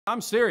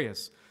I'm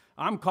serious.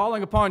 I'm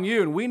calling upon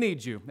you, and we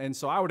need you. And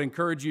so I would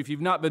encourage you, if you've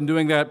not been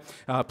doing that,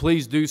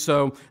 please do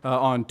so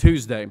on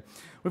Tuesday.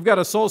 We've got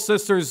a Soul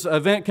Sisters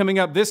event coming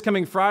up this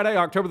coming Friday,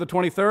 October the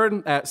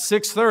 23rd at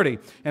 6:30.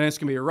 And it's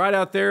going to be right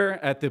out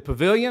there at the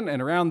pavilion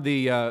and around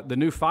the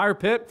new fire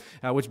pit,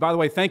 which, by the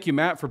way, thank you,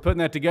 Matt, for putting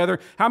that together.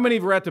 How many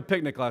of you were at the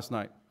picnic last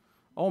night?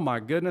 Oh, my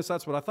goodness,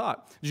 that's what I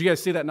thought. Did you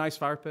guys see that nice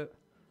fire pit?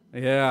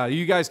 Yeah,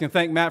 you guys can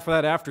thank Matt for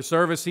that after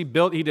service. He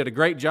did a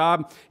great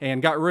job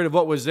and got rid of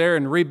what was there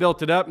and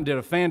rebuilt it up and did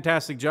a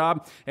fantastic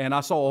job. And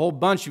I saw a whole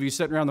bunch of you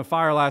sitting around the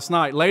fire last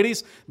night.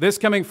 Ladies, this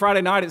coming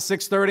Friday night at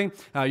 6:30,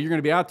 you're going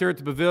to be out there at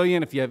the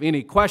pavilion. If you have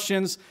any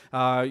questions,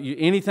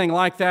 anything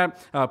like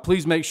that,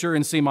 please make sure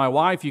and see my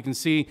wife. You can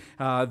see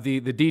the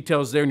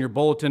details there in your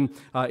bulletin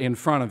in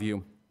front of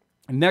you.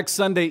 Next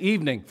Sunday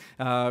evening,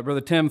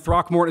 Brother Tim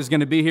Throckmorton is going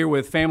to be here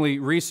with Family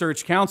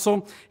Research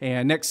Council,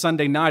 and next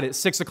Sunday night at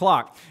 6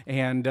 o'clock.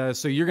 And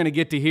so you're going to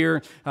get to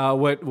hear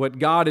what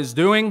God is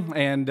doing,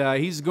 and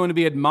He's going to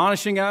be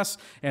admonishing us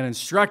and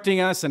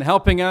instructing us and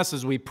helping us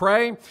as we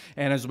pray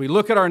and as we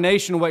look at our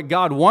nation, what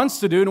God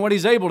wants to do and what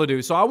He's able to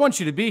do. So I want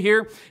you to be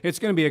here. It's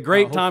going to be a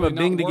great time of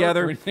being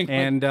together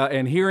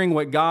and hearing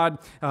what God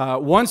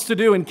wants to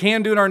do and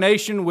can do in our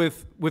nation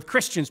with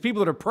Christians,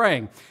 people that are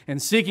praying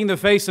and seeking the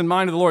face and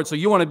mind of the Lord. So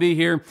you want to be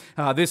here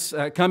this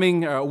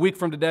coming week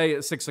from today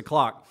at 6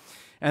 o'clock.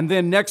 And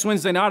then next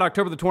Wednesday night,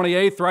 October the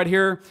 28th, right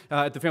here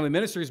at the Family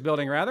Ministries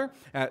building,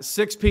 at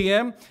 6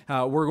 p.m.,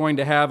 we're going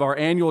to have our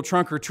annual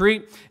trunk or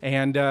treat.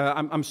 And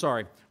I'm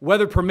sorry,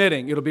 weather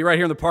permitting, it'll be right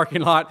here in the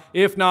parking lot.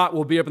 If not,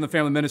 we'll be up in the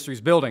Family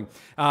Ministries building.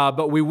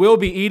 But we will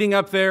be eating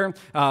up there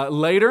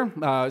later.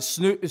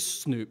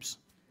 Snoops.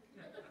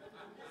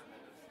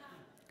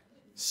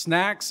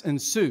 Snacks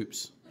and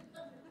soups.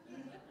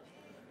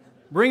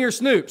 Bring your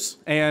snoops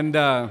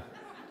and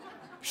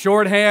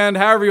shorthand,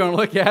 however you want to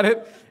look at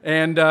it.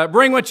 And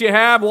bring what you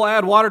have. We'll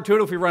add water to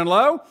it if we run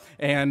low.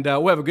 And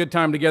we'll have a good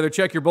time together.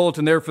 Check your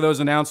bulletin there for those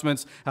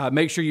announcements.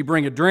 Make sure you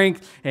bring a drink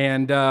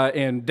and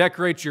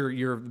decorate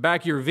your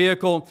back of your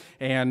vehicle.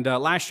 And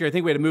last year, I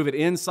think we had to move it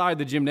inside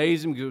the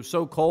gymnasium because it was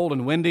so cold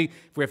and windy.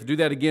 If we have to do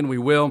that again, we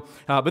will.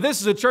 But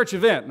this is a church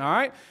event, all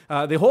right?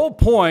 The whole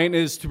point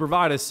is to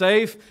provide a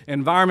safe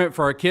environment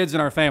for our kids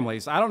and our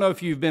families. I don't know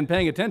if you've been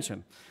paying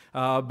attention.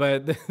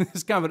 But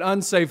it's kind of an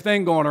unsafe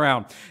thing going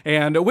around.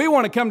 And we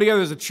want to come together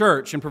as a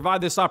church and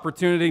provide this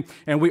opportunity.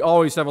 And we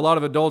always have a lot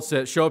of adults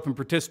that show up and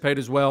participate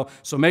as well.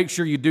 So make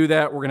sure you do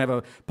that. We're going to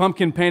have a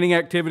pumpkin painting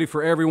activity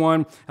for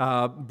everyone.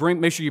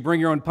 Make sure you bring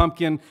your own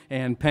pumpkin,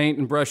 and paint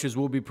and brushes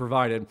will be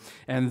provided.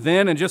 And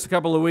then in just a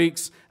couple of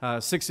weeks,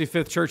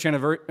 65th church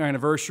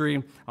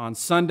anniversary on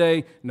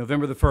Sunday,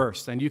 November the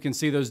 1st. And you can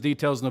see those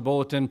details in the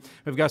bulletin.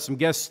 We've got some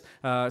guests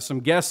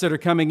that are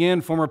coming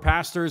in, former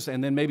pastors,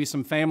 and then maybe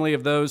some family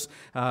of those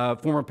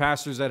former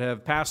pastors that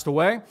have passed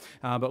away.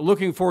 But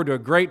looking forward to a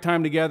great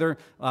time together.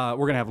 We're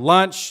going to have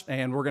lunch,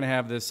 and we're going to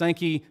have the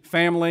Sankey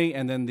family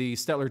and then the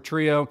Stetler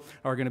trio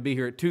are going to be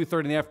here at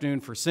 2:30 in the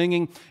afternoon for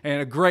singing.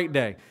 And a great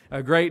day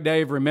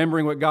of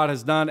remembering what God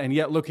has done and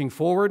yet looking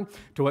forward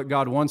to what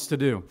God wants to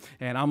do.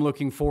 And I'm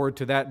looking forward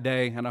to that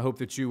day, and I hope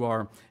that you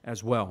are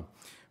as well.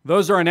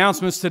 Those are our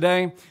announcements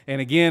today. And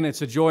again,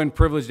 it's a joy and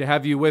privilege to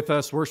have you with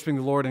us, worshiping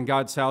the Lord in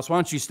God's house. Why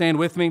don't you stand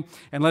with me,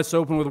 and let's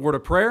open with a word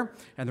of prayer,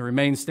 and then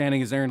remain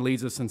standing as Aaron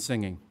leads us in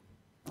singing.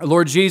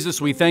 Lord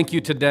Jesus, we thank you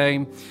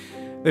today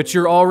that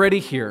you're already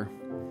here,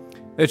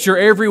 that you're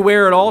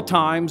everywhere at all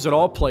times, at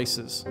all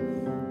places,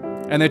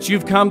 and that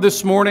you've come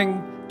this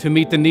morning to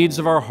meet the needs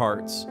of our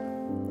hearts.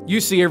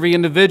 You see every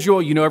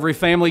individual, you know every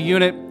family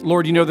unit.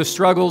 Lord, you know the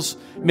struggles,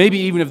 maybe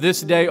even of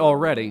this day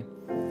already.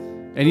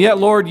 And yet,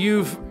 Lord,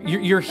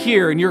 you're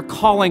here and you're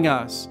calling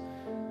us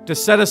to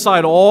set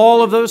aside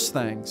all of those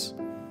things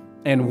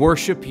and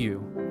worship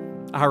you,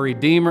 our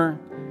Redeemer,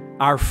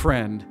 our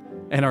friend,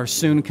 and our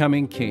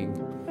soon-coming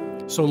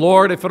King. So,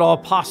 Lord, if at all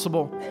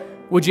possible,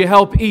 would you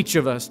help each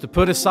of us to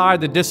put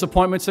aside the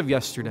disappointments of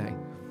yesterday,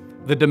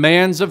 the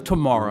demands of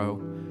tomorrow,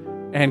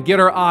 and get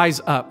our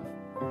eyes up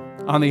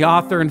on the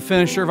author and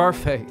finisher of our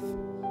faith,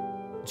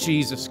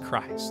 Jesus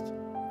Christ,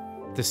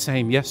 the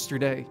same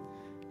yesterday,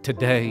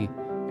 today,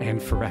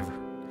 and forever.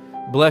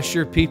 Bless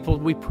your people,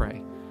 we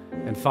pray.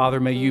 And Father,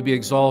 may you be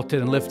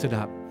exalted and lifted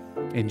up.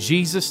 In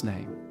Jesus'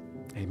 name,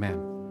 amen.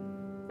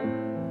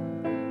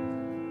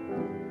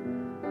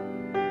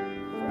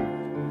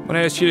 I want to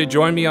ask you to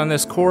join me on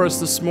this chorus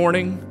this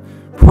morning.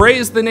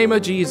 Praise the name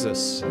of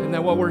Jesus. And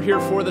then what we're here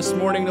for this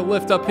morning, to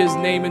lift up his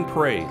name in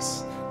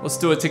praise. Let's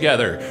do it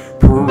together.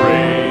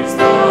 Praise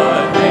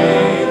the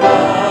name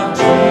of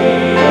Jesus.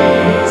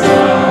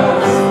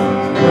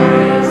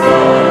 Praise the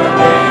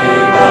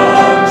name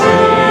of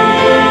Jesus.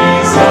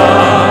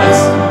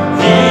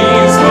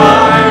 He's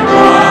my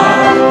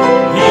rock.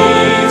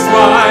 He's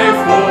my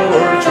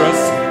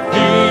fortress.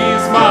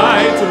 He's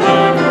my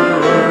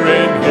deliverer.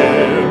 In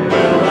him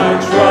will I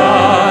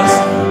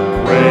trust.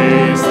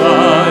 Praise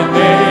the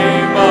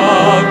name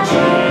of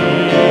Jesus.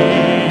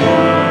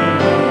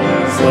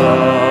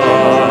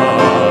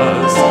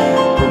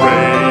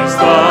 Praise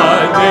the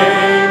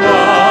name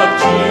of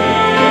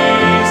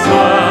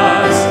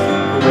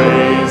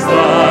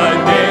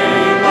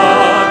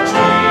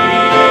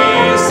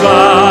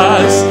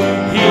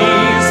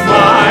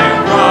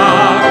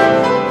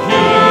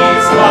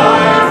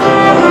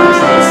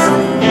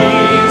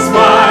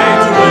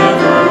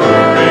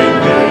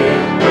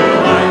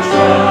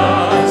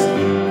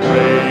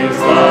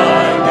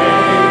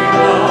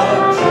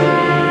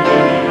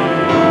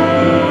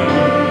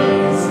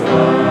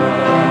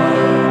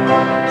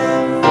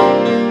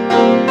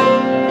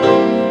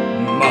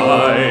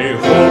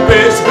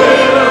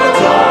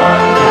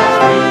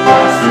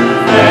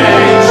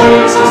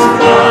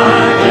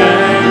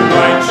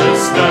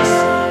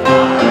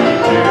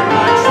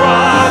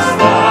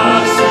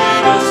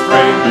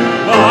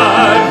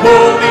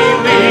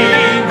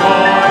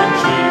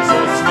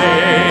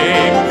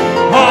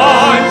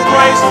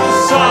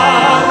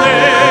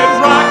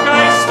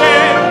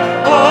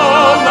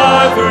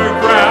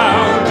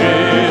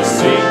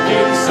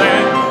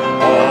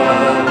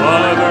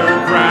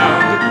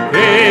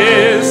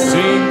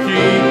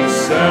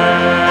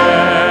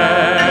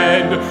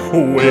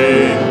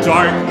When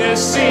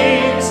darkness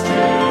seems to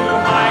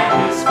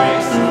hide his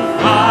face,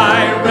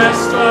 I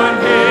rest on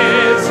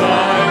his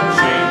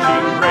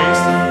unchanging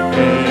grace.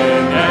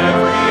 In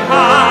every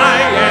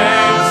high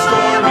and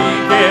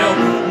stormy gale,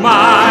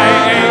 my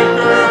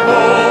anchor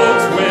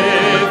holds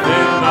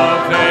within the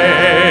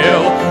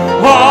veil.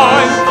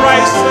 On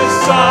Christ the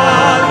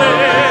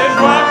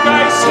solid rock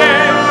I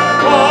stand,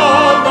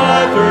 all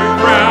other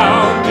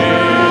ground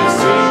is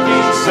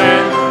sinking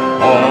sand.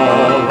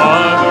 All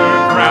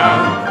other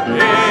ground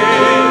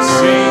is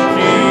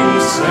sinking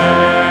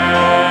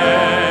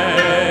sand.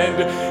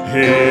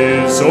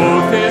 His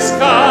oath, his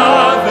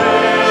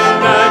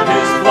covenant,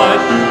 his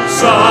blood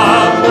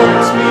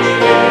supports me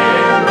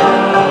in the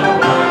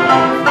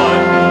running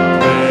flood.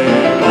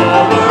 When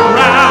all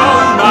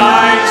around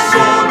my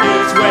soul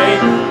gives way,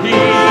 he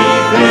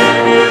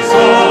then is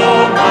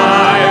all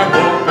my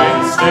hope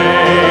and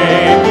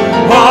stay.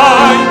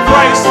 On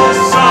Christ the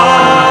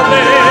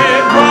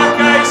solid rock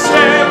I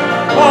stand,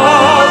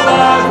 all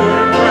other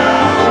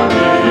ground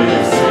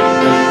is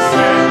sinking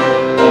sand.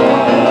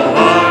 All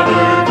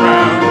other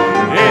ground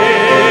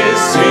is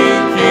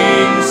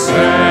sinking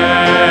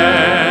sand.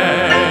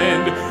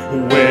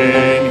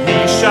 When he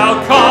shall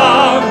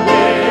come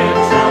with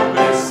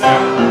trumpet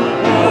sound,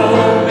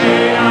 oh,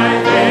 may I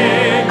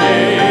then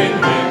in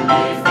him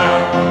be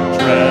found,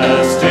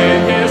 dressed in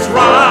his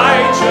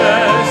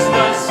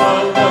righteousness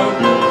alone,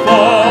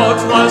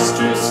 faultless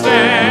to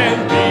stand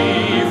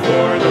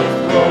before the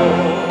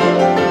throne.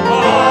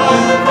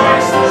 On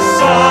Christ the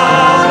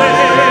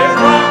solid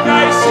rock I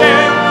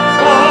stand,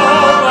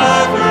 all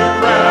other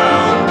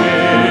ground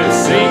is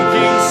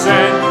sinking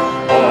sand.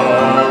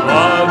 All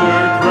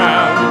other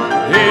ground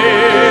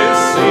is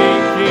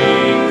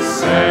sinking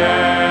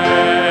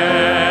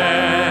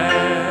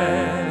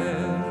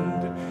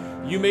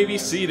sand. You may be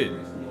seated.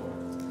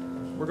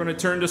 We're going to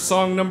turn to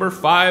song number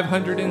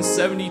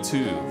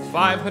 572.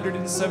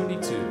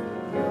 572.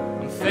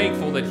 I'm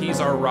thankful that he's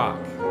our rock.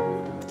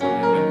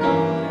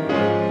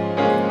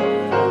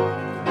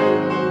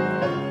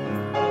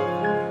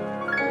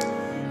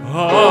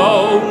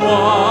 How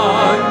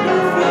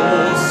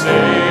wonderful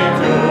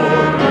Savior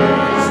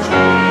is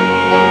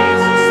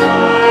Jesus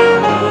my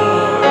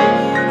Lord.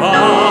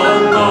 How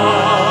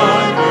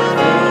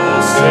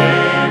wonderful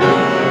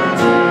Savior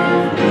to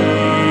me.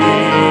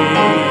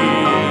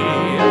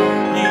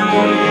 He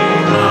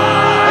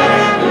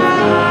hideth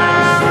my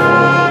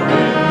soul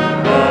in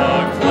the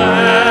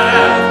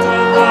cleft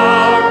of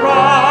the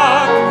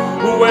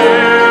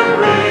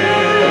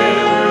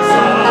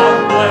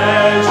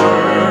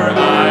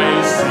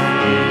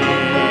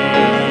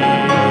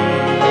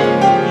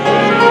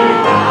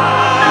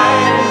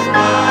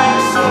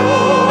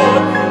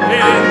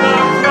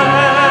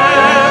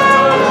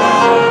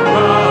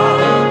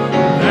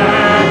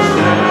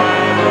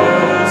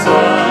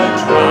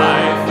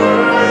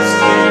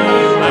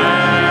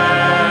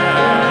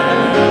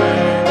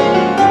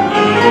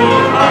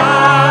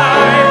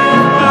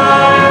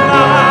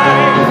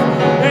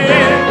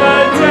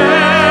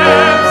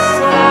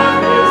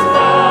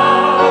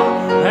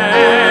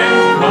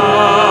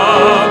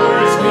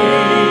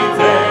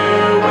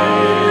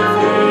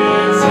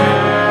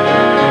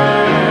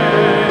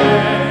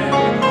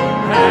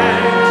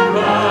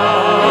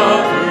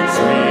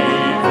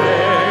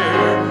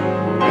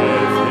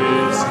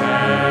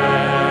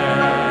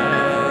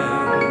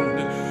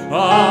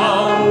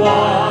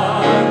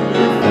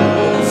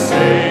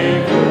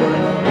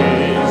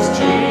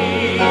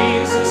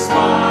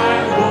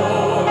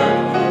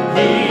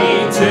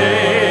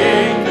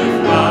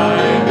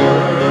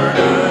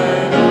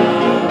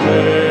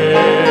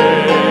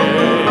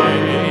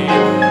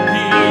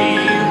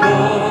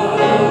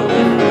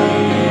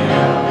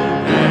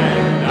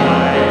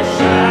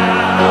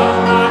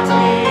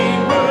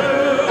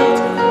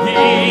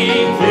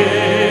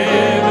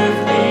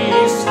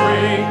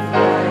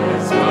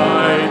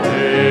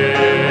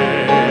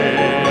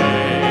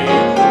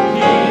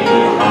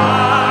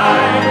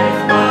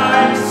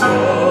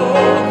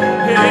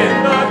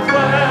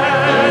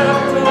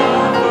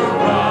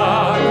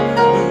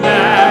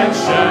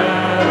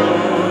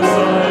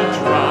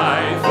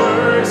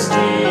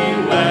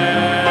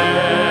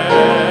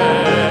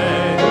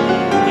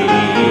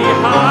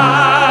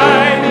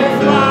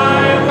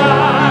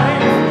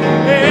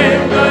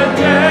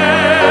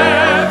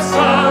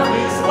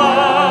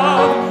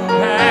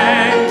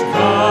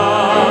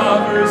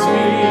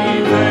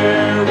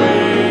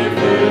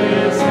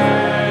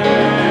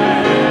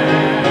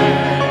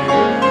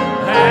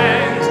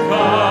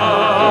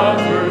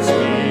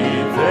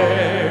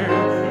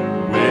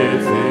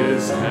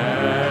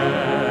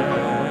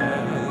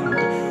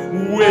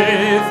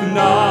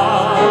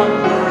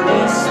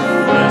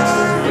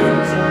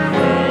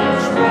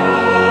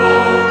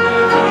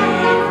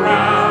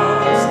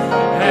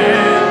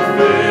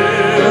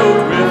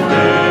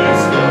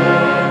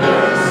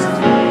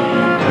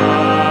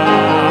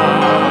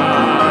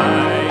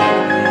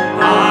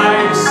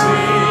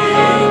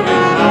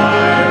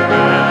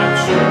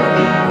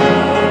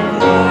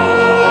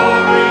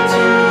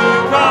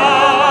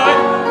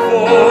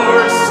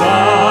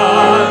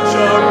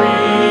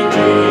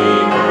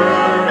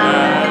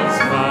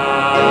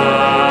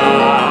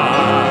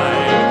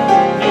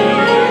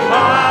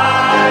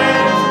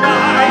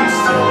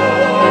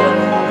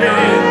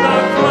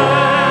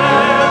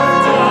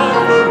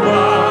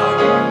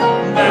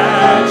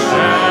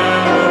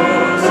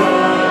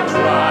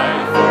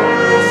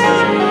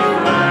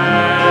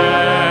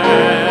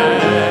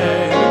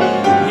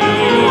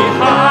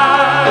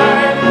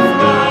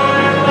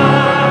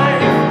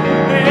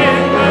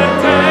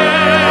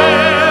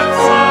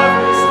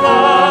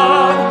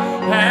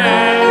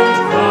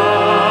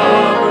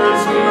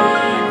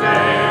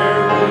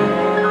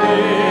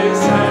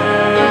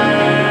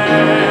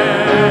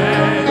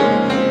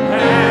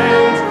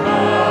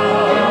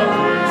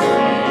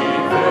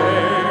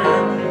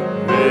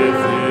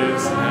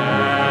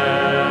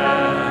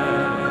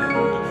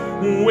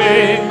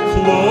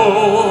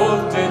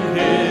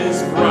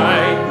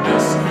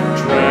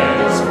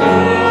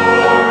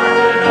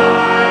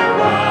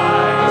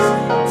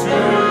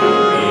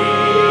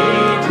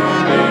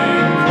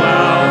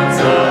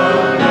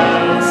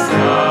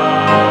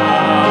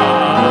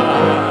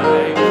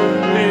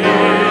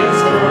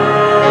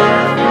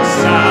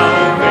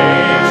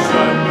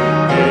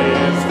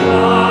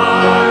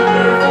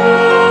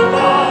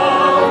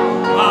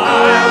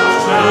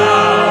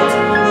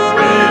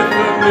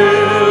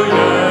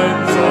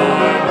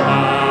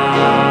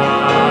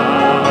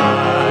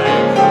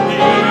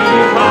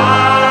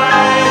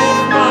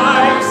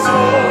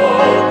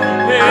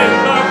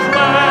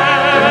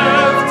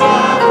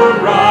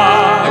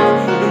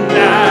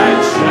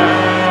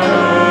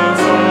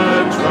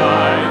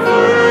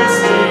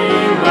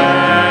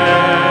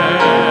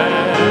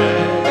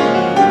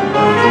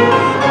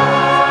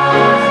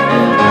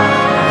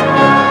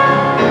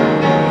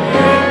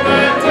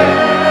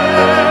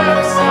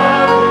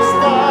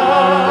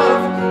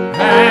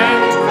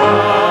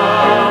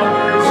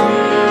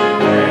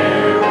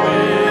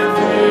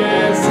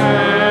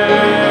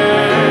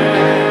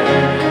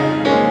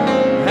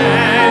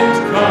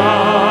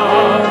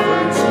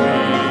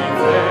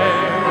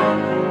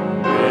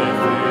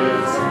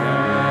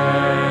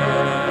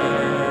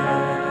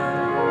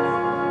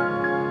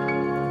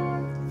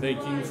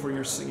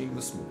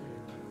this morning.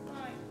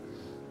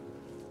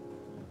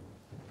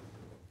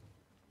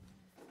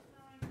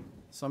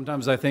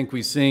 Sometimes I think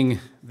we sing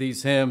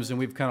these hymns and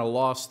we've kind of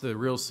lost the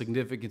real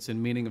significance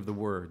and meaning of the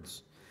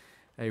words.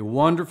 A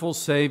wonderful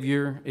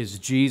Savior is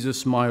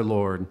Jesus my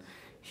Lord.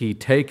 He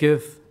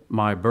taketh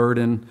my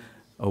burden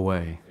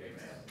away.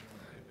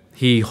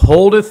 He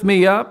holdeth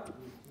me up,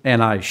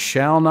 and I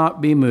shall not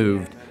be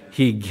moved.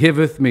 He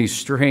giveth me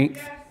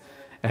strength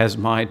as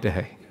my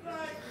day.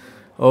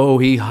 Oh,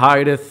 he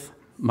hideth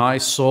my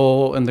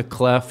soul in the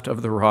cleft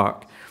of the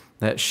rock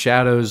that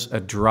shadows a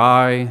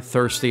dry,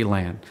 thirsty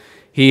land.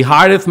 He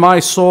hideth my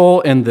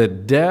soul in the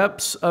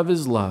depths of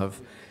his love,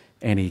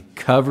 and he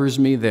covers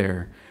me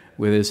there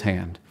with his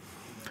hand.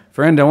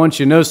 Friend, I want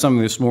you to know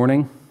something this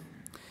morning.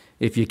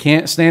 If you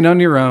can't stand on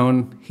your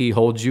own, he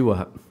holds you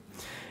up,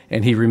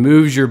 and he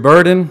removes your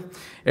burden.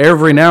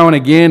 Every now and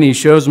again, he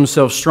shows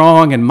himself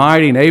strong and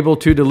mighty and able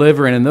to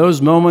deliver, and in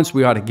those moments,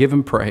 we ought to give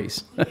him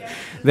praise.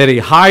 That he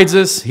hides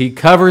us, he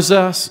covers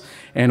us,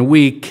 and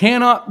we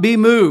cannot be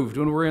moved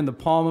when we're in the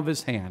palm of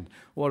his hand.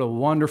 What a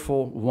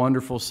wonderful,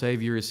 wonderful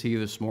Savior is he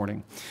this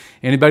morning.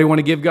 Anybody want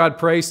to give God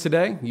praise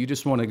today? You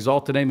just want to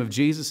exalt the name of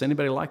Jesus?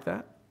 Anybody like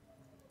that?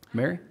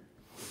 Mary?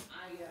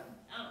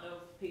 I don't know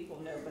if people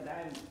know, but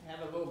I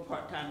have a little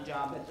part-time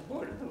job at the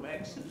Board of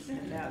Elections,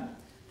 and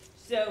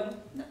so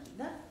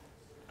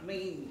I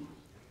mean,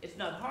 it's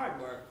not hard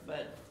work,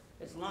 but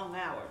it's long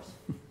hours.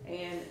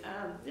 And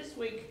this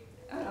week,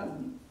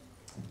 and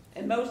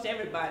most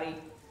everybody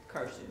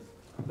curses.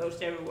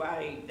 Most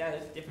everybody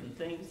does different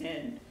things,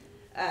 and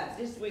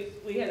this week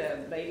we had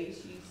a lady,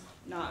 she's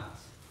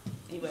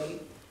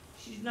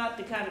not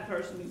the kind of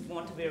person you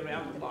want to be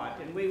around a lot.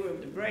 And we were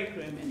in the break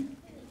room,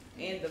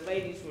 and the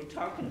ladies were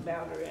talking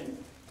about her, and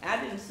I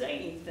didn't say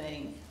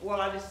anything.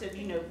 Well, I just said,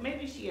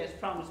 maybe she has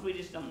problems we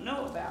just don't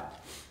know about.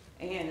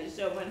 And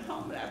so I went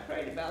home and I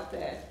prayed about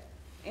that,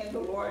 and the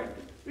Lord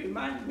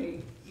reminded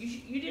me,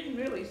 you didn't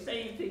really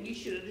say anything, you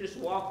should have just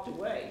walked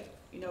away,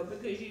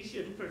 because you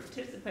shouldn't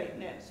participate in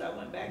that. So I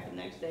went back the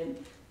next day and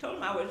told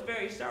him I was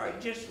very sorry,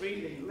 just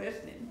reading and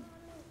listening,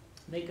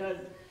 because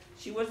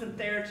she wasn't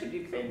there to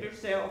defend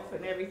herself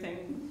and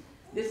everything.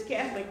 This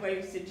Catholic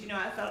lady said,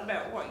 I thought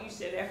about what you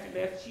said after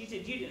that. She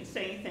said, you didn't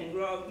say anything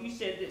wrong. You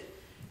said that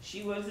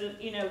she wasn't,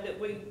 that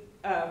we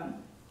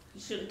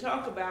shouldn't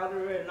talk about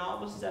her and all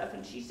the stuff.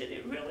 And she said,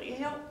 it really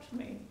helped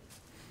me.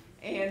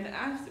 And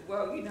I said,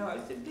 well, I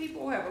said,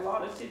 people have a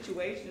lot of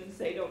situations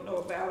they don't know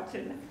about,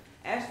 and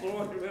asked the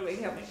Lord to really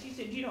help me. She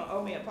said, you don't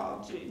owe me an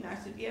apology. And I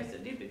said, yes, I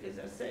did, because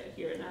I sat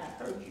here and I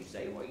heard you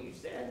say what you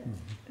said.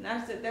 And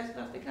I said, that's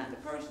not the kind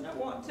of person I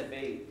want to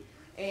be.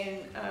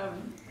 And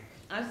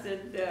I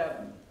said,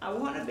 I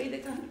want to be the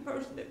kind of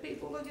person that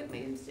people look at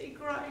me and see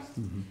Christ.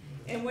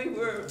 And we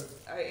were,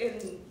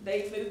 and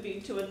they moved me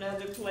to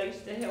another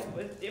place to help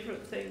with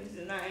different things.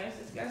 And I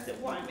asked this guy, I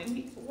said, why am I in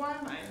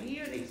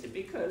here? And he said,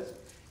 because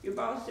your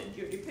boss said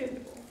you're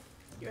dependable,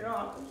 you're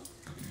honest.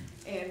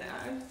 And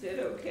I said,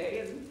 okay.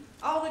 And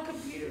all the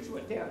computers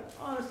went down.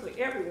 Honestly,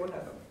 every one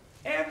of them.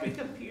 Every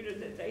computer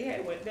that they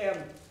had went down.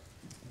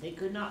 They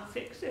could not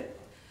fix it.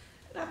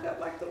 And I felt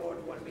like the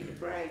Lord wanted me to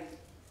pray.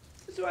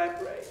 So I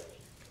prayed.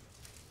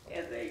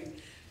 And they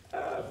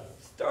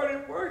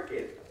started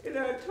working. And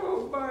I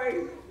told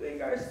my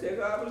thing, I said,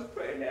 I was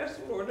praying and asked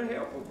the Lord to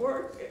help them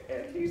work.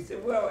 And he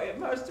said, well, it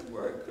must have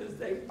worked, because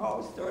they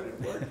all started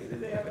working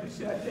and they haven't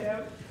shut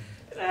down.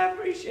 And I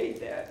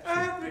appreciate that.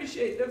 I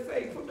appreciate the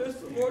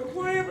faithfulness of the Lord.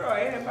 Wherever I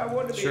am, I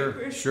want to be a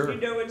Christian. Sure.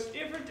 It's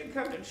different to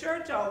come to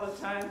church all the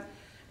time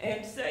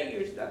and say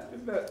your stuff.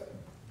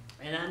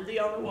 And I'm the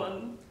only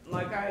one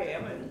like I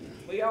am, and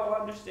we all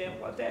understand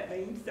what that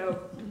means. So,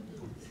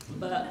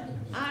 but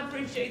I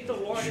appreciate the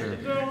Lord. And the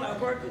girl I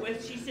worked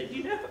with, she said,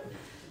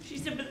 she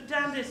said, by the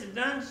time this is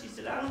done, she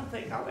said, I don't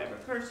think I'll ever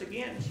curse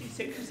again. She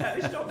said, because I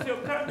just don't feel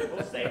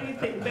comfortable saying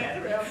anything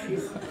bad around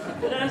you.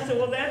 And I said,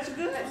 well, that's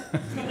good.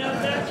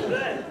 That's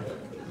good.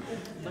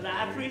 But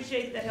I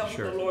appreciate the help of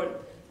the Lord.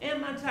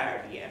 Am I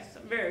tired? Yes,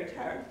 I'm very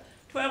tired.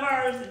 12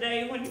 hours a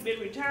day when you've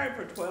been retired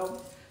for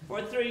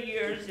 3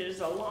 years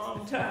is a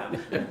long time.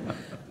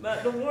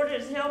 But the Lord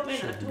has helped me,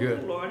 and I told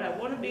the Lord, I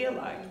want to be a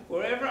light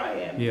wherever I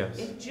am. Yes.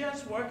 And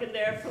just working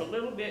there for a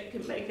little bit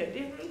can make a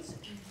difference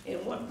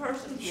in one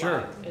person's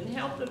life and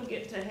help them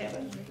get to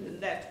heaven.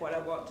 And that's what I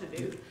want to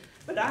do.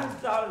 But I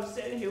thought of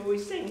sitting here, we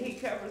sing, He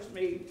covers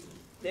me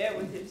there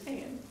with His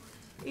hand.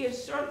 He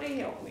has certainly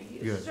helped me.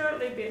 He has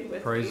certainly been with me.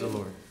 Praise the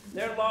Lord.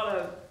 There are a lot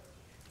of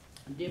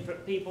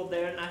different people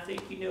there, and I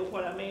think you know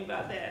what I mean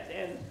by that.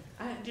 And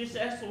I just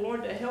asked the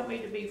Lord to help me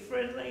to be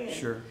friendly.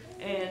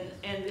 And,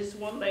 and this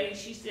one lady,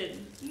 she said,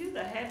 you're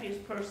the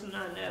happiest person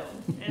I know.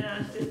 And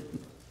I said,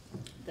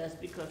 that's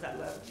because I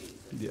love Jesus.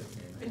 Yeah.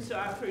 And so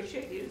I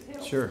appreciate His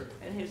help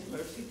and His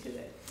mercy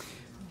today.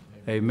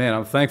 Amen.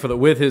 I'm thankful that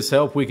with His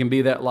help, we can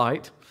be that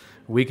light.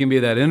 We can be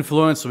that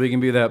influence. We can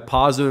be that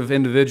positive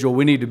individual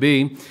we need to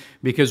be,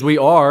 because we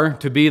are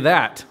to be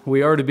that.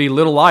 We are to be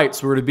little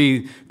lights. We're to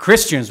be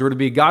Christians. We're to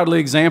be godly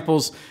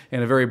examples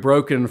in a very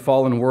broken and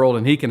fallen world,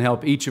 and He can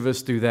help each of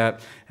us do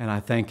that, and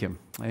I thank Him.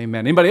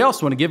 Amen. Anybody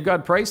else want to give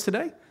God praise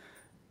today?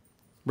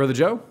 Brother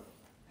Joe?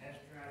 Pastor,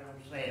 I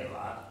don't say a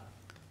lot,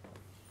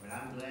 but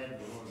I'm glad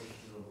the Lord is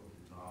still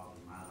involved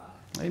in my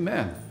life.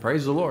 Amen.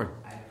 Praise the Lord.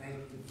 I thank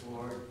you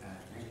for it. I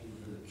thank you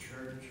for the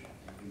church.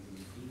 I thank you for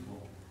the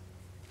people.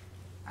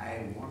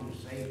 I want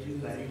to say,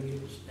 too, I didn't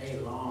get to stay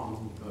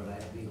long because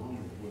I'd be home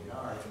before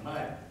dark,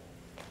 but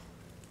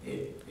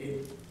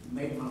it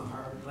made my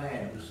heart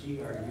glad to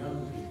see our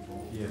young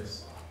people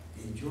Yes.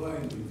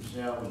 enjoying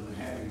themselves and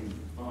having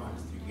fun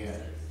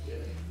together.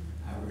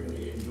 I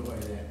really enjoy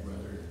that,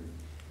 brother.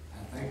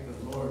 I thank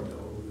the Lord,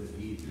 though, that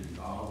He's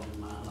involved in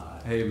my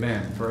life.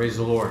 Amen. Praise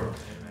the Lord.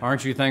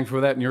 Aren't you thankful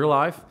for that in your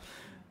life?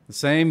 The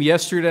same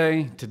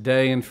yesterday,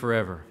 today, and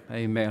forever.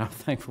 Amen. I'm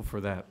thankful for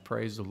that.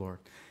 Praise the Lord.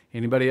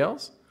 Anybody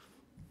else?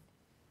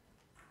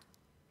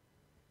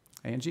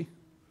 Angie?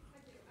 I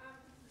do.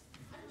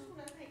 I just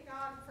want to thank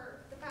God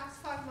for the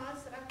past 5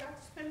 months that I've got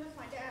to spend with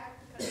my dad,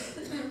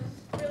 because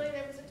really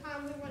there was a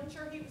time we weren't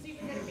sure he was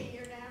even going to be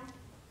here now.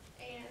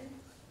 And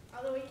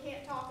although he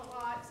can't talk a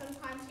lot,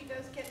 sometimes he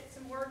does get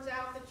some words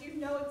out that you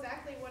know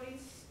exactly what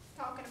he's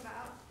talking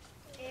about.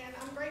 And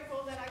I'm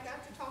grateful that I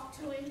got to talk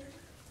to him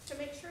to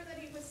make sure that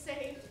he was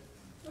saved.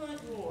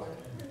 Thank Lord.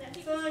 And that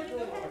he was going to go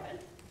to heaven.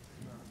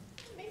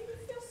 It made me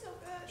feel so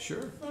good.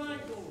 Sure.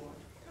 Thank Lord.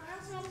 I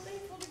also am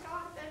thankful to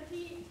God that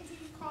he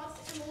caused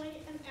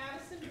Emily and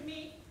Addison to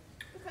meet,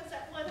 because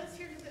that led us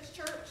here to this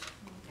church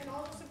and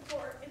all the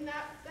support. And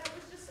that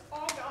was just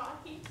all God.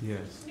 He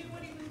Yes. knew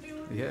what he was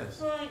doing. Yes.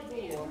 Thank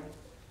Lord.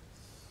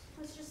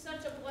 It's just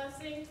such a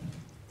blessing,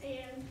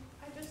 and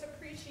I just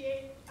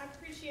appreciate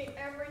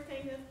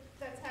everything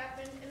that's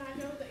happened, and I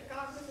know that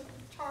God was in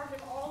charge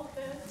of all of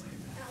this,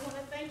 and I want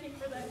to thank him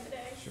for that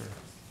today. Sure.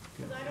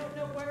 Because I don't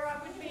know where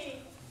I would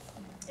be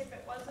if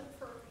it wasn't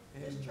for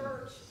this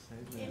church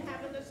and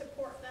having the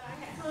support that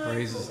I have.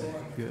 Praise His name.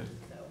 Good.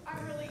 So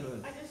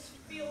I just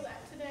feel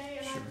that today,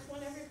 and I just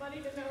want everybody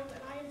to know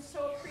that I am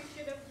so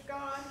appreciative of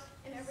God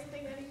and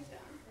everything that he's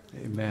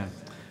done. Amen.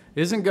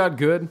 Isn't God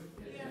good?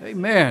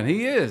 Amen.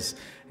 He is.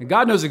 And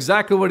God knows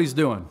exactly what He's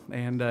doing.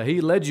 And He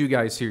led you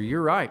guys here.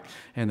 You're right.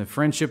 And the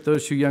friendship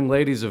those two young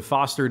ladies have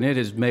fostered in it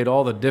has made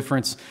all the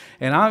difference.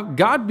 And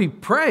God be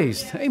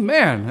praised.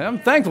 Amen. I'm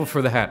thankful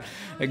for that.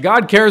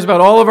 God cares about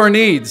all of our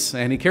needs.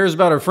 And He cares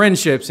about our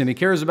friendships. And He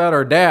cares about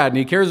our dad. And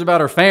He cares about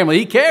our family.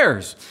 He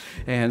cares.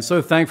 And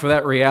so thankful for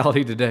that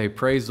reality today.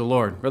 Praise the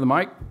Lord. Brother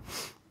Mike? I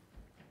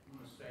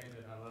want to say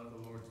that I love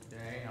the Lord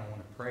today. I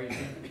want to praise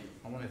Him.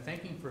 I want to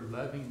thank Him for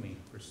loving me,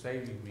 for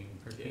saving me,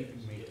 for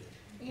keeping me.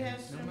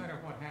 Yes, No sir. matter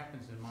what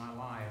happens in my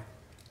life,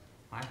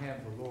 I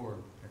have the Lord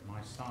at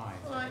my side.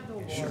 Thank the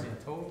And Lord. He's in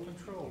total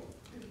control.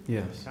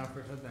 Yes. In the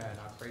comfort of that,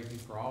 I praise Him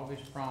for all of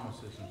His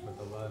promises and for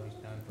the love He's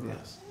done for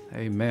us. Yes.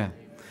 Amen.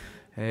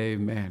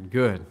 Amen.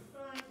 Good.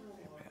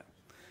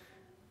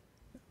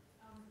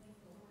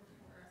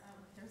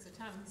 There was a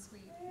time this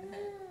week that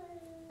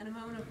in a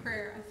moment of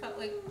prayer, I felt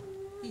like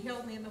he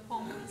held me in the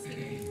palm of his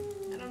hand.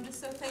 And I'm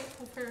just so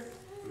thankful for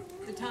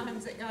the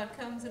times that God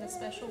comes in a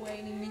special way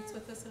and he meets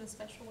with us in a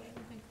special way.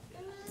 I'm thankful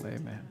for that.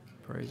 Amen.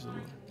 Praise the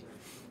Lord.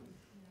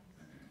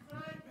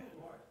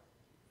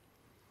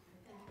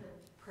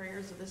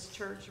 Prayers of this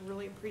church. I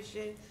really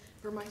appreciate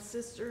for my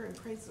sister, and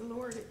praise the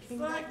Lord, it came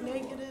back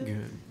negative.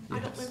 Good. I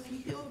don't know Yes. if He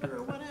healed her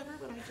or whatever,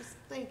 but I just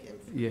thank Him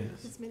for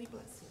Yes. His many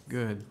blessings.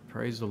 Good.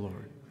 Praise the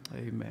Lord.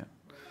 Amen. Amen.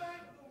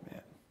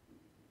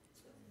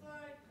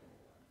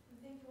 I'm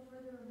thankful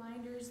for the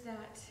reminders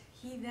that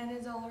He then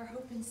is all our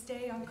hope and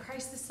stay. On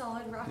Christ the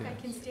solid rock I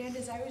can stand.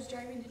 As I was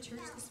driving to church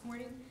this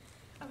morning,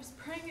 I was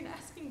praying and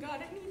asking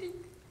God,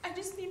 I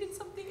just needed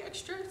something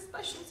extra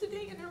special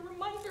today, and a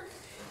reminder.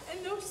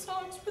 And those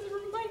songs were the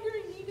reminder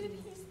I needed.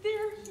 He's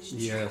there. He's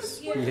Yes,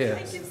 trustworthy.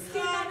 yes. I can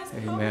stand on His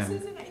Amen.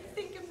 promises, and I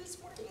thank Him this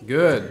morning.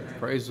 Good.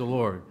 Praise the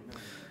Lord.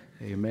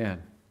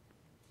 Amen.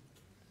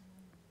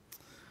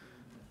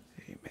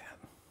 Amen.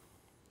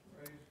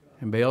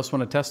 Anybody else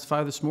want to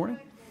testify this morning?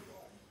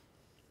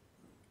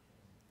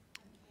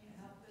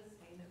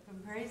 From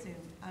praising.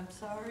 I'm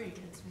sorry,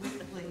 it's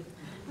weekly.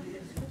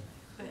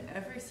 But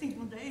every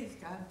single day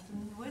God's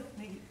been with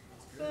me.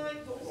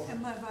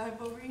 And my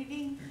Bible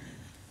reading,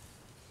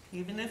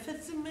 even if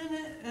it's a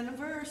minute and a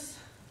verse,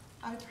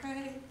 I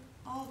pray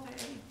all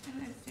day.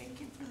 And I thank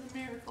Him for the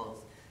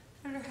miracles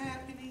that are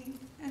happening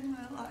in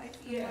my life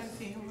and my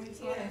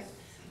family's life.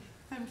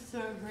 I'm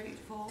so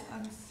grateful.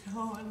 I'm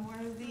so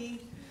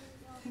unworthy.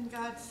 And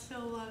God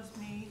still loves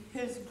me.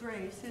 His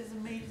grace, His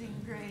amazing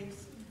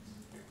grace.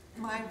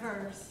 My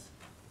verse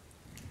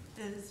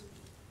is,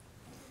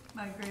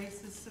 my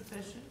grace is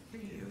sufficient for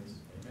you.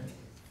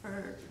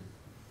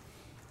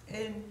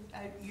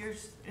 You're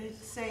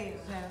saying,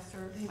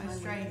 Pastor, my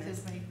strength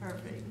is made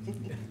perfect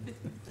in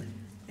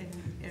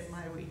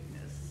my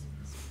weakness.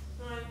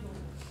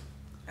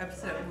 I'm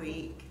so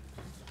weak,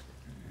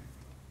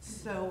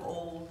 so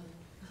old,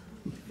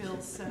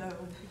 feel so,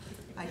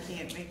 I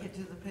can't make it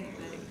to the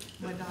picnic.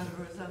 My daughter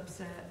was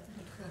upset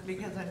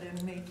because I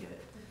didn't make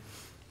it.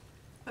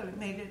 But I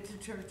made it to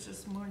church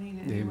this morning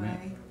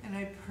anyway, and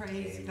I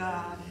praise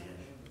God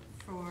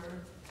for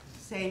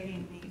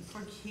saving me,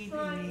 for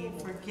keeping me,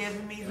 for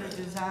giving me the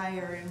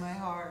desire in my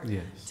heart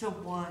to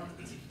want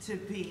to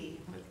be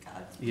with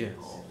God's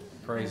people.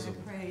 Praise and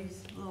Him. I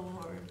praise the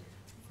Lord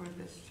for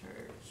this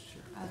church.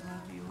 I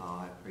love you all.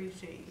 I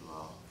appreciate you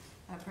all.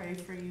 I pray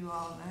for you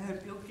all, and I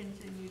hope you'll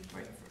continue to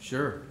pray for me.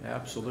 Sure,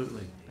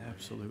 absolutely,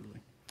 absolutely.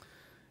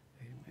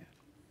 Amen.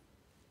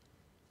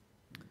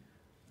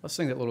 Let's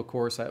sing that little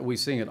chorus. We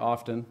sing it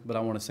often, but I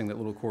want to sing that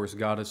little chorus,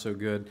 God is so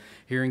good.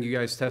 Hearing you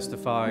guys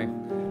testify,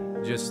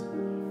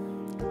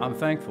 I'm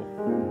thankful.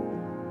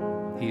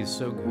 He is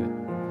so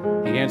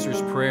good. He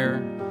answers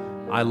prayer.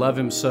 I love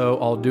Him so.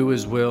 I'll do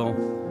His will.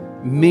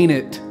 Mean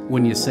it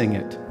when you sing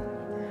it.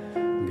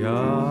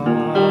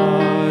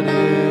 God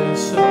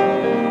is so good.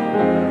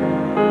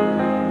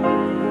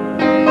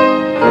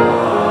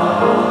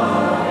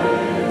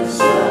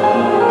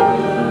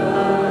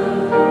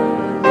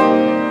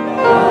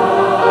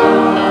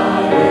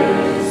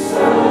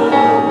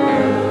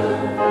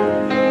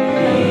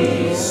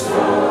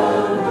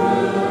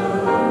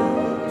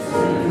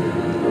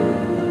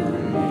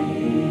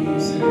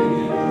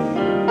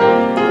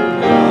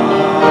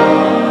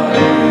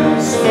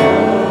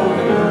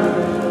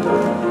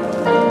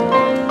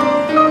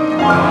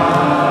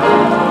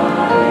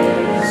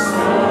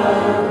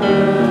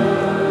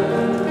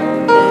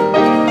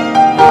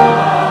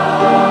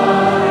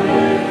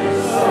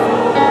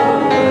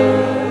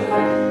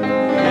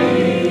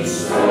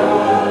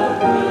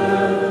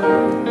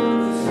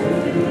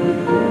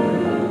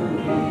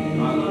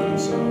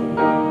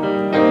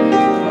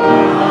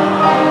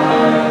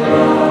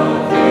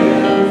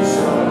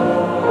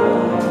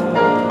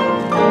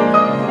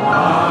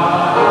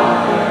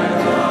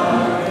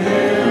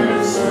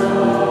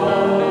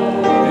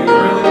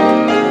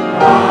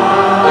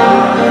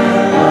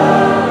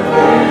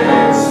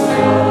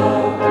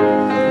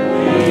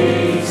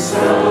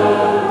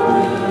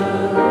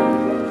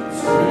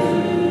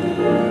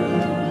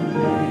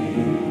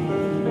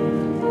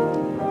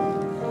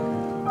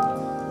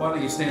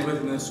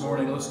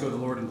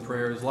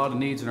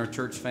 In our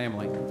church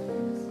family.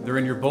 They're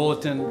in your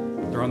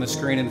bulletin, they're on the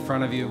screen in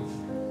front of you,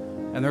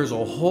 and there's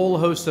a whole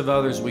host of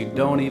others we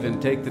don't even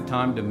take the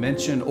time to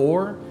mention,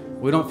 or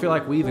we don't feel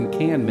like we even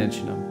can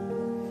mention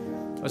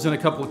them. I was in a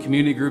couple of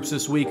community groups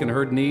this week and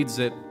heard needs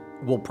that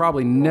will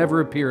probably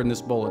never appear in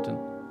this bulletin.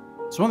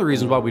 It's one of the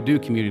reasons why we do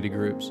community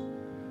groups,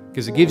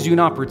 because it gives you an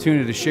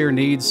opportunity to share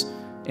needs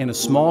in a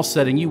small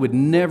setting you would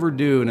never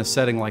do in a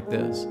setting like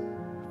this.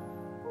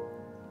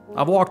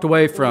 I've walked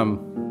away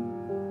from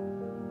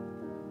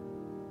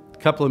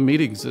couple of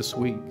meetings this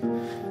week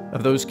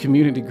of those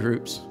community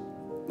groups,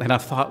 and I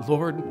thought,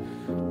 Lord,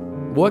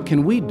 what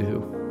can we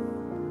do?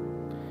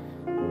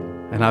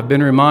 And I've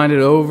been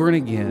reminded over and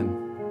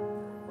again,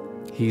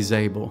 He's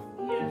able.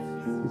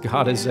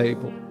 God is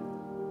able.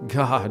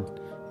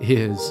 God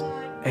is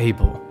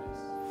able.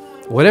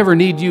 Whatever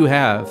need you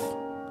have,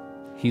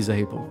 He's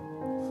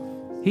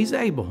able. He's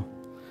able.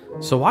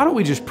 So why don't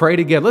we just pray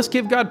together? Let's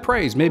give God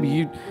praise. Maybe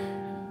you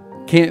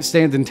can't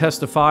stand and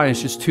testify and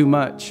it's just too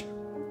much.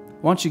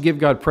 Why don't you give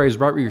God praise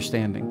right where you're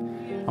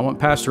standing? I want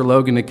Pastor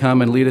Logan to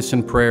come and lead us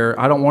in prayer.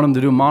 I don't want him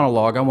to do a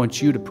monologue. I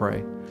want you to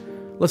pray.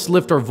 Let's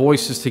lift our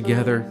voices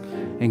together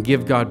and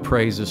give God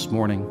praise this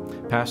morning.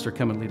 Pastor,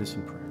 come and lead us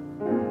in prayer.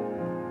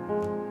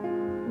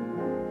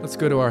 Let's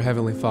go to our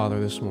Heavenly Father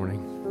this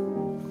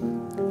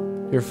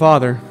morning. Dear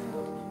Father,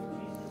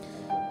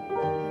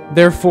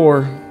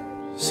 therefore,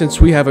 since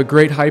we have a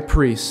great high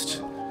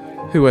priest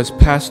who has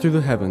passed through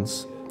the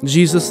heavens,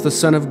 Jesus, the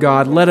Son of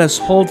God, let us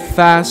hold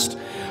fast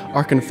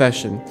our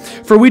confession.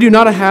 For we do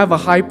not have a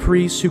high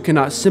priest who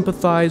cannot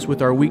sympathize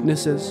with our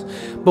weaknesses,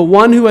 but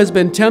one who has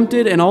been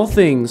tempted in all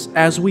things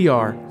as we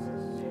are,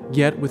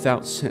 yet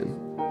without sin.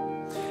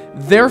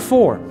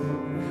 Therefore,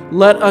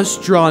 let us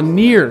draw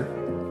near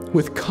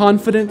with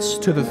confidence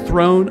to the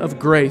throne of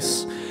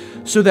grace,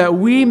 so that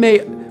we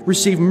may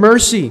receive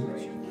mercy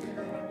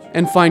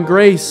and find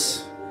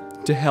grace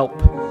to help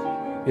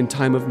in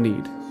time of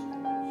need.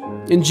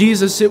 In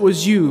Jesus, it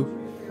was you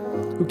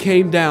who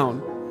came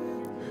down,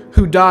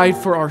 who died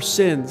for our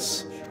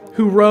sins,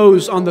 who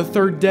rose on the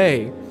third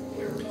day.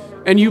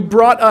 And you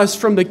brought us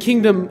from the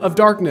kingdom of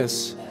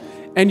darkness,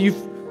 and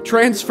you've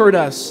transferred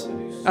us,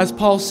 as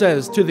Paul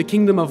says, to the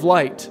kingdom of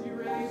light.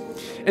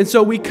 And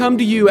so we come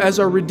to you as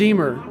our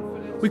Redeemer.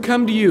 We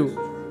come to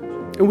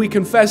you, and we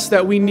confess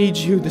that we need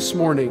you this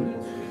morning.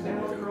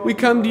 We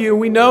come to you,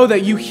 we know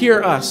that you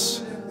hear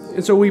us.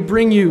 And so we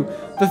bring you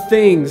the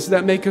things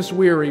that make us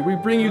weary. We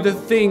bring you the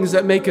things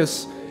that make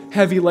us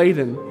heavy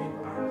laden.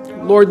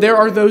 Lord, there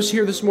are those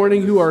here this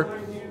morning who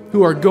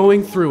are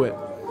going through it,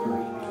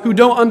 who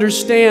don't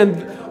understand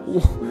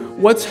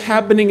what's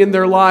happening in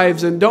their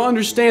lives and don't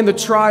understand the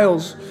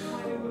trials.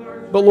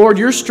 But Lord,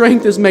 your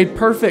strength is made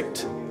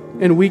perfect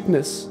in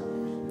weakness.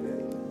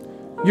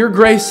 Your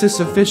grace is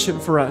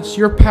sufficient for us.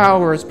 Your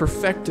power is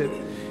perfected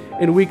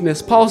in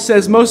weakness. Paul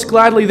says, most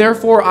gladly,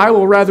 therefore, I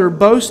will rather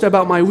boast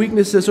about my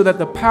weaknesses so that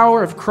the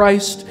power of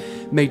Christ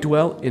may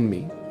dwell in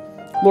me.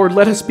 Lord,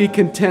 let us be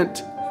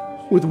content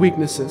with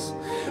weaknesses,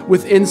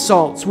 with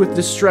insults, with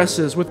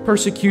distresses, with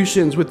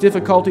persecutions, with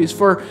difficulties.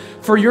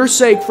 For your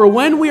sake, for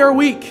when we are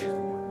weak,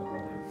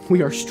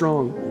 we are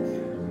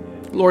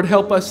strong. Lord,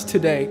 help us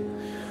today.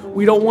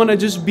 We don't want to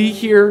just be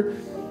here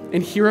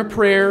and hear a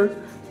prayer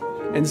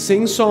and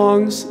sing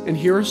songs and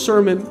hear a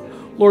sermon.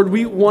 Lord,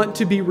 we want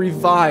to be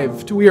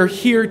revived. We are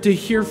here to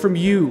hear from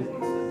you.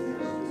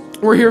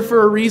 We're here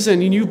for a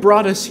reason, and you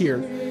brought us here.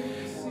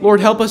 Lord,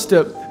 help us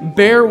to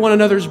bear one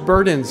another's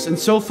burdens and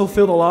so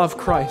fulfill the law of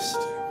Christ.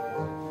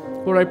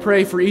 Lord, I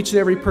pray for each and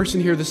every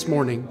person here this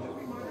morning.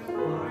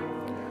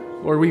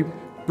 Lord, we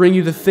bring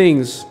you the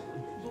things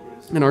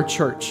in our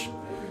church,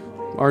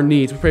 our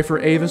needs. We pray for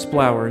Avis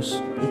Blowers.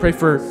 We pray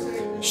for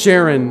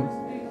Sharon,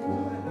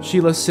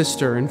 Sheila's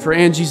sister, and for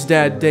Angie's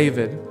dad,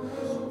 David.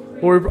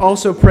 Lord, we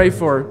also pray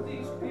for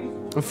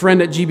a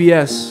friend at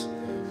GBS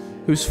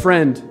whose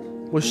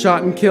friend was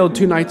shot and killed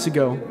 2 nights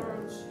ago.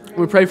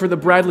 We pray for the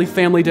Bradley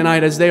family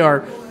tonight as they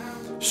are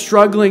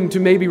struggling to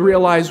maybe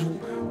realize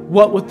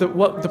what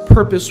the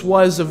purpose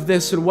was of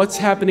this and what's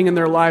happening in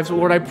their lives.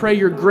 Lord, I pray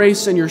your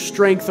grace and your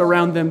strength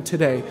around them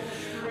today.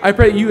 I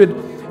pray you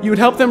would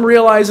help them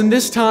realize in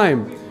this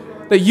time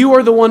that you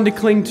are the one to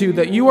cling to,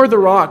 that you are the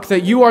rock,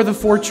 that you are the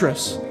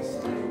fortress.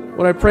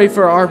 Lord, I pray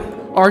for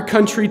our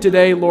country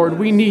today, Lord.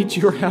 We need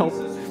your help.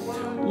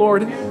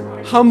 Lord,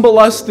 humble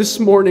us this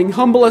morning.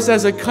 Humble us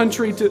as a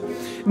country to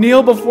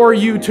kneel before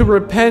you, to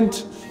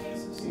repent.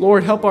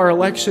 Lord, help our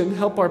election.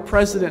 Help our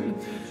president.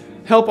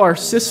 Help our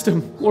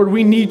system. Lord,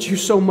 we need you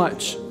so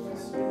much.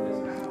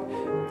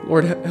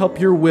 Lord, help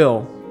your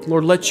will.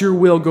 Lord, let your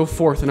will go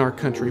forth in our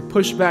country.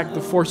 Push back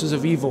the forces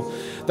of evil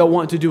that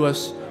want to do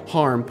us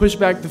harm. Push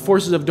back the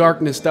forces of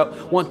darkness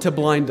that want to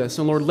blind us.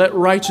 And Lord, let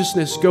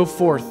righteousness go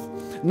forth,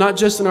 not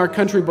just in our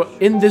country, but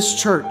in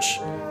this church.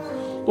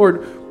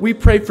 Lord, we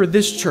pray for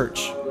this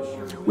church.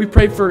 We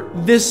pray for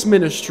this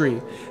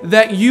ministry,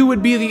 that you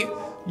would be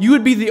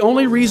the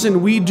only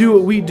reason we do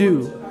what we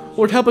do.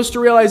 Lord, help us to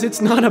realize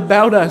it's not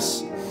about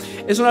us.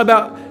 It's not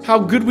about how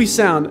good we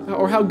sound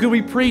or how good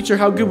we preach or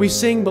how good we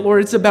sing, but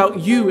Lord, it's about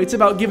you. It's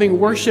about giving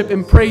worship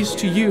and praise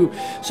to you.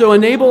 So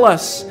enable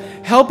us.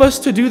 Help us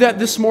to do that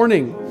this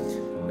morning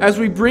as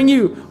we bring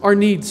you our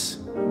needs.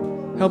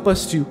 Help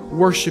us to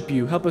worship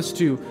you. Help us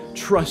to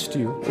trust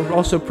you. We'll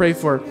also pray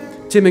for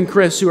Tim and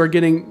Chris who are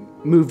getting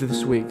moved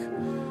this week.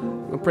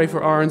 We'll pray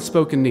for our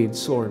unspoken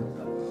needs, Lord.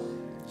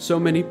 So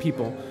many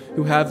people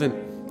who haven't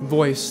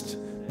voiced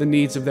the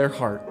needs of their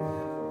heart.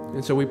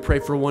 And so we pray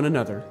for one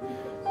another.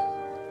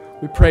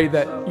 We pray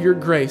that your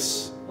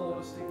grace,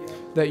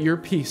 that your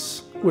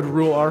peace would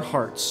rule our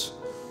hearts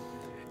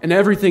in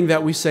everything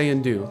that we say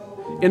and do,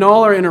 in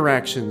all our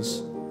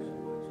interactions,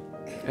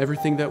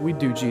 everything that we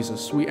do,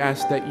 Jesus. We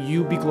ask that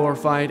you be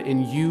glorified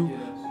in you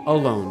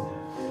alone.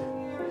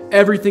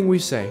 Everything we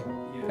say,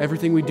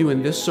 everything we do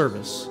in this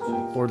service,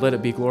 Lord, let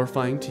it be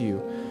glorifying to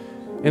you.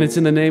 And it's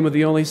in the name of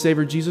the only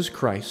Savior, Jesus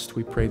Christ,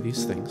 we pray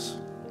these things.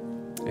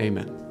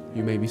 Amen.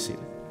 You may be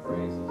seated.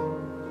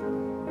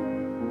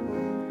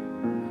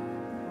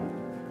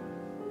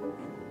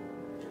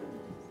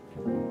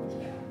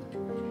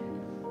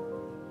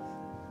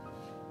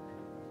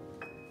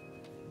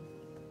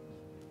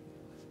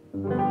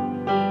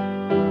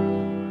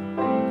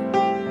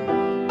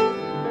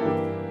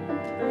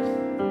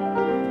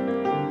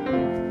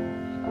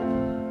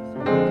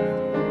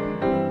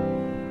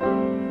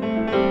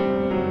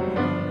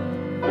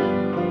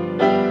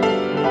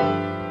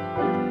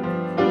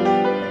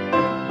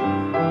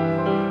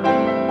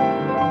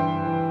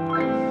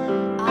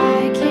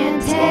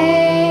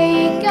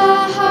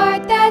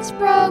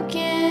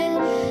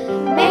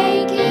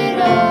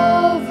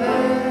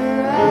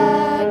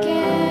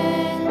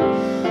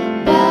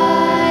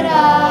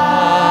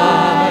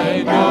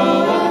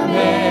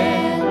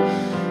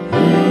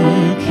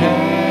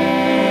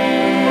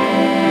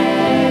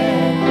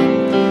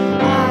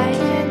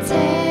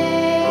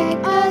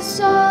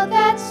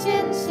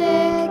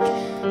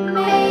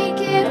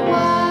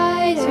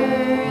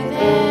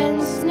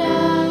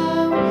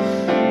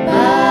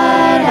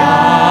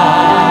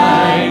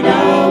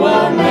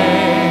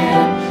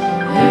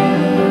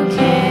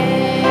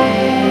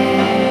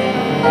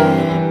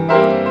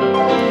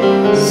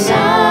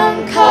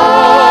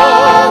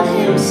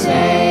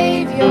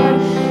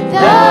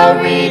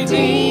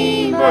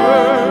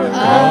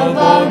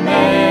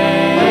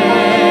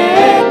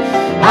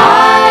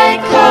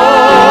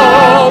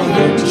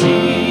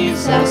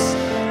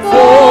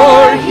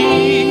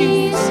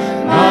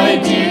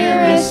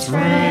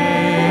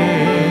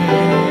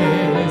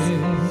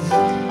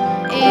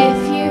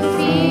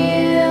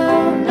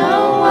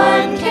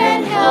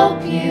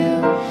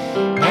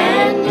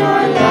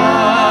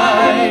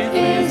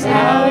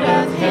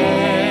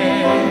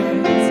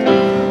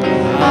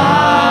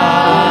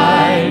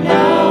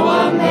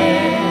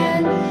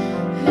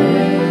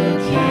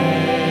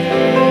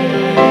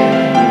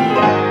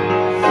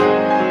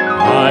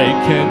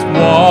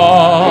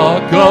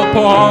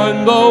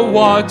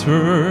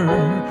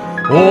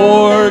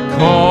 or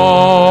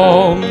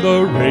calm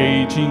the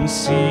raging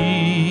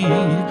sea,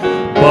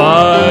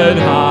 but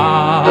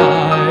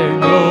I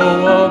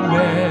know a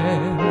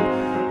man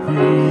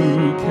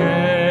who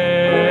can.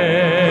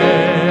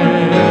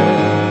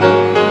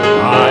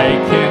 I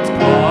can't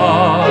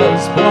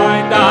cause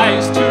blind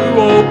eyes to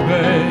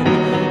open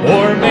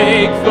or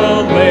make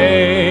the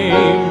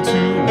lame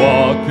to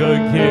walk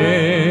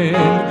again,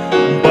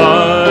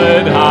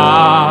 but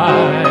I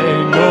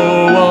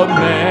know a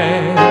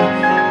man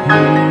who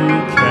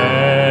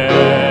can.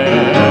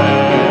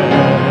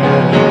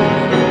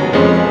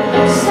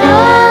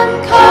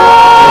 Some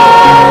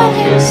call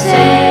him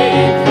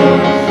Savior,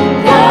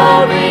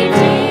 the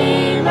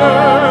Redeemer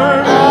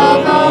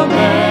of all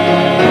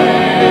men.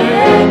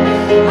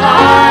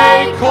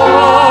 I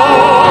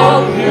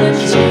call him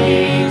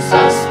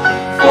Jesus,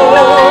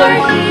 for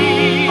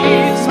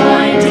he's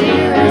my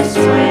dearest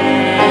friend.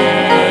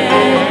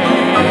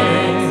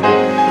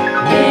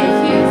 If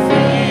you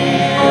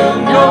feel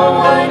no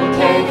one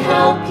can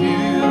help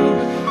you,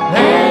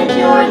 and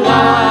your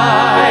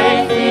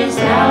life is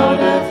out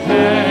of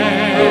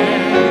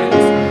hand,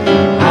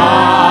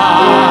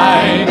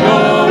 I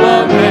know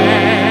a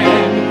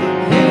man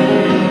who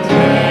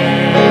can.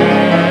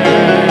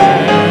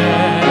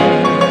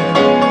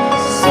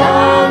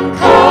 Some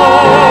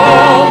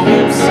call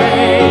him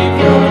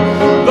Savior,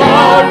 the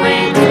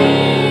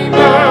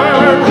Redeemer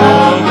of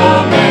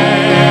all men.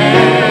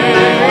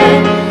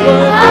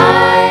 I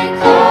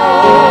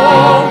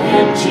call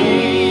him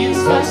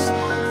Jesus,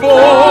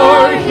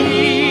 for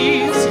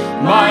he's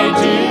my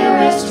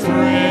dearest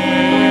friend.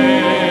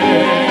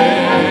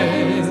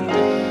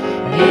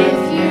 If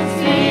you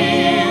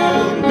feel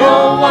no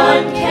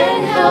one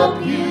can help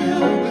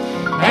you,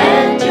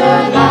 and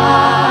your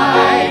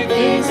life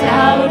is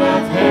out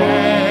of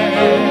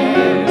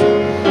hand,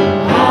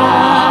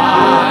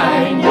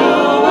 I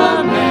know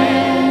a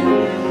man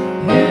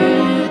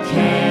who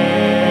can.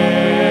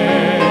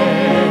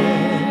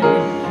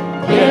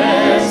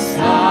 Yes,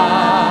 I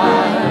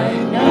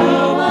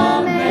know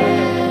a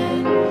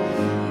man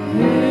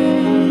who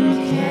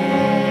can.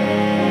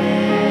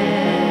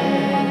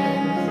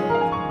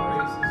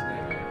 Praise his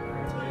name.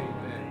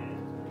 Amen.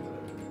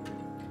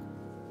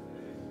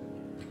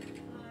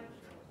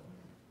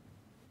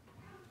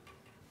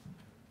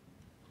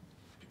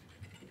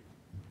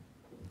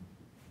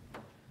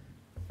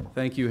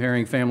 Thank you,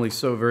 Herring family,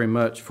 so very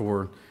much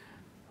for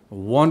a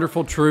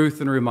wonderful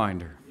truth and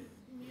reminder.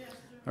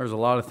 There's a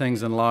lot of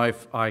things in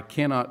life I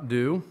cannot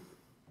do.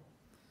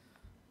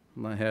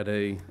 I had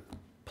a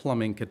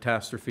plumbing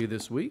catastrophe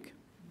this week.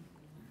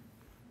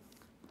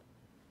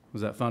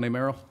 Was that funny,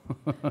 Merrill?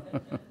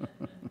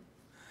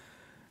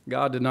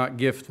 God did not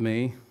gift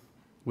me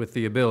with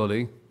the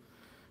ability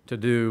to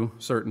do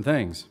certain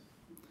things.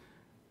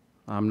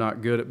 I'm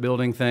not good at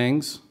building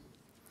things.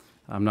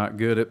 I'm not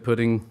good at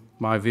putting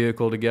my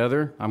vehicle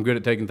together. I'm good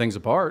at taking things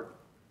apart.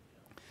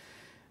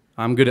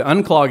 I'm good at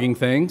unclogging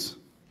things,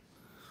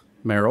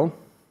 Merrill.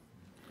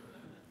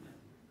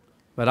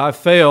 But I've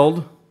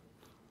failed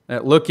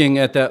at looking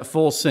at that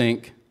full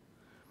sink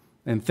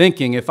and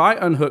thinking, if I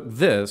unhook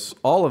this,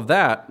 all of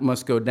that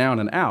must go down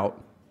and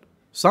out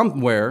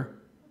somewhere.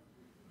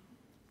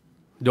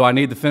 Do I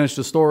need to finish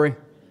the story?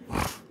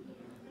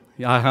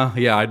 Yeah,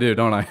 I do,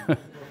 don't I?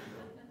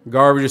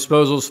 Garbage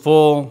disposal's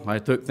full. I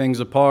took things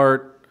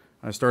apart.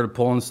 I started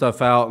pulling stuff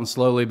out, and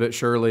slowly but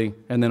surely,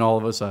 and then all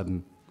of a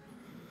sudden,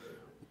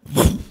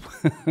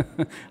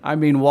 I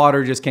mean,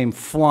 water just came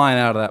flying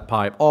out of that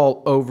pipe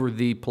all over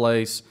the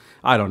place.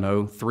 I don't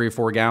know, 3 or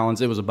 4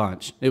 gallons. It was a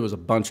bunch. It was a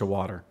bunch of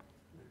water.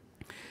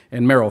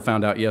 And Merrill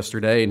found out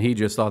yesterday, and he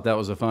just thought that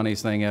was the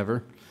funniest thing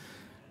ever.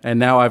 And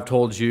now I've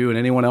told you, and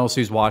anyone else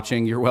who's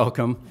watching, you're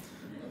welcome.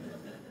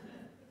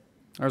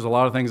 There's a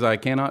lot of things I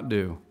cannot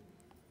do.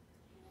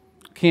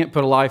 Can't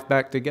put a life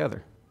back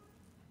together.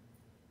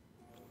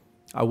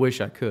 I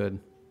wish I could.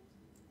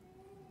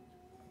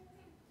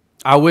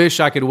 I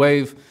wish I could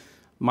wave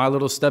my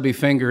little stubby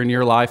finger in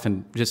your life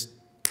and just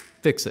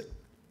fix it.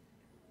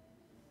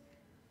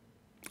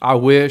 I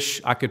wish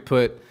I could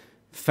put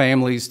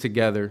families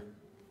together.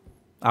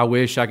 I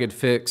wish I could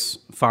fix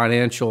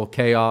financial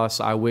chaos.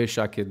 I wish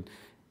I could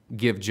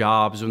give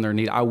jobs when they're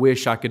needed. I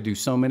wish I could do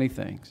so many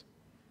things.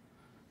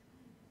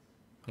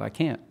 But I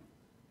can't.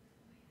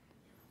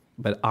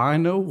 But I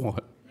know one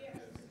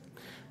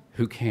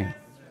who can.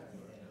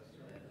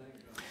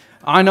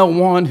 I know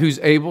one who's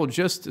able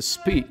just to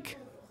speak,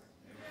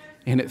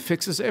 and it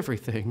fixes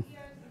everything.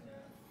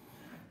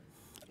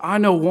 I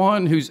know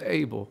one who's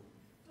able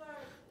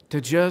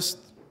to just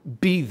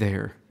be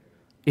there,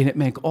 and it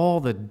make all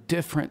the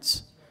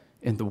difference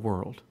in the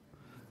world.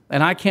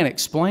 And I can't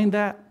explain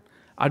that.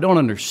 I don't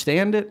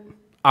understand it.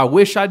 I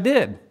wish I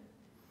did.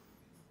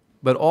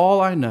 But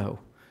all I know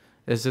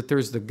is that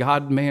there's the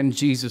God-man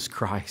Jesus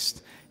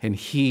Christ, and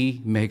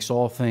he makes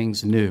all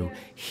things new.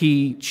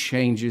 He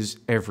changes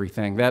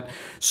everything. That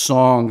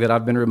song that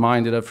I've been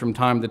reminded of from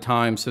time to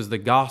time says the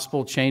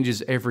gospel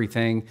changes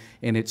everything,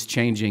 and it's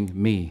changing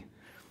me.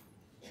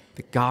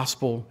 The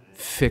gospel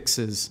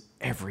fixes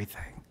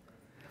everything.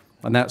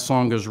 And that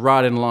song goes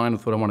right in line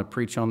with what I want to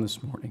preach on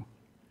this morning.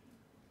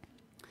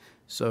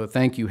 So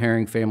thank you,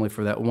 Herring family,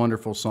 for that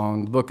wonderful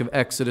song. The book of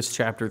Exodus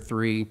chapter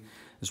 3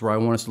 is where I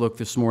want us to look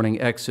this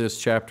morning. Exodus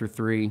chapter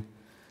 3.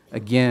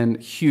 Again,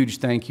 huge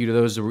thank you to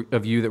those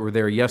of you that were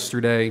there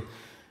yesterday.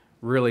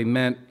 Really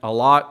meant a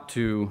lot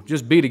to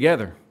just be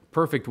together.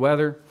 Perfect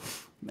weather,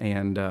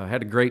 and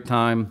had a great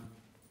time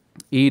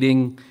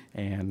eating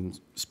and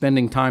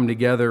spending time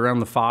together around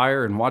the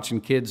fire and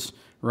watching kids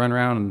run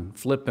around and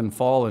flip and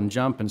fall and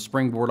jump and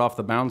springboard off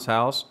the bounce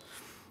house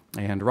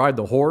and ride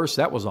the horse.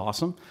 That was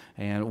awesome.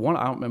 And one,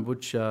 I don't remember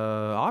which,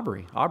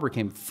 Aubrey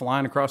came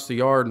flying across the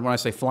yard. And when I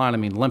say flying, I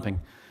mean limping.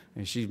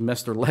 And she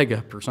messed her leg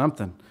up or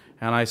something.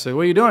 And I said,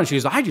 what are you doing? She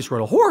goes, I just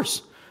rode a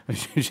horse. And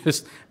she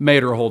just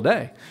made her whole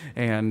day.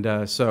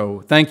 And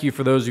so thank you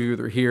for those of you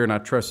that are here, and I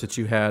trust that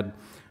you had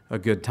a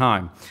good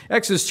time.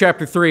 Exodus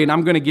chapter 3, and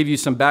I'm going to give you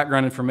some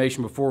background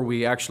information before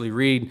we actually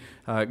read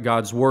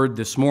God's Word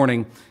this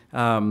morning.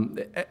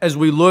 As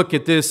we look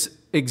at this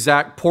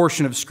exact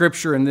portion of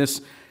Scripture and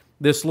this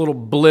little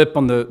blip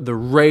on the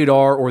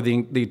radar or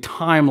the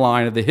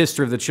timeline of the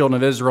history of the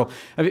children of Israel,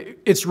 I mean,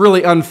 it's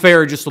really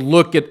unfair just to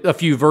look at a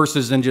few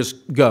verses and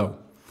just go.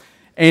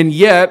 And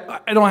yet,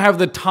 I don't have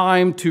the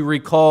time to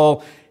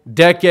recall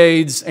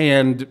decades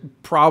and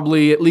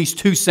probably at least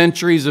 2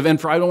 centuries of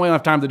info. I don't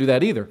have time to do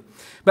that either.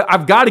 But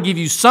I've got to give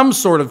you some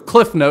sort of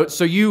cliff notes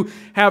so you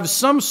have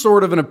some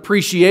sort of an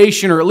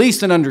appreciation or at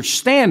least an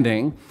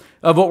understanding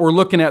of what we're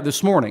looking at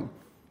this morning.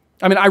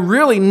 I mean, I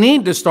really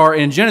need to start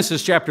in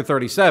Genesis chapter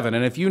 37.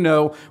 And if you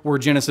know where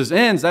Genesis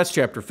ends, that's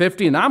chapter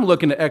 50. And I'm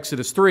looking at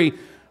Exodus 3.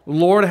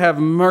 Lord have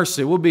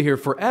mercy, we'll be here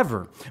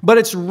forever. But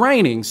it's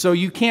raining, so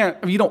you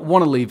don't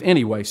want to leave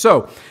anyway.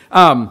 So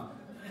I've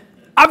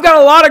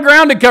got a lot of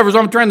ground to cover, so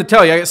I'm trying to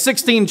tell you. I got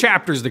 16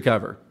 chapters to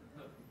cover.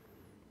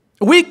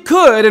 We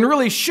could and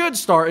really should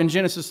start in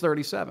Genesis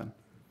 37.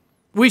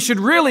 We should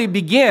really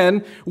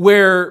begin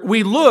where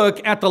we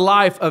look at the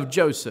life of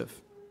Joseph.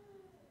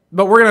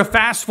 But we're going to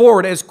fast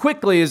forward as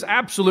quickly as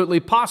absolutely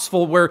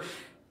possible where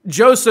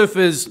Joseph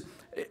is,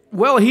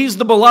 well, he's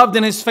the beloved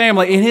in his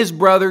family, and his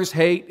brothers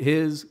hate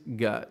his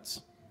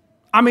guts.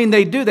 I mean,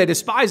 they do. They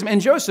despise him.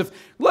 And Joseph,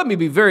 let me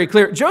be very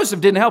clear, Joseph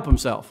didn't help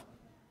himself.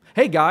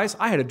 Hey, guys,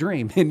 I had a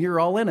dream, and you're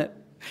all in it.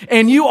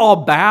 And you all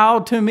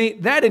bowed to me.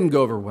 That didn't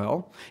go over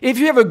well. If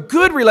you have a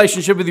good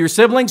relationship with your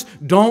siblings,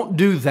 don't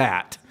do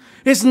that.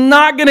 It's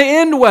not going to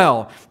end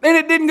well. And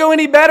it didn't go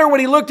any better when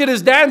he looked at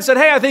his dad and said,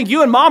 hey, I think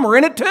you and Mom are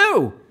in it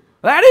too.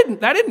 That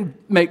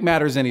didn't make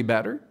matters any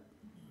better.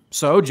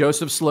 So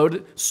Joseph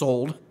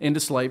sold into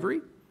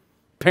slavery.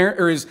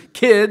 His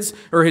kids,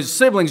 or his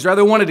siblings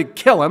rather, wanted to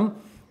kill him.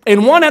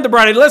 And one had the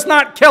bright idea, let's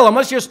not kill him.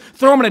 Let's just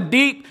throw him in a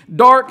deep,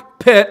 dark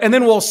pit, and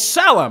then we'll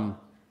sell him.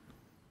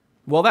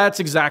 Well, that's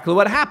exactly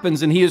what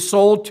happens, and he is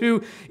sold to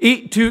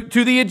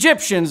the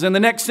Egyptians. And the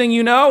next thing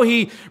you know,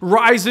 he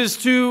rises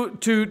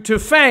to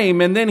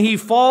fame, and then he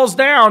falls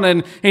down,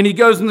 and he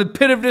goes in the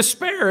pit of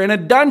despair in a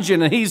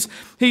dungeon, and he's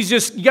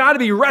just got to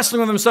be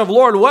wrestling with himself.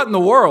 Lord, what in the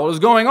world is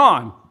going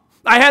on?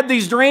 I had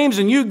these dreams,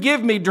 and you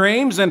give me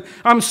dreams, and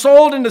I'm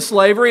sold into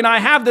slavery, and I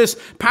have this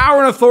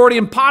power and authority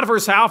in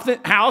Potiphar's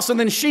house, and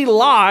then she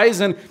lies,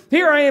 and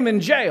here I am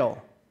in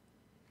jail.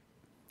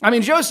 I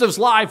mean, Joseph's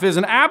life is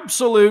an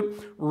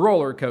absolute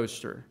roller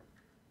coaster.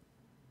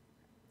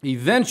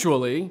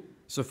 Eventually,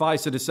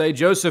 suffice it to say,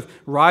 Joseph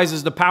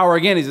rises to power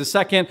again. He's the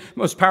second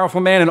most powerful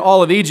man in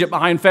all of Egypt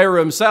behind Pharaoh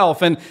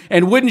himself. And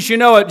wouldn't you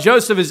know it,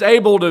 Joseph is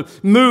able to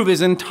move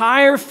his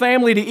entire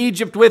family to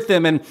Egypt with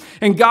him.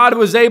 And God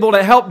was able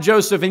to help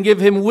Joseph and give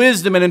him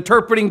wisdom in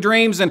interpreting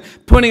dreams and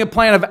putting a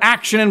plan of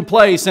action in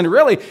place. And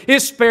really,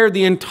 it spared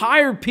the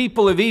entire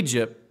people of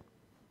Egypt.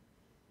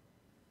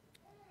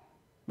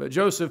 But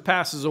Joseph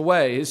passes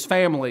away. His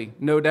family,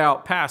 no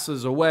doubt,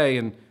 passes away.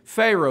 And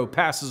Pharaoh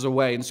passes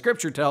away. And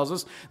Scripture tells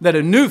us that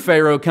a new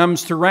Pharaoh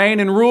comes to reign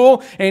and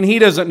rule. And he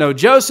doesn't know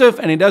Joseph,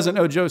 and he doesn't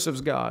know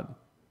Joseph's God.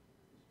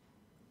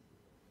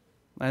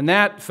 And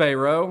that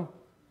Pharaoh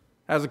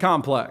has a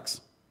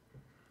complex.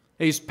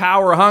 He's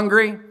power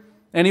hungry,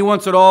 and he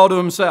wants it all to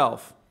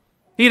himself.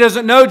 He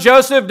doesn't know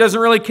Joseph, doesn't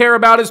really care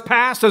about his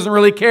past, doesn't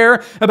really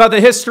care about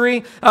the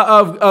history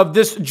of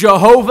this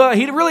Jehovah.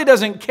 He really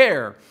doesn't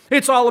care.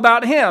 It's all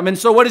about him. And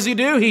so what does he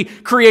do? He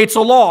creates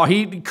a law.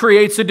 He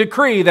creates a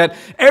decree that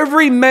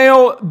every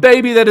male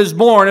baby that is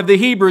born of the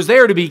Hebrews, they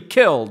are to be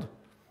killed.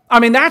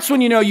 I mean, that's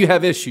when you know you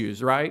have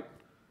issues, right?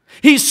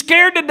 He's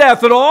scared to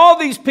death that all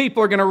these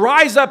people are going to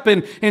rise up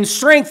in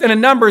strength and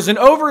in numbers and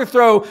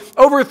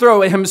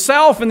overthrow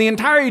himself and the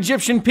entire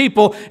Egyptian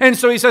people. And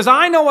so he says,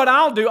 I know what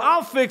I'll do.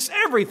 I'll fix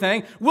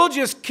everything. We'll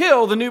just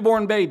kill the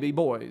newborn baby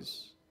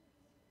boys.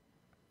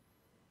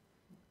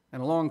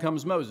 And along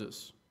comes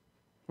Moses.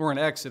 We're in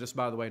Exodus,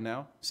 by the way,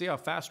 now. See how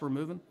fast we're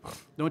moving?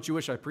 Don't you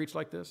wish I preached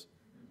like this?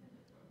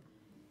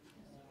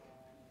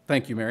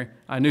 Thank you, Mary.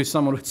 I knew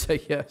someone would say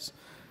yes.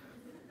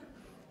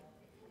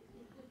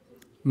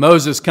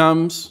 Moses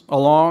comes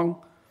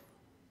along,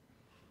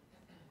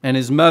 and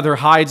his mother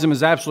hides him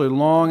as absolutely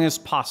long as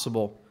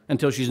possible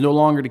until she's no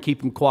longer to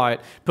keep him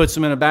quiet. Puts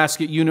him in a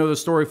basket. You know the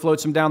story.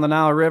 Floats him down the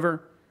Nile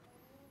River.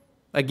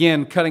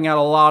 Again, cutting out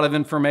a lot of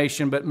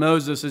information, but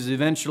Moses is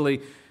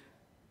eventually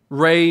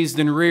raised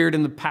and reared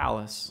in the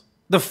palace.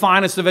 The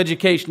finest of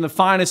education, the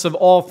finest of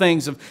all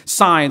things of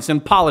science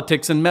and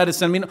politics and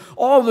medicine. I mean,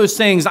 all those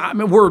things,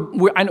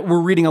 we're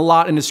reading a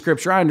lot in the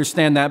Scripture. I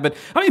understand that. But,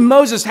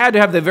 Moses had to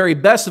have the very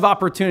best of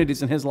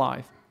opportunities in his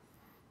life.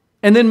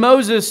 And then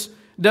Moses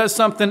does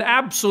something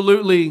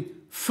absolutely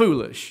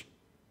foolish.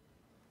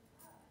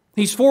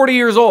 He's 40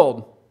 years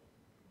old.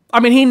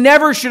 He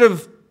never should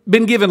have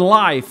been given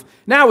life.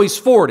 Now he's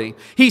 40.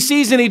 He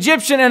sees an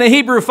Egyptian and a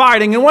Hebrew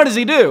fighting, and what does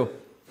he do?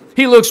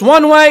 He looks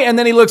one way, and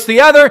then he looks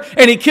the other,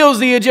 and he kills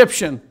the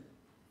Egyptian.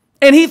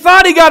 And he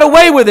thought he got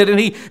away with it, and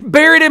he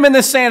buried him in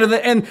the sand.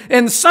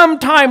 And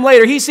sometime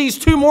later, he sees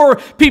two more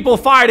people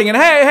fighting, and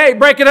hey,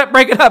 break it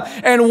up.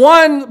 And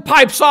one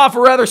pipes off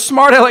a rather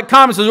smart aleck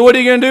comment and says, what are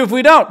you going to do if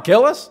we don't?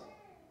 Kill us?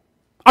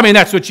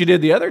 That's what you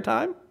did the other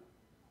time.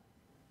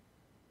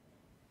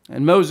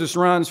 And Moses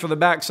runs for the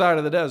backside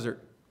of the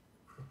desert.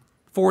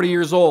 40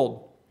 years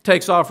old,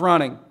 takes off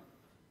running.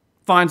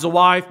 Finds a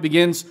wife,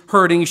 begins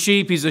herding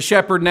sheep. He's a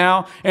shepherd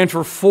now. And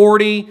for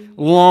 40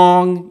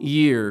 long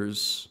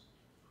years,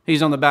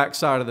 he's on the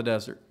backside of the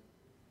desert.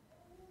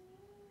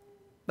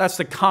 That's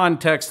the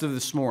context of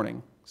this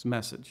morning's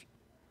message.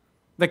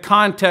 The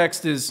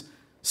context is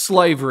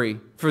slavery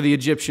for the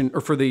Egyptian,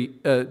 or for the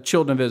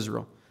children of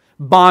Israel.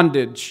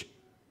 Bondage,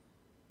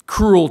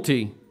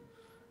 cruelty.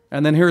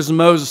 And then here's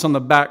Moses on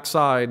the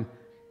backside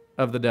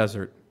of the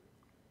desert.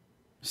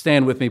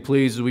 Stand with me,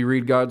 please, as we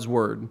read God's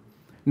word.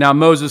 Now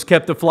Moses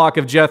kept the flock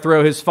of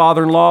Jethro, his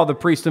father-in-law, the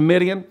priest of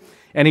Midian,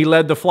 and he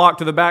led the flock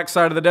to the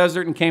backside of the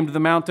desert and came to the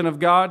mountain of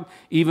God,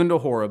 even to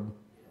Horeb.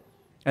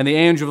 And the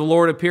angel of the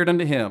Lord appeared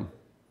unto him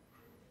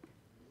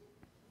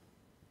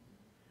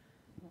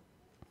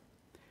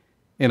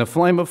in a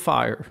flame of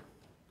fire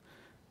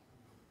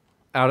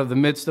out of the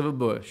midst of a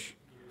bush.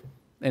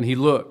 And he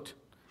looked,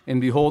 and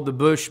behold, the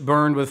bush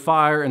burned with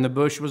fire, and the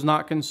bush was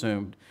not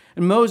consumed.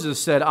 And Moses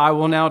said, I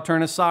will now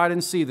turn aside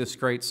and see this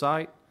great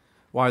sight,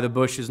 why the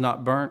bush is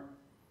not burnt.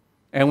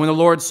 And when the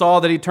Lord saw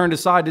that he turned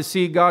aside to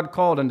see, God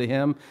called unto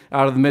him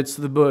out of the midst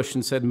of the bush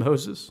and said,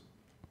 Moses,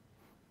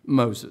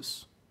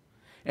 Moses.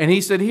 And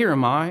he said, Here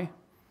am I.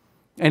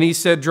 And he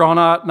said, Draw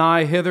not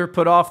nigh hither,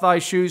 put off thy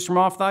shoes from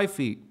off thy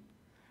feet,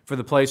 for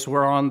the place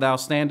whereon thou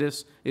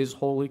standest is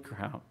holy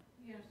ground.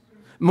 Yes,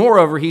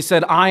 moreover, he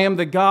said, I am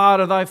the God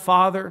of thy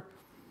father,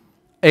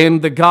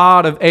 and the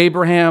God of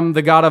Abraham,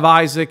 the God of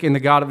Isaac, and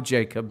the God of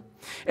Jacob.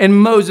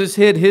 And Moses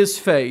hid his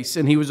face,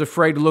 and he was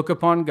afraid to look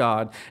upon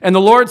God. And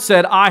the Lord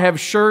said, I have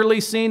surely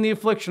seen the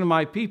affliction of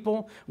my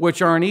people,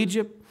 which are in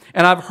Egypt,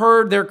 and I've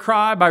heard their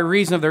cry by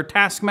reason of their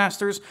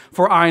taskmasters,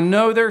 for I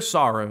know their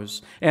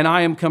sorrows. And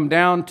I am come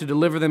down to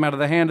deliver them out of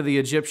the hand of the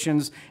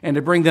Egyptians, and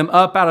to bring them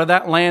up out of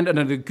that land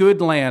unto a good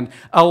land,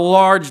 a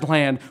large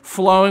land,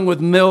 flowing with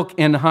milk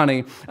and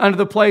honey, unto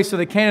the place of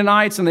the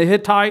Canaanites and the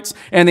Hittites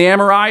and the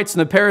Amorites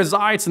and the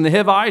Perizzites and the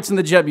Hivites and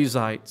the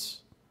Jebusites.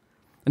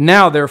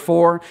 Now,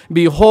 therefore,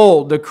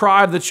 behold, the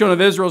cry of the children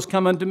of Israel has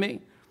come unto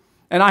me.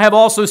 And I have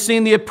also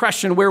seen the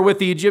oppression wherewith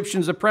the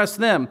Egyptians oppress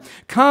them.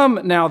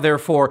 Come now,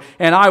 therefore,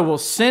 and I will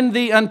send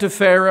thee unto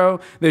Pharaoh,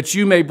 that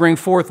you may bring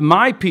forth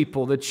my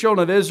people, the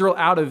children of Israel,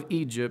 out of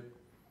Egypt.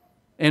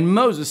 And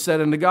Moses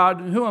said unto God,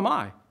 Who am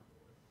I?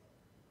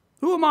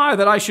 Who am I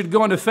that I should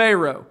go unto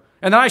Pharaoh,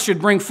 and that I should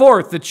bring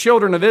forth the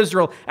children of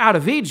Israel out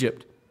of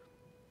Egypt?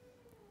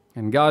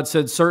 And God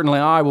said, Certainly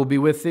I will be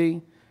with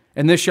thee,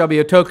 and this shall be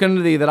a token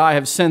unto thee that I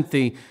have sent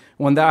thee.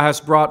 When thou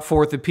hast brought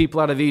forth the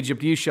people out of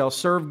Egypt, ye shall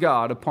serve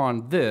God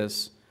upon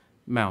this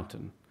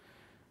mountain.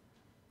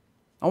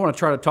 I want to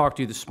try to talk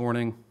to you this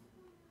morning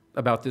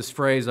about this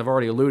phrase I've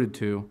already alluded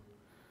to,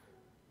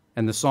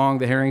 and the song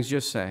the Herrings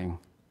just sang.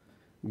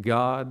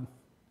 God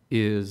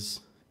is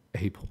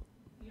able.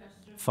 Yes,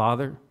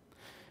 Father,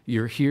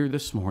 you're here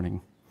this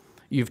morning.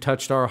 You've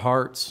touched our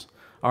hearts.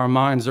 Our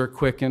minds are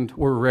quickened.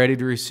 We're ready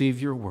to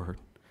receive your word.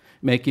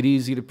 Make it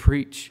easy to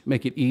preach.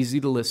 Make it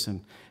easy to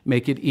listen.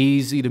 Make it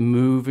easy to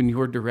move in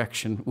your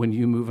direction when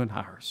you move in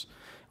ours.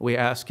 We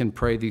ask and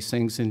pray these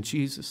things in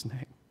Jesus'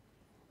 name.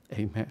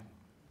 Amen.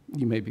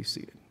 You may be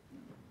seated.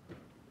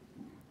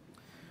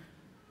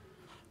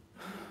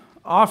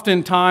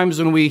 Oftentimes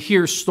when we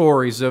hear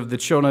stories of the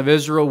children of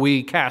Israel,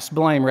 we cast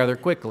blame rather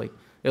quickly.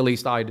 At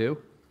least I do.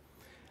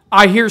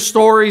 I hear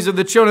stories of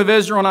the children of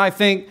Israel and I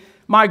think,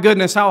 my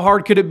goodness, how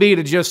hard could it be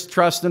to just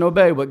trust and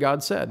obey what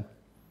God said?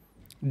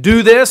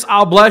 Do this,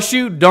 I'll bless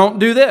you. Don't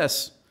do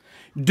this.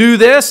 Do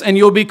this and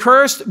you'll be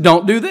cursed.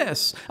 Don't do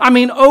this. I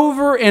mean,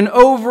 over and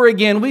over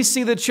again, we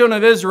see the children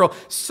of Israel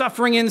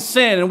suffering in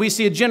sin, and we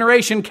see a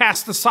generation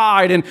cast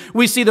aside, and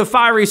we see the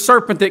fiery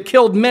serpent that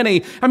killed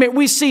many. I mean,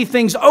 we see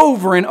things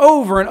over and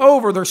over and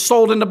over. They're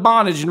sold into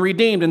bondage and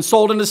redeemed, and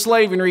sold into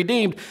slavery and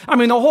redeemed. I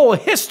mean, the whole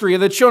history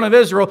of the children of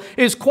Israel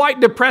is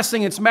quite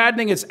depressing. It's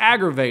maddening. It's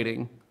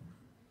aggravating.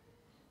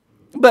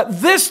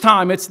 But this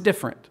time it's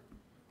different.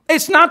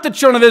 It's not the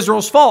children of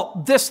Israel's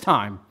fault this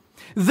time.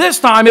 This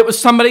time it was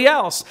somebody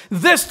else.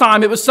 This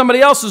time it was somebody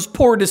else's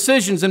poor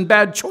decisions and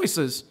bad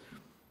choices.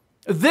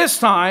 This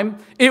time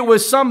it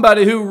was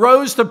somebody who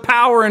rose to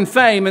power and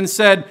fame and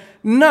said,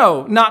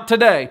 no, not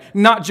today.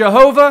 Not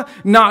Jehovah,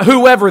 not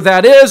whoever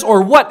that is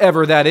or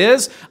whatever that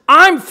is.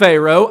 I'm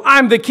Pharaoh,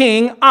 I'm the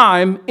king,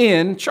 I'm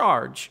in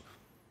charge.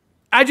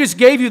 I just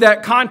gave you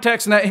that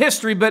context and that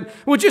history, but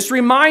we'll just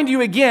remind you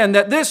again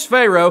that this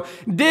Pharaoh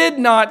did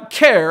not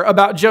care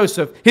about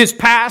Joseph, his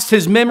past,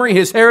 his memory,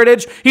 his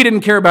heritage. He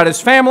didn't care about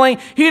his family.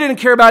 He didn't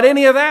care about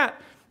any of that.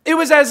 It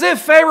was as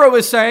if Pharaoh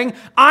was saying,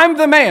 I'm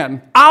the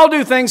man. I'll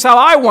do things how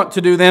I want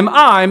to do them.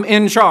 I'm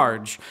in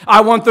charge.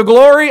 I want the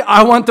glory.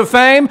 I want the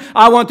fame.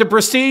 I want the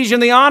prestige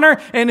and the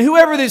honor. And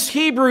whoever this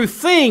Hebrew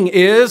thing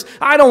is,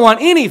 I don't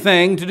want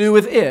anything to do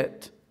with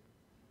it.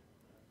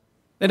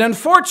 And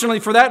unfortunately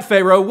for that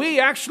Pharaoh, we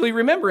actually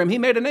remember him. He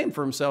made a name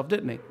for himself,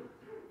 didn't he?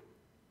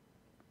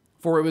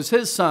 For it was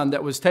his son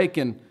that was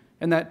taken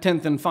in that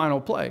 10th and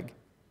final plague.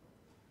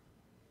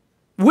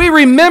 We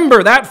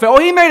remember that Pharaoh.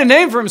 He made a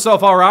name for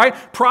himself, all right.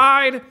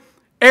 Pride,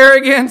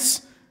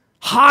 arrogance,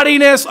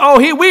 haughtiness.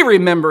 We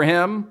remember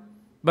him,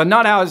 but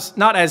not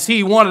as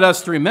he wanted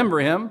us to remember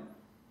him.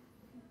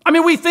 I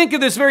mean, we think of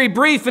this very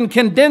brief and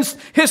condensed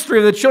history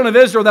of the children of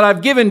Israel that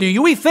I've given to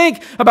you. We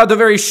think about the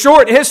very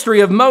short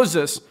history of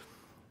Moses.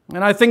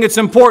 And I think it's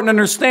important to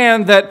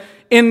understand that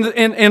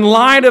in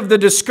light of the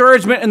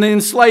discouragement and the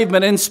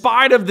enslavement, in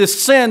spite of the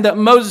sin that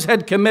Moses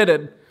had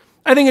committed,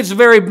 I think it's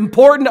very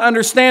important to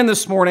understand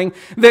this morning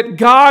that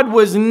God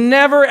was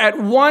never at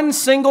one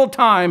single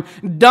time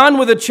done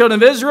with the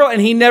children of Israel,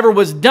 and he never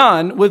was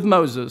done with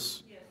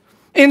Moses.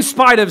 In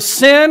spite of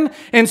sin,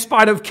 in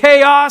spite of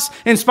chaos,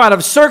 in spite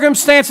of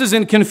circumstances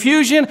and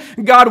confusion,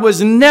 God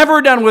was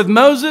never done with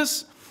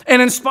Moses.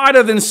 And in spite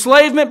of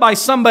enslavement by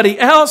somebody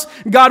else,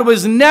 God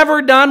was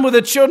never done with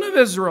the children of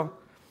Israel.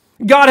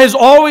 God has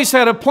always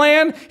had a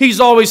plan. He's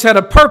always had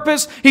a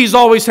purpose. He's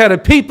always had a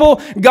people.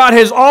 God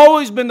has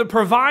always been the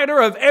provider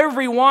of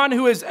everyone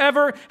who has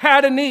ever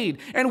had a need.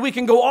 And we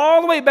can go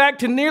all the way back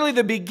to nearly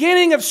the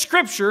beginning of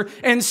Scripture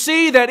and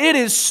see that it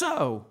is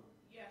so.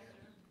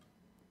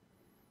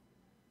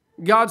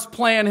 God's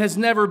plan has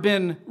never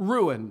been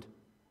ruined.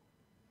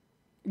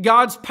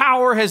 God's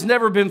power has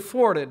never been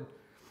thwarted.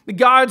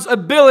 God's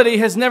ability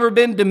has never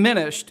been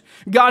diminished.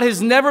 God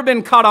has never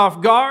been caught off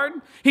guard.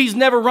 He's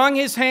never wrung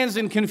his hands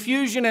in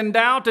confusion and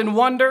doubt and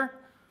wonder.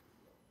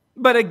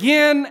 But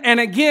again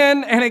and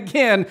again and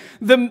again,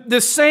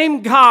 the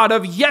same God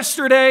of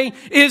yesterday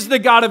is the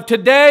God of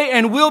today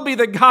and will be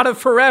the God of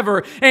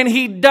forever. And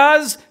he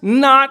does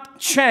not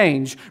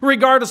change,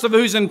 regardless of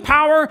who's in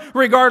power,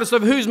 regardless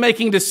of who's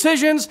making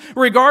decisions,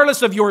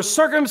 regardless of your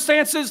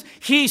circumstances.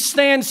 He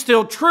stands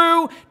still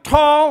true,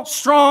 tall,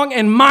 strong,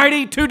 and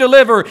mighty to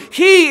deliver.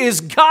 He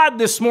is God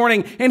this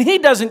morning, and he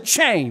doesn't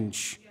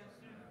change.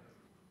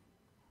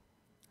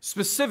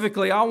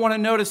 Specifically, I want to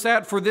notice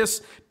that for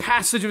this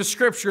passage of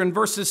Scripture in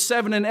verses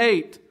 7 and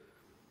 8.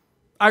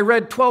 I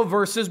read 12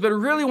 verses, but I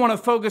really want to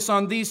focus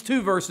on these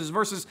two verses,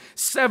 verses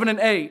 7 and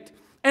 8.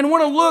 And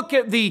want to look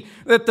at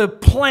the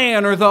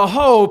plan or the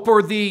hope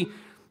or the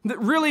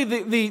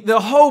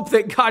hope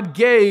that God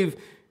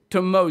gave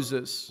to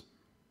Moses.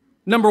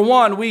 Number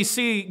one, we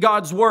see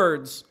God's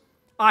words.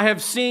 I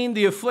have seen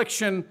the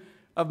affliction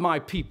of my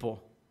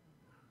people.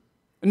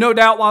 No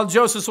doubt while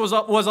Joseph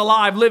was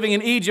alive, living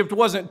in Egypt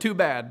wasn't too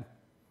bad.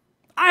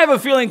 I have a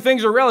feeling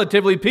things are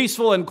relatively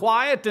peaceful and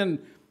quiet and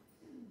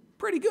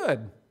pretty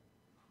good.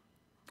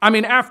 I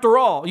mean, after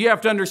all, you have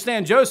to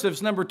understand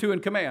Joseph's number 2 in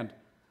command.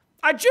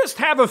 I just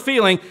have a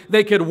feeling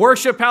they could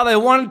worship how they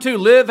wanted to,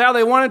 live how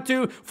they wanted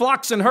to,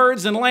 flocks and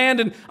herds and land.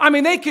 And I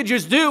mean, they could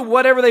just do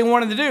whatever they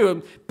wanted to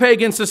do,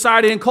 pagan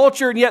society and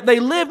culture, and yet they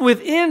lived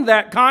within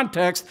that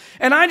context.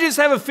 And I just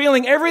have a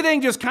feeling everything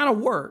just kind of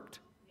worked.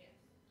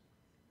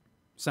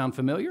 Sound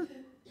familiar?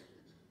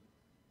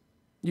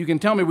 You can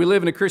tell me we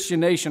live in a Christian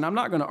nation. I'm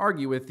not going to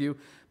argue with you,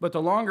 but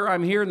the longer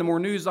I'm here and the more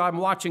news I'm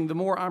watching, the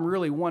more I'm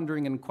really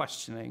wondering and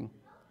questioning.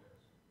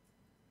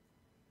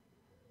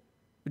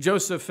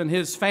 Joseph and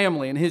his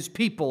family and his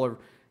people are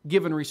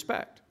given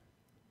respect,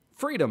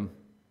 freedom,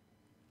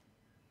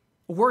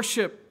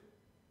 worship,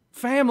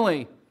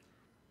 family.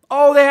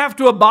 Oh, they have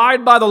to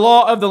abide by the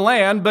law of the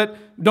land, but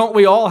don't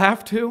we all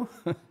have to?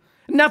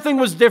 Nothing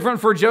was different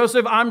for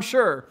Joseph, I'm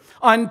sure,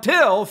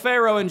 until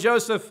Pharaoh and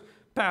Joseph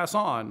pass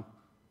on.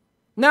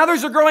 Now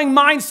there's a growing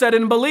mindset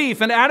and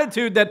belief and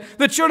attitude that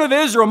the children of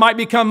Israel might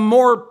become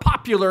more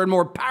popular and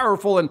more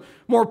powerful and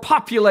more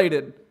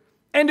populated.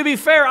 And to be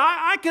fair,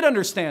 I could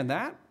understand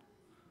that.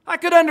 I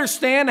could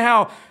understand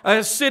how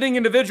a sitting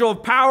individual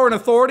of power and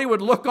authority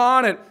would look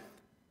on at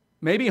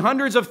maybe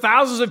hundreds of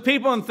thousands of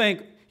people and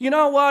think, you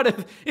know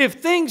what, if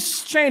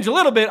things change a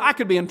little bit, I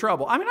could be in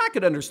trouble. I mean, I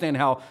could understand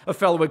how a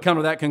fellow would come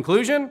to that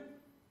conclusion.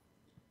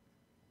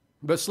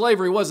 But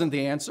slavery wasn't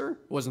the answer,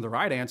 wasn't the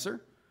right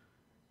answer.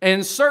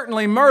 And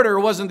certainly murder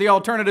wasn't the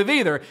alternative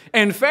either.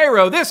 And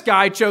Pharaoh, this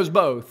guy, chose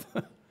both.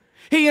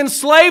 He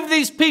enslaved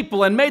these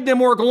people and made them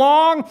work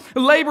long,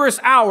 laborious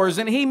hours,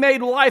 and he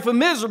made life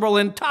miserable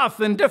and tough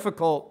and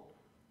difficult.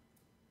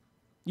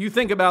 You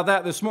think about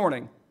that this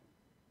morning.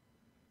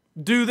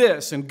 Do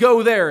this and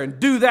go there and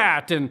do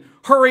that and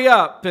hurry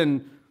up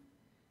and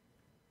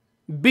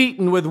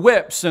beaten with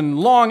whips and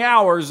long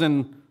hours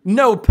and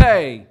no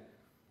pay.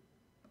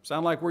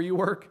 Sound like where you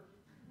work?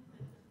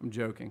 I'm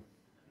joking.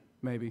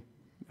 Maybe.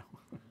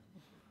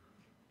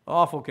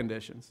 Awful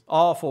conditions.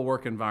 Awful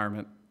work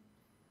environment.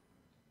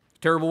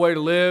 Terrible way to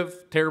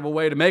live. Terrible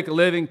way to make a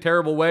living.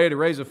 Terrible way to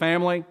raise a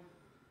family.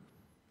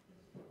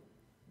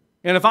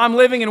 And if I'm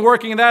living and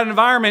working in that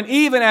environment,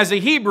 even as a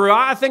Hebrew,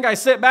 I think I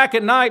sit back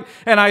at night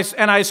and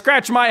I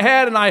scratch my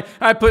head and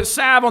I put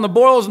salve on the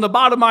boils in the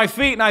bottom of my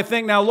feet and I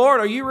think, now,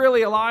 Lord, are you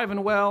really alive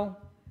and well?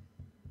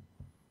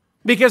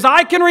 Because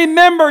I can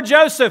remember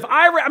Joseph.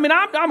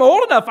 I'm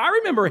old enough. I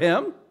remember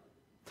him.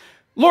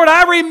 Lord,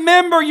 I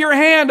remember your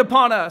hand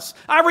upon us.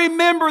 I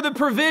remember the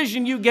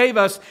provision you gave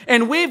us.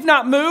 And we've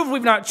not moved,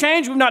 we've not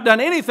changed, we've not done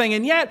anything.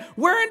 And yet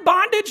we're in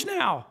bondage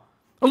now.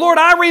 Lord,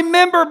 I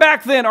remember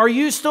back then. Are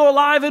you still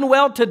alive and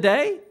well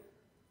today?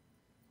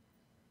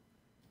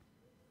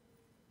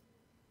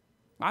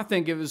 I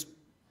think it was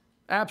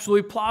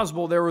absolutely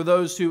plausible there were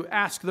those who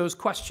asked those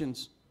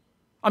questions.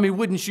 I mean,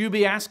 wouldn't you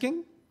be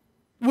asking?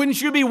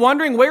 Wouldn't you be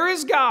wondering, where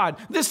is God?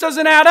 This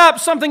doesn't add up.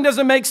 Something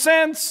doesn't make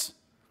sense.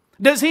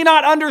 Does He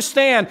not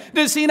understand?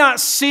 Does He not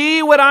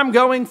see what I'm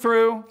going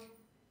through?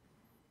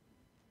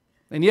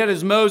 And yet,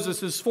 as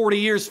Moses is 40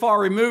 years far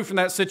removed from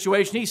that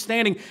situation, he's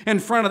standing in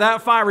front of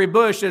that fiery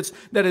bush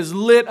that is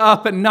lit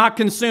up and not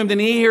consumed. And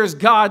he hears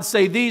God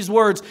say these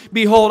words,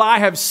 "Behold, I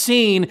have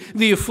seen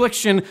the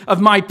affliction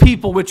of my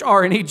people which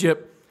are in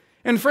Egypt."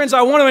 And friends,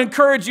 I want to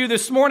encourage you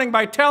this morning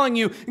by telling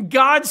you,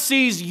 God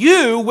sees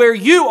you where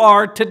you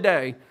are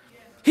today.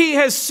 He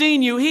has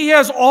seen you. He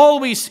has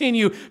always seen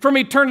you from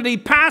eternity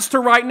past to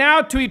right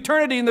now to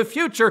eternity in the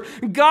future.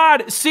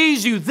 God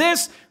sees you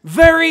this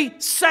very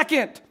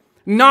second.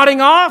 Nodding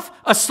off,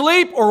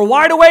 asleep, or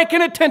wide awake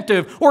and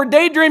attentive, or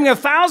daydreaming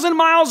 1,000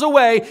 miles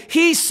away,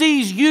 He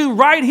sees you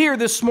right here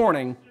this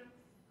morning.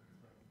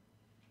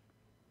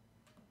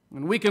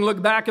 And we can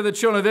look back at the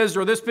children of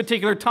Israel this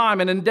particular time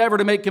and endeavor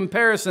to make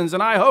comparisons,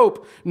 and I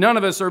hope none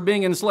of us are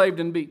being enslaved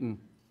and beaten.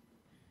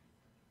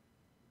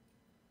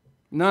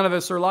 None of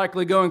us are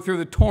likely going through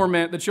the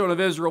torment the children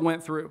of Israel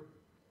went through.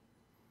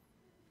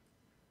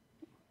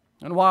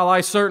 And while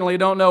I certainly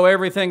don't know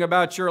everything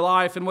about your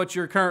life and what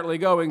you're currently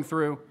going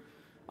through,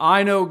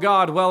 I know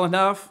God well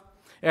enough,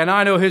 and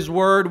I know His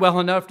Word well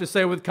enough to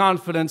say with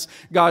confidence,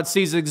 God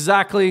sees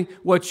exactly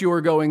what you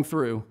are going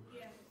through.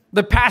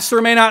 The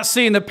pastor may not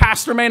see, and the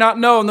pastor may not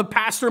know, and the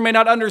pastor may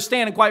not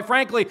understand, and quite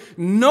frankly,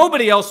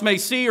 nobody else may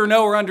see or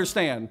know or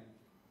understand.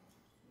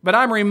 But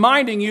I'm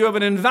reminding you of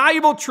an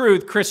invaluable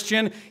truth,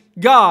 Christian.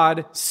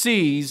 God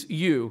sees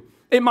you.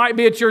 It might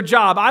be at your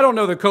job. I don't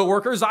know the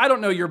coworkers. I don't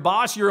know your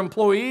boss, your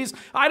employees.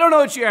 I don't know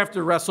what you have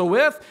to wrestle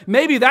with.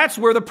 Maybe that's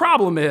where the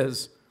problem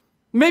is.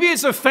 Maybe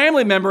it's a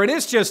family member and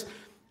it's just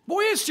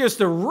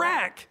a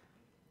wreck.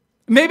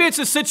 Maybe it's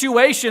a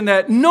situation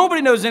that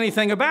nobody knows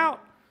anything about.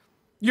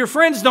 Your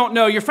friends don't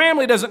know, your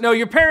family doesn't know,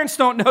 your parents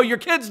don't know, your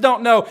kids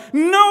don't know.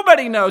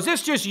 Nobody knows.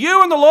 It's just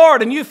you and the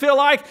Lord, and you feel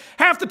like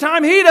half the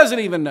time He doesn't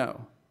even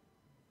know.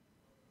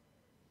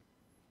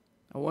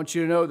 I want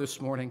you to know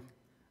this morning,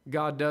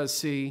 God does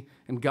see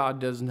and God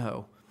does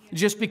know.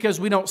 Just because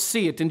we don't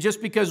see it, and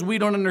just because we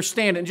don't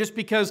understand it, and just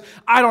because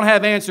I don't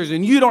have answers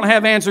and you don't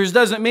have answers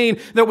doesn't mean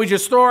that we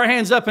just throw our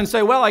hands up and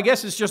say, well, I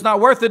guess it's just not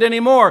worth it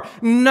anymore.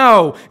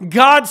 No,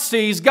 God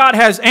sees, God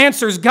has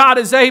answers, God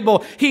is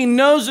able. He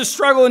knows the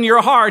struggle in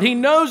your heart. He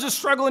knows the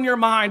struggle in your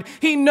mind.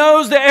 He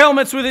knows the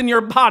ailments within your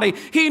body.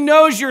 He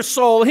knows your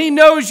soul. He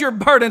knows your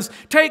burdens.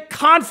 Take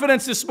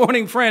confidence this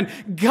morning,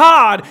 friend.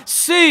 God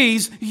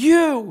sees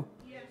you.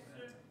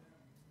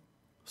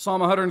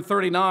 Psalm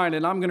 139,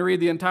 and I'm going to read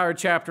the entire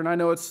chapter, and I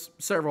know it's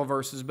several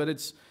verses, but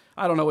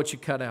I don't know what you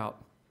cut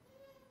out.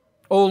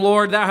 O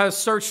Lord, Thou hast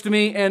searched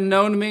me and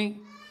known me.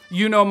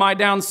 You know my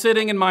down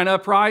sitting and mine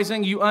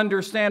uprising. You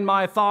understand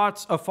my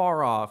thoughts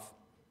afar off.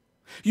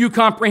 You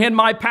comprehend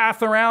my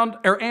path around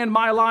and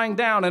my lying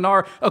down, and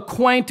are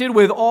acquainted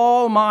with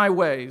all my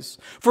ways.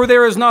 For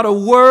there is not a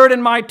word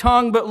in my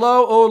tongue, but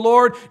lo, O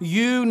Lord,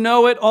 you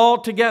know it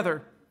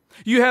altogether.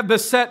 You have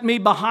beset me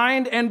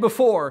behind and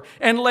before,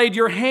 and laid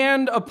your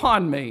hand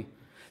upon me.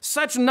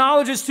 Such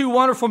knowledge is too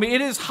wonderful for me. It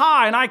is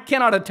high, and I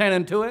cannot attain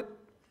unto it.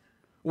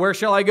 Where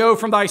shall I go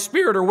from thy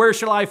spirit, or where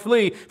shall I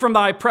flee from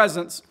thy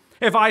presence?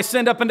 If I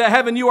ascend up into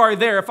heaven, you are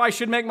there. If I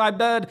should make my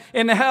bed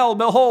in hell,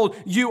 behold,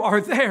 you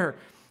are there.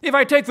 If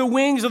I take the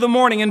wings of the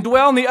morning and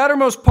dwell in the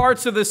uttermost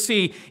parts of the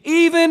sea,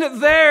 even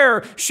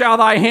there shall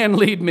thy hand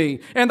lead me,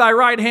 and thy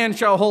right hand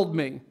shall hold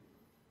me.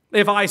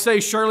 If I say,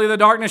 surely the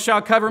darkness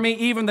shall cover me,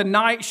 even the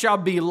night shall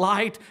be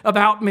light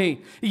about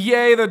me.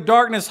 Yea, the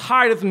darkness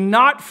hideth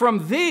not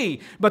from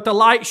thee, but the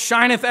light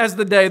shineth as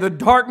the day. The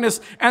darkness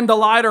and the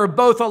light are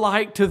both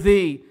alike to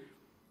thee.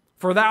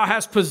 For thou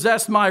hast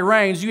possessed my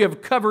reins. You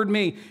have covered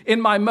me in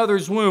my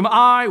mother's womb.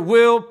 I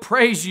will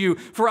praise you,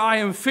 for I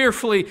am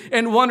fearfully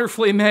and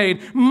wonderfully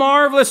made.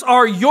 Marvelous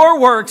are your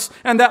works,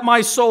 and that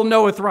my soul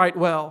knoweth right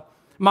well.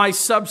 My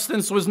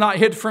substance was not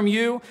hid from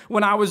you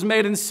when I was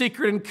made in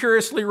secret and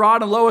curiously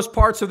wrought in lowest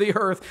parts of the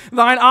earth.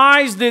 Thine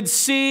eyes did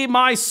see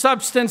my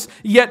substance,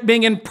 yet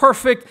being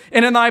imperfect,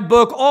 and in thy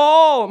book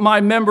all my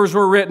members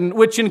were written,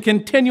 which in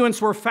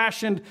continuance were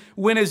fashioned,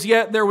 when as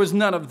yet there was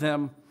none of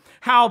them.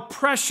 How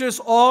precious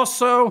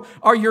also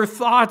are your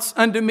thoughts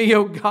unto me,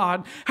 O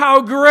God.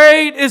 How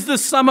great is the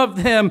sum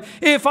of them.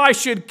 If I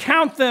should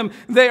count them,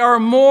 they are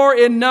more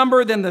in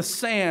number than the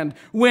sand.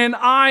 When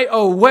I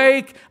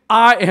awake,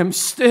 I am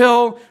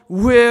still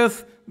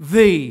with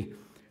thee.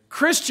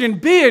 Christian,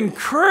 be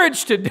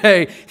encouraged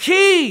today.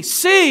 He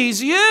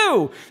sees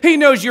you. He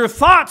knows your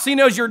thoughts. He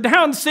knows your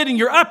down sitting,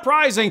 your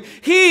uprising.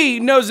 He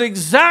knows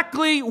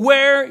exactly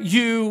where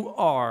you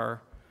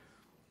are.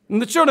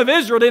 And the children of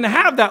Israel didn't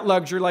have that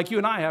luxury like you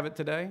and I have it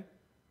today.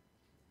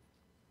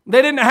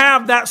 They didn't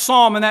have that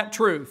psalm and that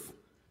truth.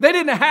 They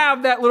didn't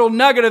have that little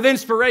nugget of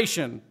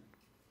inspiration.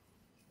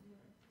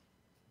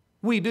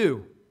 We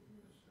do.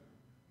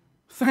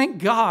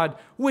 Thank God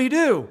we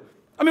do.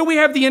 I mean, we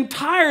have the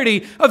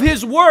entirety of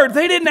His Word.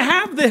 They didn't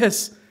have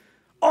this.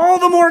 All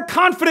the more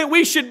confident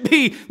we should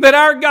be that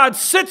our God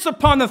sits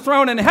upon the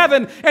throne in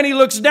heaven and He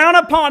looks down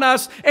upon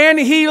us and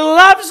He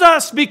loves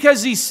us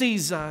because He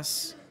sees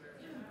us.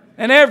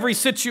 In every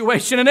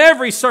situation, in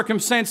every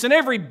circumstance, in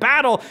every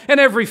battle, in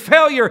every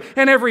failure,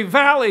 in every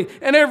valley,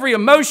 in every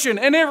emotion,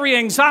 in every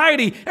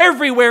anxiety,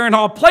 everywhere, in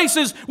all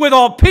places, with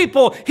all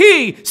people,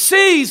 He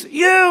sees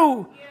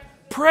you.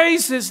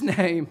 Praise His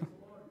name.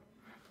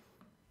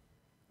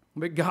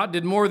 But God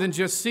did more than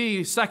just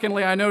see.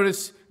 Secondly, I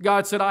notice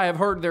God said, I have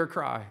heard their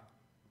cry.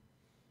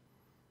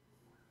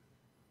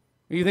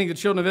 You think the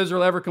children of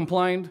Israel ever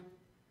complained?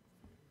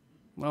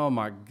 Oh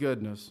my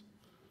goodness.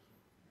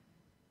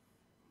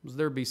 It was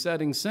their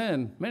besetting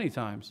sin many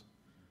times.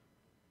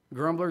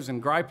 Grumblers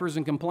and gripers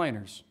and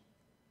complainers.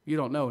 You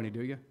don't know any,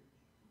 do you?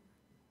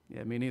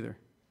 Yeah, me neither.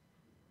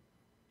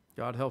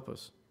 God help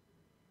us.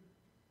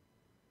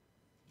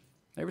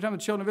 Every time the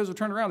children of Israel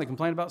turned around, they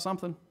complained about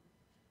something.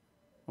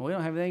 Well, we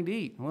don't have anything to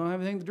eat. We don't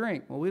have anything to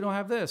drink. Well, we don't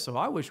have this. So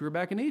I wish we were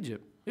back in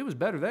Egypt. It was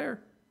better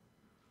there.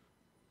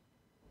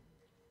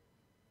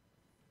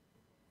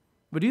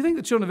 But do you think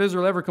the children of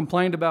Israel ever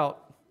complained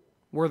about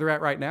where they're at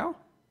right now?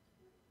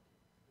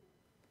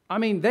 I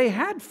mean, they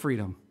had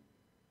freedom,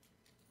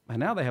 and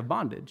now they have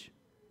bondage.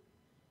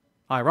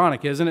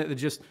 Ironic, isn't it? That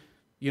just,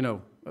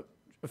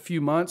 a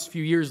few months,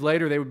 few years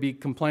later, they would be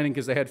complaining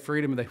because they had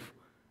freedom and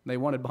they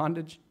wanted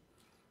bondage.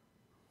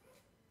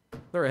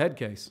 They're a head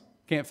case.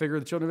 Can't figure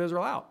the children of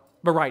Israel out.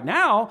 But right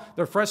now,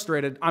 they're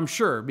frustrated, I'm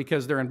sure,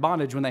 because they're in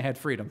bondage when they had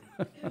freedom.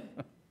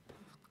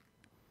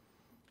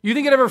 You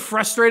think it ever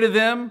frustrated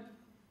them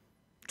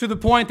to the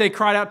point they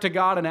cried out to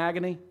God in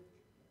agony?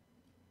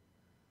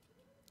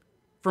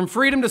 From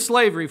freedom to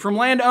slavery, from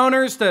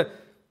landowners to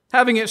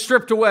having it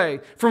stripped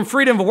away, from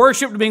freedom of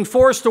worship to being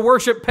forced to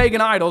worship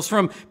pagan idols,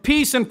 from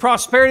peace and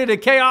prosperity to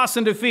chaos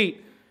and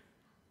defeat.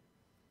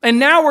 And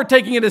now we're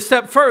taking it a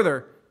step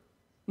further.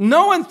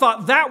 No one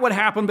thought that would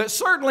happen, but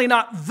certainly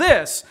not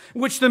this,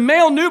 which the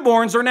male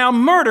newborns are now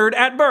murdered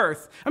at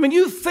birth. I mean,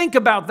 you think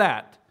about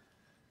that.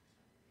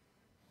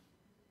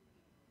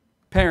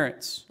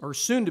 Parents, or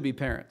soon-to-be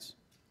parents,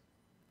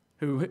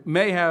 who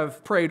may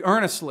have prayed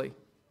earnestly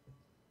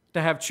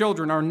to have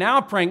children are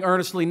now praying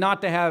earnestly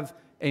not to have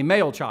a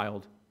male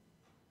child.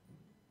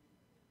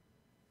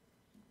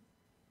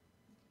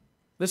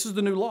 This is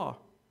the new law.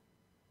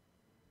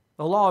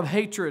 The law of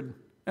hatred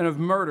and of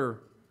murder.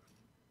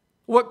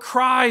 What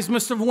cries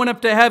must have went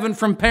up to heaven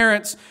from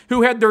parents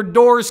who had their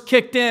doors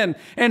kicked in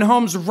and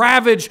homes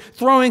ravaged,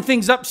 throwing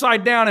things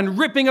upside down and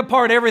ripping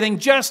apart everything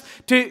just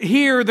to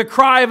hear the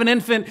cry of an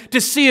infant to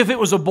see if it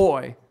was a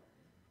boy.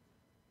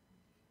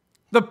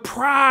 The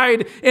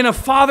pride in a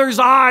father's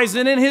eyes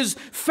and in his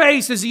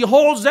face as he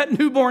holds that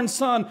newborn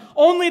son,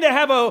 only to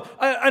have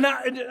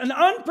an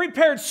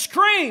unprepared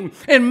scream.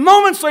 And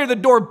moments later, the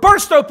door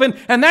burst open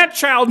and that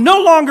child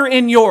no longer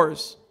in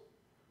yours.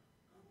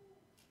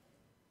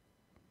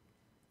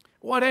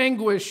 What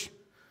anguish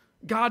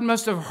God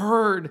must have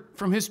heard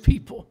from His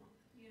people.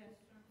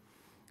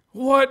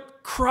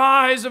 What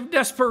cries of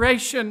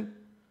desperation.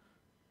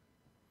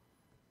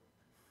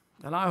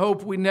 And I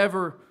hope we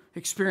never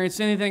experience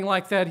anything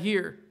like that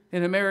here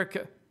in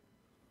America.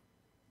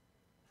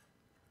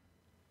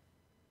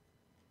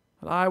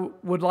 But I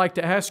would like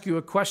to ask you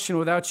a question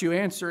without you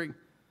answering.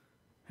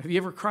 Have you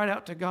ever cried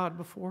out to God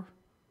before?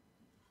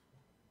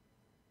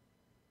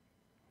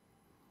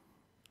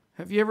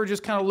 Have you ever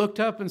just kind of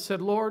looked up and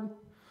said, Lord,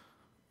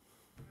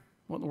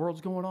 what in the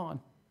world's going on?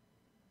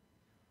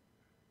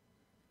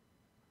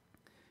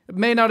 It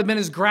may not have been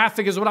as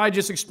graphic as what I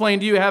just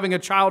explained to you, having a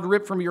child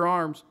ripped from your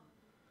arms.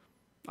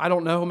 I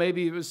don't know,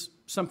 maybe it was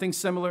something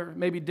similar,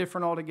 maybe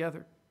different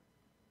altogether.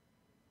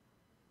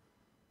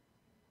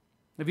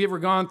 Have you ever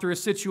gone through a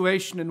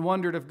situation and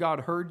wondered if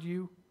God heard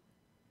you?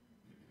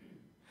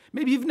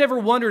 Maybe you've never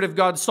wondered if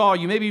God saw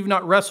you. Maybe you've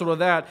not wrestled with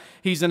that.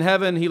 He's in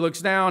heaven, He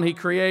looks down, He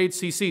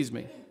creates, He sees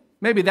me.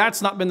 Maybe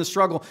that's not been the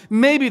struggle.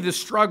 Maybe the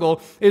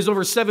struggle is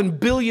over 7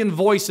 billion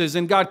voices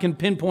and God can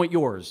pinpoint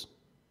yours.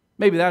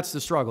 Maybe that's the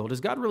struggle. Does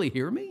God really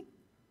hear me?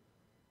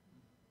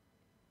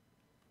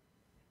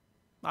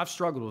 I've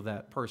struggled with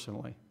that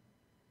personally.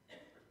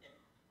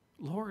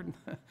 Lord,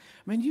 I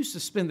mean, you used to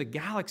spin the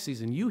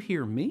galaxies and you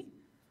hear me?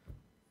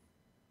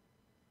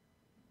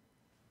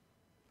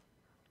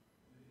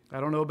 I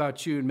don't know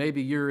about you, and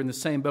maybe you're in the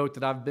same boat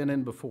that I've been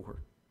in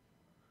before.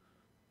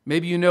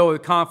 Maybe you know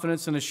with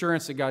confidence and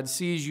assurance that God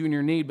sees you in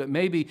your need, but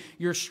maybe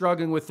you're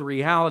struggling with the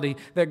reality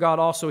that God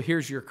also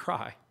hears your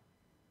cry.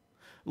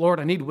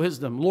 Lord, I need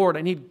wisdom. Lord,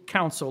 I need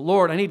counsel.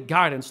 Lord, I need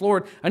guidance.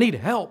 Lord, I need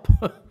help.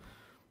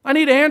 I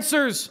need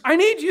answers. I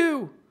need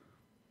you.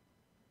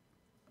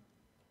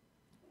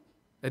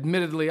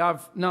 Admittedly,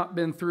 I've not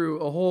been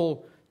through a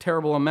whole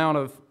terrible amount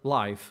of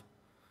life.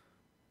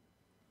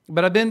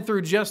 But I've been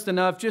through just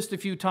enough, just a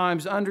few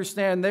times, to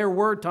understand there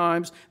were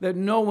times that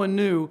no one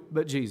knew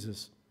but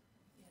Jesus.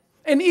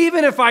 And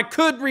even if I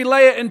could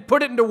relay it and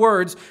put it into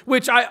words,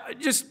 which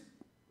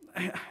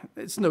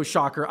it's no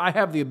shocker, I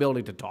have the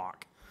ability to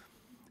talk.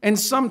 And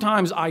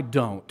sometimes I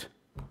don't.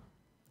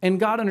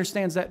 And God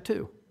understands that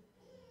too.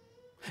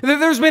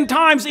 There's been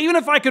times, even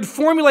if I could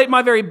formulate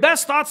my very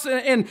best thoughts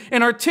and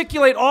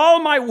articulate all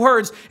my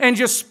words and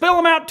just spill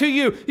them out to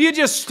you, you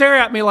just stare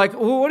at me like,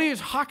 well, what are you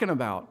talking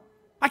about?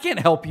 I can't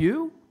help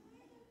you.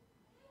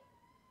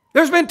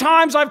 There's been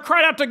times I've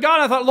cried out to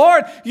God. I thought,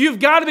 Lord, you've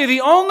got to be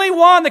the only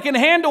one that can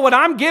handle what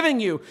I'm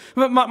giving you.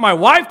 My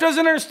wife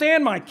doesn't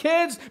understand, my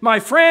kids, my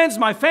friends,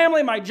 my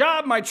family, my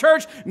job, my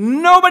church.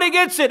 Nobody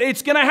gets it.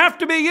 It's going to have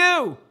to be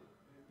you.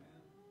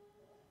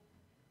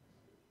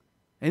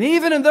 And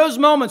even in those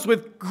moments,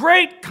 with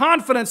great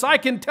confidence, I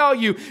can tell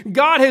you,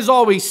 God has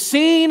always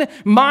seen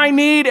my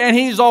need and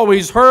He's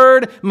always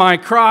heard my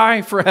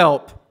cry for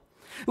help.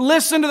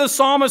 Listen to the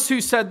psalmist who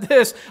said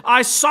this,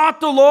 I sought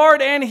the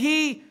Lord and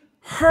He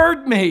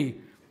heard me,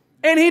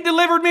 and He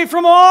delivered me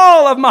from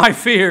all of my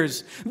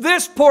fears.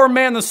 This poor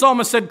man, the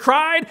psalmist said,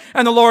 cried,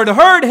 and the Lord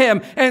heard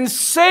him and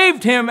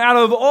saved him out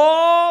of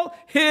all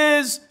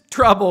his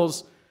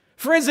troubles.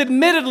 Friends,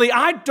 admittedly,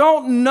 I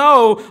don't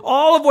know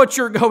all of what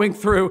you're going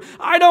through.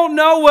 I don't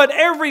know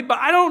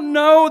I don't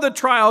know the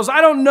trials.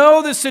 I don't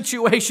know the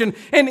situation.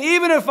 And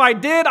even if I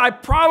did, I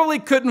probably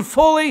couldn't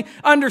fully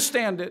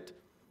understand it.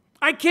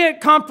 I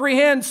can't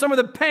comprehend some of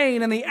the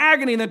pain and the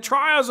agony and the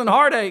trials and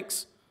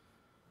heartaches.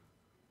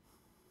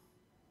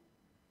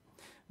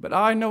 But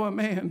I know a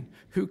man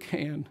who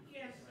can.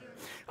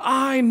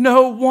 I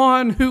know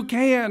one who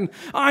can.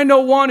 I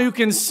know one who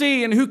can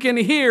see and who can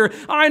hear.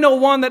 I know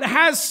one that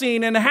has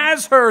seen and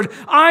has heard.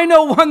 I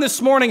know one this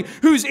morning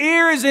whose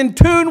ear is in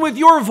tune with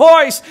your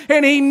voice,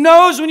 and He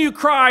knows when you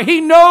cry.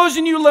 He knows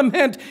when you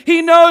lament.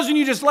 He knows when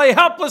you just lay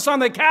helpless on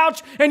the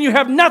couch and you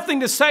have nothing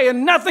to say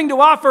and nothing to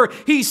offer.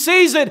 He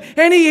sees it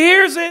and He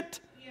hears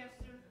it.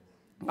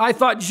 I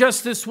thought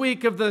just this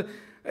week of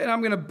and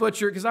I'm going to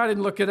butcher it because I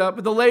didn't look it up,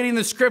 but the lady in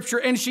the scripture,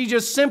 and she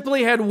just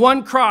simply had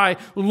one cry,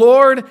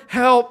 Lord,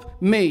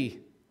 help me.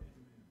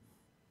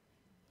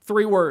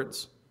 3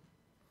 words.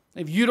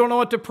 If you don't know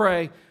what to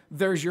pray,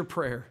 there's your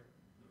prayer.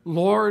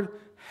 Lord,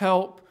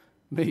 help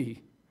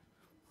me.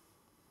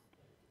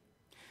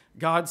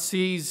 God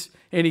sees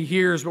and He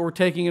hears, but we're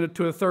taking it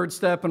to a third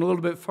step and a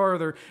little bit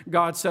further.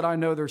 God said, I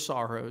know their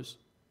sorrows.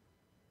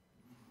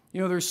 You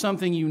know, there's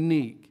something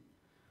unique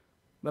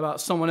about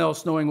someone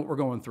else knowing what we're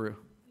going through.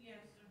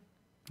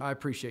 I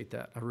appreciate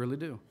that. I really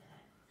do.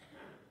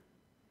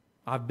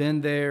 I've been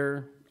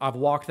there. I've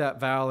walked that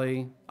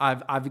valley.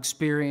 I've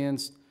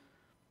experienced.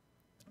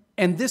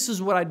 And this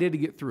is what I did to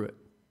get through it.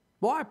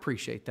 Well, I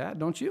appreciate that,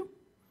 don't you?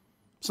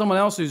 Someone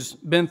else who's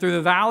been through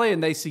the valley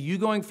and they see you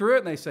going through it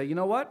and they say, you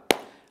know what?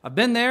 I've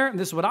been there and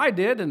this is what I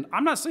did. And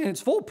I'm not saying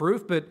it's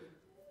foolproof, but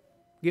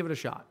give it a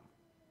shot.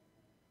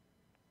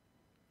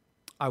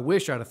 I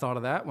wish I'd have thought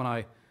of that when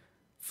I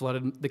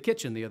flooded the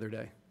kitchen the other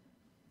day.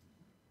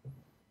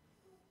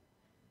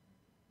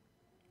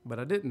 But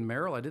I didn't,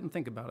 Merrill. I didn't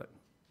think about it.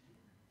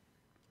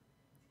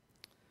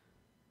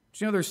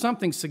 But you know, there's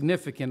something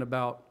significant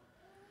about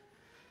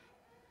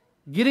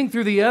getting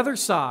through the other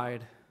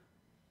side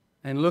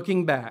and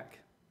looking back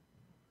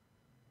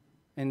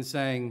and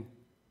saying,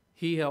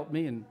 He helped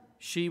me and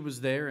she was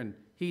there and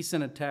he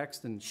sent a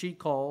text and she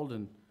called.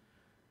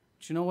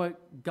 But you know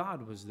what?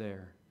 God was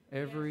there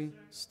every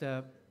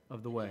step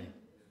of the way.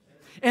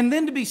 And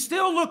then to be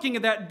still looking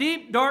at that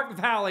deep, dark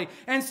valley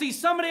and see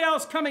somebody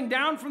else coming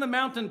down from the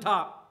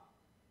mountaintop.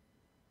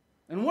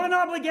 And what an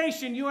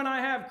obligation you and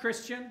I have,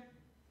 Christian.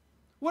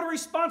 What a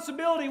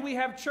responsibility we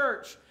have,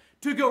 church,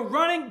 to go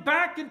running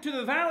back into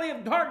the valley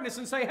of darkness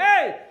and say,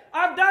 hey,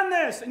 I've done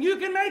this, and you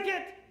can make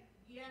it.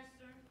 Yes,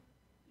 sir.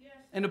 Yes.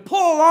 And to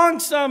pull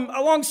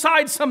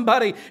alongside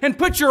somebody and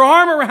put your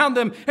arm around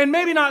them and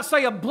maybe not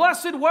say a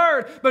blessed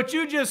word, but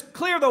you just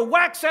clear the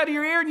wax out of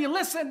your ear and you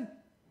listen.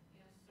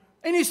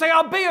 And you say,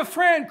 I'll be a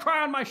friend,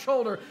 cry on my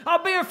shoulder.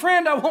 I'll be a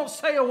friend, I won't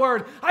say a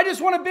word. I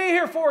just want to be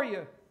here for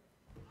you.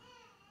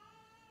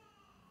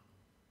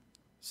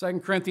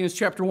 2 Corinthians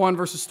chapter 1,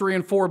 verses 3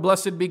 and 4.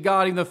 Blessed be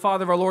God, even the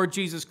Father of our Lord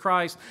Jesus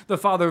Christ, the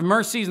Father of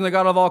mercies and the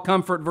God of all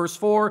comfort. Verse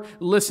 4,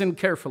 listen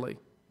carefully.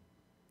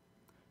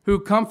 Who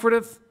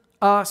comforteth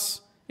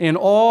us in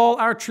all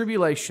our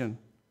tribulation,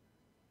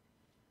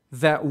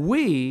 that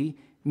we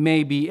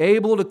may be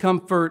able to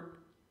comfort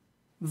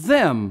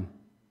them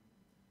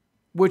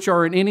which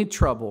are in any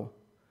trouble,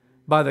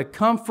 by the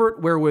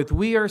comfort wherewith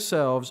we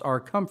ourselves are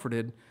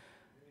comforted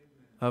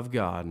of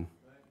God.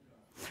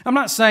 I'm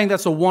not saying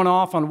that's a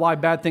one-off on why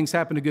bad things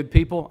happen to good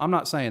people. I'm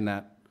not saying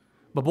that.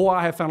 But boy,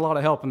 I have found a lot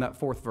of help in that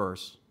 4th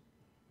verse.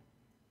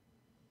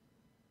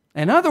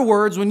 In other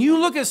words, when you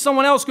look at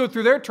someone else go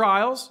through their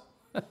trials,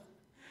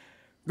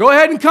 go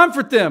ahead and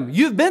comfort them.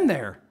 You've been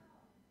there.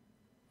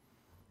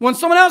 When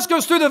someone else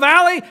goes through the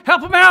valley,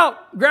 help them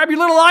out. Grab your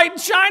little light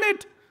and shine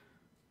it.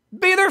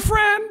 Be their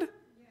friend.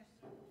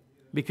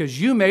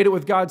 Because you made it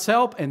with God's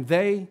help, and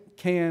they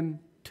can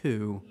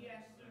too.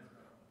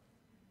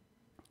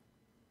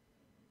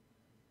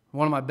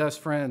 One of my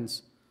best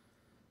friends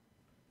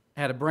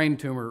had a brain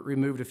tumor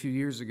removed a few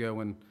years ago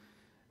when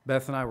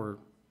Beth and I were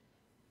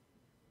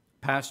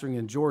pastoring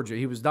in Georgia.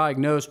 He was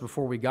diagnosed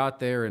before we got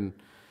there, and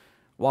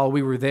while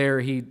we were there,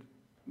 he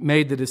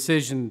made the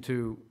decision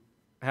to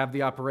have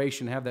the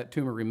operation, have that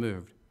tumor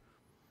removed.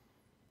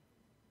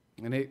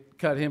 And it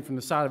cut him from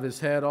the side of his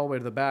head all the way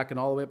to the back and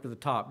all the way up to the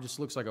top. Just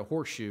looks like a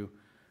horseshoe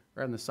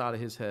right on the side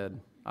of his head.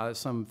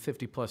 Some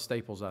 50-plus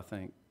staples, I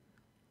think.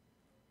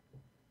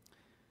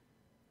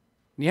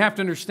 And you have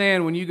to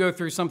understand when you go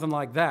through something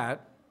like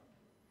that,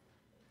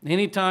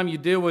 anytime you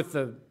deal with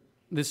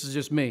this is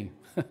just me,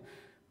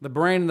 the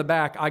brain in the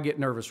back, I get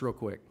nervous real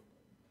quick.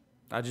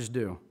 I just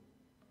do.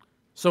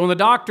 So when the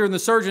doctor and the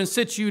surgeon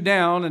sits you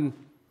down and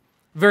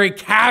very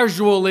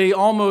casually,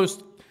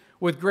 almost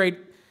with great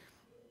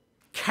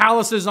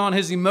calluses on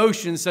his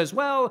emotions, says,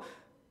 well,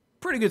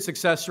 pretty good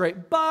success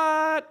rate,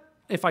 but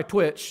if I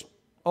twitch,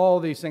 all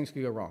these things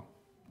could go wrong.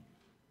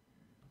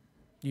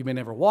 You may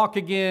never walk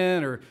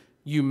again, or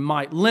you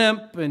might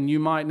limp, and you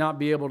might not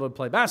be able to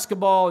play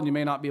basketball, and you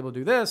may not be able to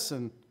do this.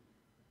 And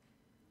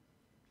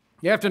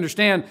you have to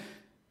understand,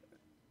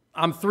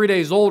 I'm 3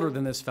 days older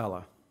than this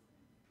fella.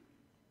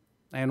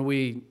 And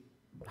we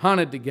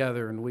hunted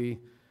together, and we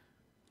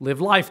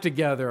lived life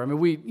together. I mean,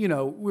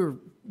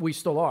 we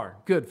still are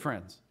good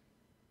friends.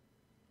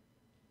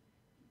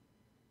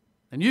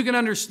 And you can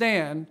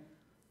understand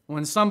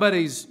when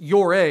somebody's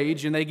your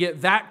age and they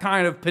get that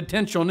kind of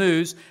potential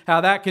news,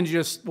 how that can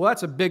just, well,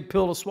 that's a big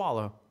pill to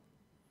swallow.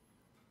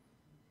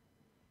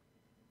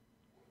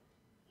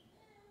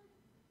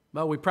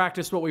 But we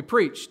practiced what we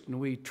preached, and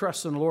we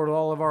trusted in the Lord with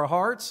all of our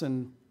hearts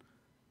and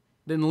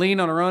didn't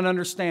lean on our own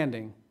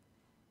understanding.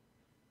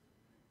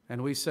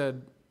 And we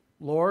said,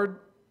 Lord,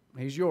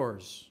 He's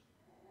yours.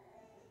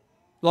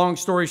 Long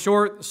story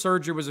short, the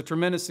surgery was a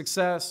tremendous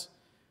success.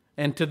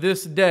 And to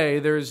this day,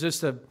 there's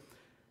just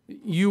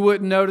you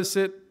wouldn't notice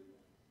it,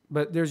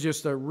 but there's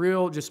just a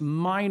real, just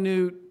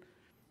minute,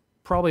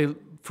 probably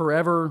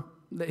forever,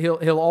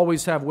 he'll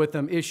always have with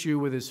him issue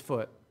with his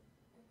foot.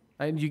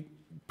 And you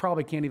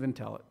probably can't even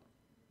tell it.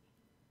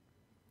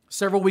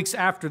 Several weeks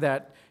after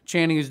that,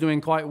 Channing is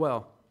doing quite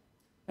well.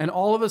 And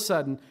all of a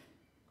sudden,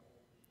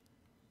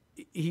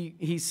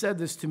 he said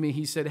this to me.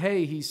 He said,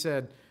 hey,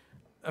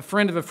 a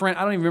friend of a friend,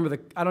 I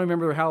don't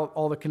remember how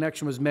all the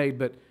connection was made,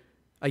 but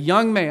a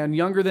young man,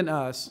 younger than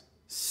us,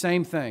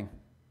 same thing.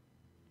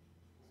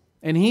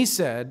 And he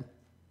said,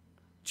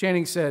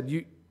 Channing said,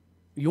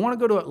 you want to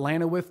go to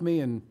Atlanta with me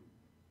and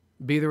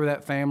be there with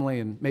that family,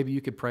 and maybe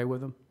you could pray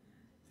with them?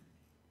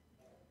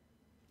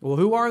 Well,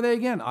 who are they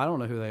again? I don't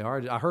know who they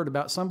are. I heard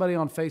about somebody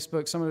on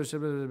Facebook. Somebody said,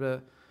 blah, blah, blah.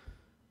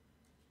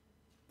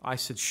 I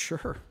said,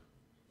 sure.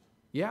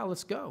 Yeah,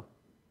 let's go.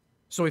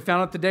 So we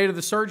found out the date of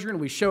the surgery, and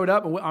we showed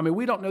up. And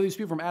we don't know these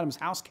people from Adam's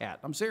house cat.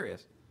 I'm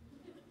serious.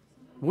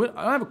 I don't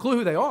have a clue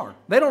who they are.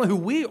 They don't know who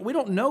we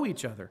don't know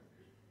each other.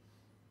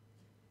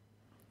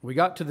 We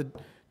got to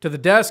the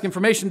desk,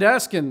 information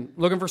desk, and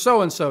looking for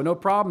so-and-so. No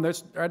problem.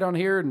 That's right down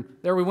here, and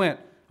there we went.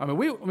 I mean,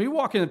 we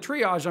walk in the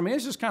triage. I mean,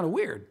 it's just kind of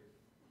weird.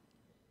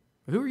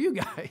 Who are you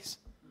guys?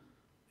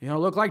 You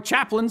don't look like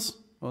chaplains.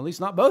 Well, at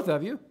least not both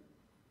of you.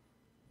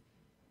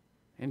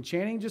 And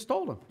Channing just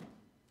told him,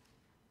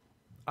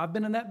 I've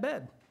been in that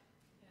bed.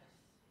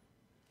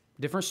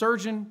 Different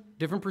surgeon,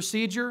 different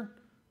procedure,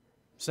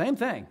 same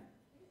thing.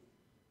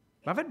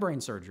 I've had brain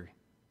surgery.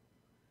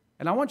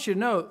 And I want you to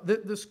know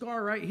that the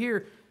scar right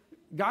here,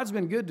 God's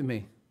been good to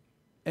me.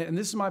 And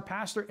this is my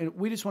pastor, and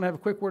we just want to have a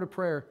quick word of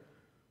prayer.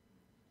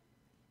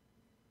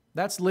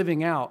 That's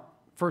living out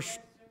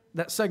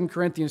that 2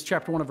 Corinthians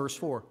chapter 1 and verse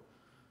 4.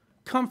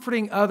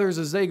 Comforting others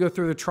as they go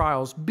through the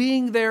trials.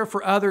 Being there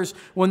for others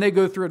when they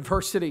go through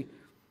adversity.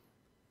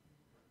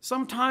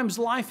 Sometimes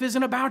life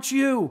isn't about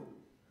you.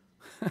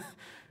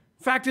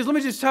 Fact is, let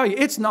me just tell you,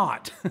 it's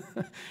not.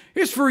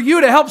 It's for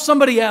you to help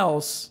somebody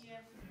else.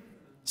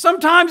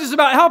 Sometimes it's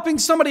about helping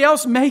somebody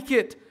else make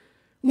it.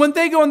 When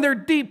they go on their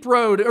deep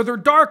road or their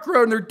dark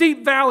road and their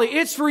deep valley,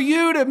 it's for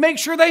you to make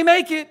sure they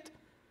make it.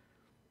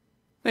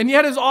 And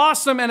yet, as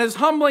awesome and as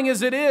humbling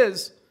as it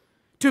is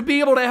to be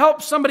able to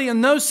help somebody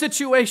in those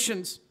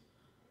situations,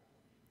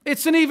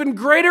 it's an even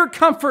greater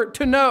comfort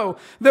to know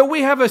that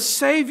we have a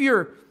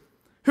Savior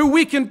who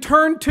we can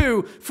turn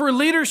to for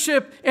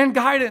leadership and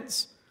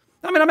guidance.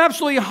 I mean, I'm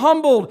absolutely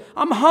humbled.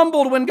 I'm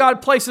humbled when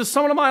God places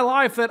someone in my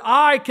life that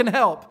I can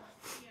help.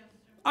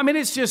 I mean,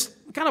 it's just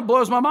it kind of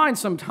blows my mind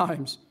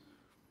sometimes.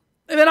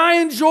 And then I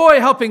enjoy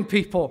helping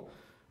people.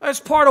 That's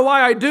part of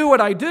why I do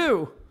what I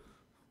do.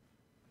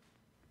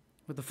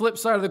 But the flip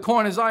side of the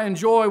coin is I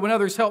enjoy when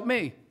others help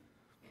me.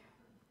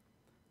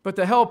 But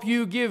the help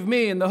you give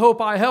me and the hope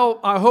I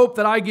hope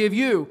that I give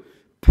you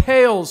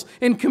pales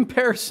in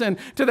comparison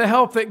to the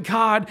help that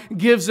God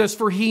gives us,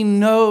 for He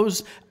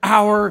knows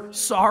our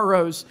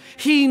sorrows.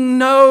 He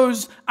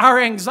knows our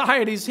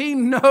anxieties. He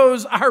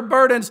knows our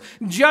burdens,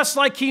 just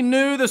like He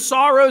knew the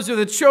sorrows of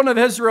the children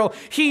of Israel.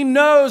 He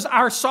knows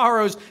our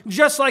sorrows,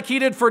 just like He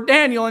did for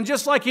Daniel and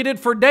just like He did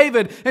for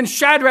David and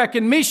Shadrach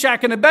and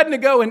Meshach and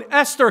Abednego and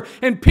Esther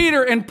and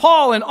Peter and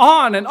Paul, and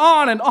on and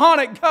on and on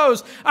it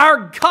goes.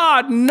 Our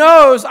God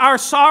knows our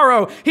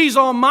sorrow. He's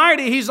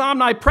almighty. He's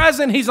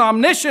omnipresent. He's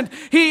omniscient.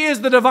 He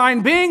is the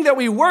divine being that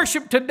we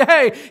worship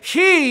today.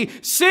 He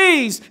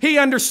sees. He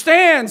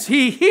understands.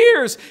 He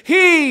hears.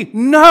 He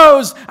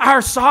knows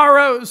our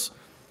sorrows.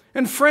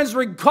 And friends,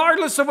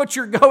 regardless of what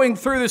you're going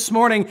through this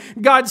morning,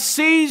 God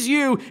sees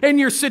you in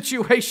your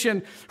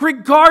situation.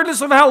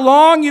 Regardless of how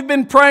long you've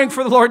been praying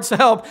for the Lord's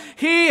help,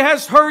 He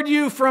has heard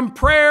you from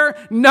prayer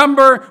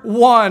number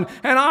 1.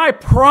 And I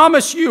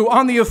promise you,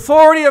 on the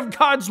authority of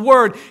God's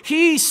Word,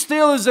 He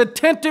still is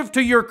attentive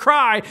to your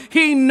cry.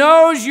 He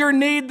knows your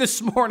need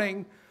this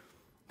morning.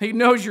 He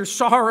knows your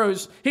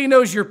sorrows. He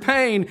knows your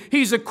pain.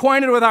 He's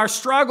acquainted with our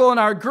struggle and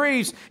our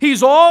griefs.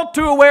 He's all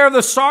too aware of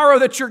the sorrow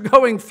that you're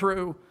going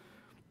through.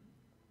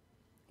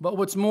 But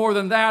what's more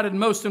than that, and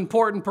most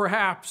important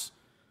perhaps,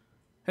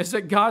 is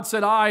that God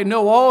said, I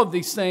know all of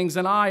these things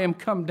and I am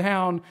come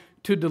down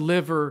to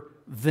deliver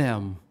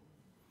them.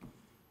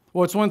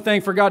 Well, it's one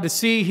thing for God to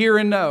see, hear,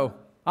 and know.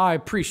 I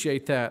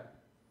appreciate that.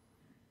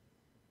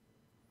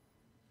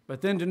 But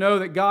then to know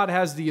that God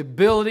has the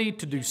ability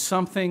to do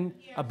something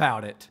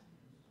about it.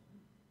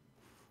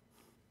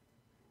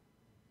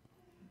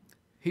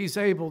 He's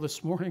able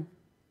this morning.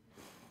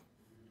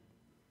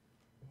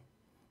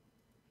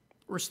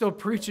 We're still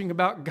preaching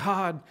about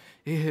God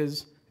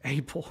is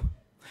able.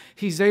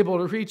 He's able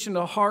to reach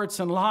into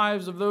hearts and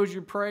lives of those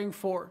you're praying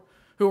for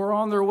who are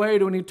on their way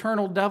to an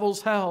eternal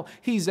devil's hell.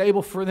 He's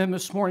able for them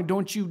this morning.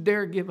 Don't you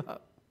dare give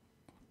up.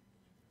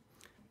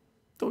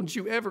 Don't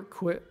you ever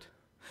quit.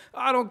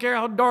 I don't care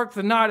how dark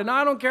the night, and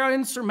I don't care how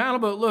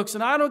insurmountable it looks,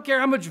 and I don't care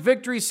how much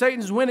victory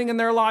Satan's winning in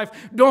their life.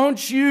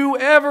 Don't you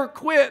ever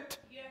quit.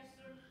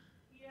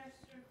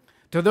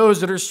 To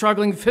those that are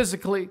struggling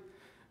physically,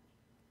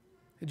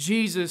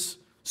 Jesus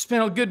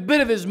spent a good bit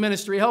of His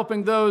ministry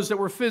helping those that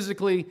were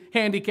physically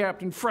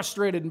handicapped and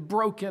frustrated and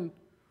broken.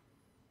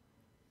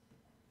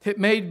 It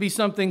may be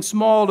something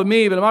small to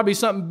me, but it might be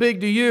something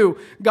big to you.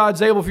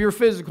 God's able for your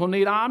physical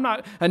need. I'm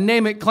not a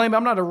name it, claim it.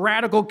 I'm not a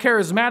radical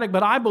charismatic,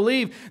 but I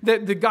believe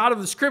that the God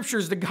of the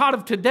Scriptures, the God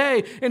of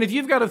today, and if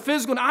you've got a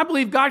physical, I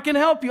believe God can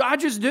help you. I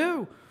just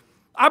do.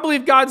 I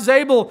believe God's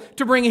able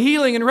to bring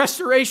healing and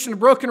restoration to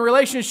broken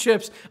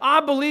relationships. I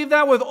believe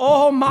that with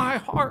all my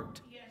heart.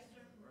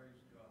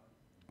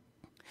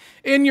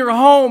 In your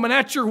home and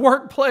at your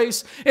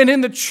workplace and in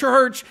the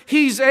church,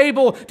 He's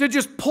able to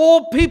just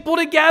pull people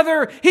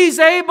together. He's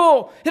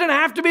able. It doesn't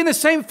have to be in the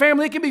same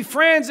family. It can be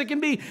friends. It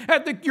can be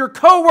at your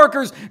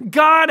co-workers.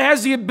 God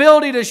has the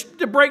ability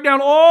to break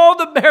down all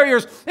the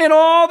barriers and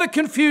all the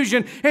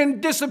confusion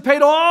and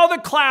dissipate all the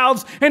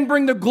clouds and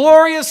bring the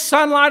glorious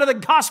sunlight of the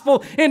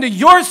gospel into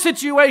your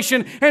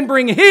situation and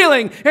bring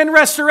healing and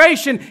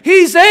restoration.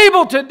 He's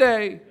able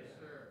today.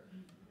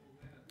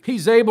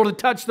 He's able to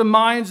touch the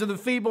minds of the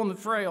feeble and the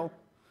frail.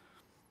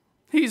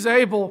 He's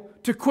able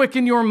to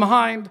quicken your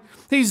mind.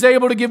 He's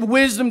able to give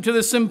wisdom to the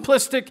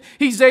simplistic.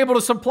 He's able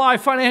to supply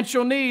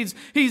financial needs.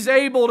 He's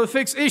able to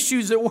fix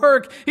issues at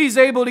work. He's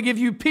able to give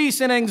you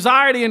peace and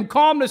anxiety and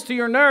calmness to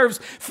your nerves,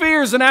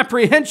 fears and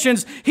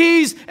apprehensions.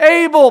 He's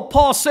able,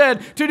 Paul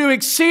said, to do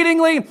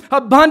exceedingly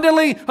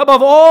abundantly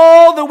above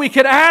all that we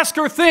could ask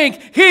or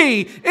think.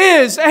 He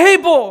is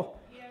able.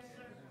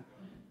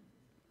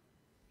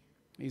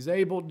 He's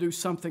able to do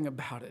something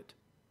about it.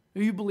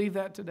 Do you believe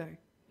that today?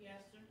 Yes,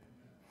 sir.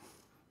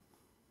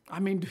 I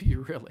mean, do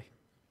you really?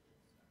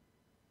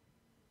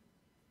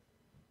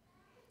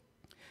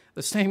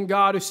 The same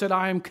God who said,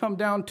 I am come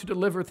down to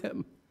deliver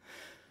them.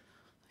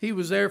 He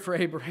was there for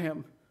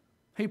Abraham.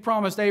 He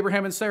promised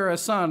Abraham and Sarah a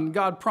son.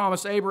 God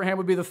promised Abraham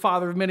would be the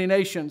father of many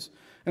nations.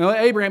 And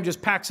Abraham just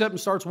packs up and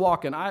starts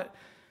walking. I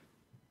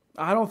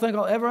don't think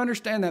I'll ever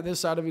understand that this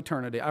side of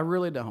eternity. I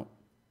really don't.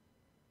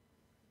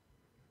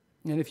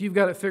 And if you've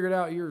got it figured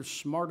out, you're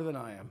smarter than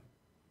I am.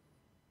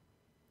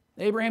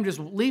 Abraham just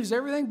leaves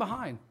everything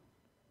behind.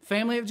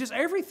 Family, just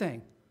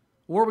everything.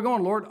 Where are we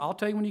going, Lord? I'll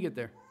tell you when you get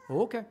there.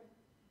 Oh, okay.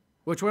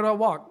 Which way do I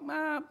walk?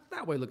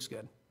 That way looks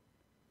good.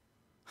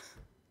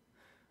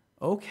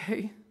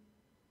 Okay.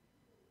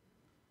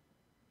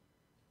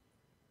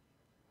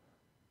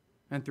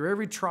 And through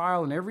every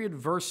trial and every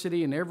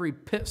adversity and every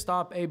pit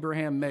stop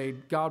Abraham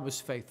made, God was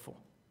faithful.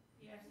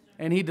 Yes,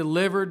 And he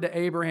delivered to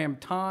Abraham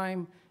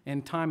time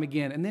and time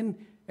again.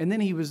 And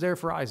then he was there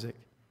for Isaac.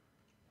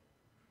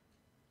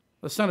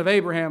 The son of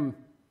Abraham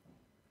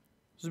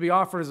was to be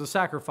offered as a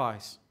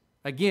sacrifice.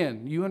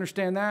 Again, you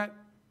understand that?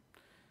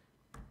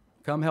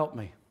 Come help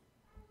me.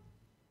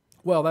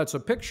 Well, that's a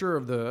picture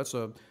of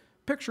the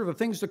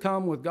things to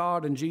come with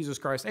God and Jesus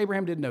Christ.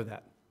 Abraham didn't know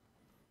that.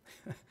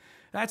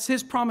 That's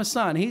his promised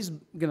son. He's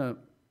going to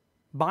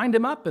bind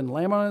him up and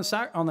lay him on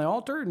the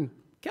altar and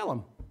kill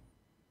him.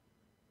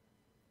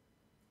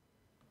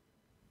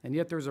 And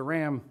yet there's a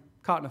ram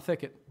caught in a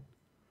thicket,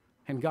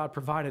 and God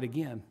provided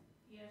again.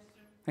 Yes,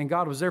 sir. And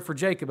God was there for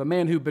Jacob, a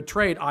man who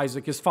betrayed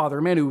Isaac, his father,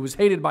 a man who was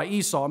hated by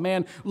Esau, a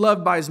man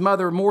loved by his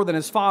mother more than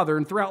his father,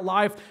 and throughout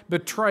life,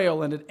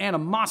 betrayal and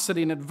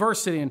animosity and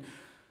adversity. And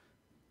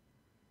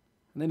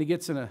then he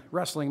gets in a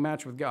wrestling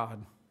match with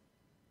God,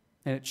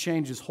 and it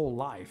changed his whole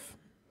life.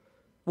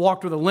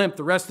 Walked with a limp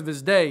the rest of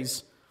his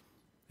days,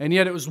 and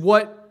yet it was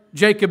what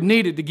Jacob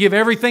needed to give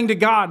everything to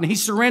God, and he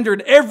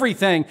surrendered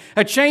everything.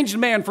 A changed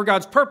man for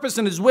God's purpose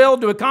and his will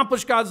to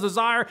accomplish God's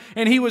desire,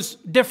 and he was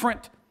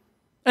different.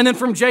 And then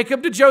from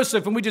Jacob to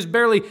Joseph, and we just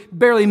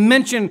barely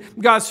mention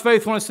God's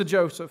faithfulness to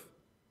Joseph.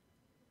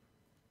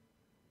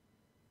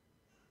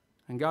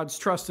 And God's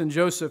trust in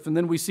Joseph, and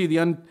then we see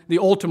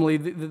ultimately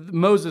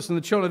Moses and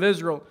the children of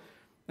Israel.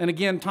 And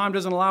again, time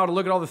doesn't allow to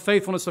look at all the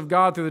faithfulness of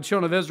God through the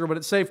children of Israel, but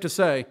it's safe to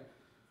say,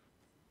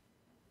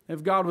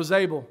 if God was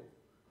able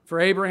for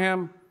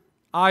Abraham,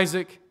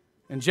 Isaac,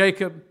 and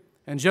Jacob,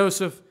 and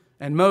Joseph,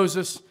 and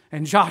Moses,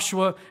 and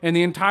Joshua, and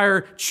the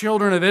entire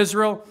children of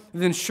Israel,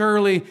 then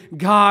surely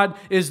God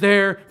is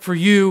there for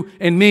you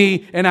and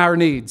me and our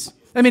needs.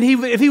 I mean,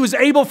 if He was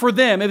able for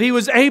them, if He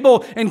was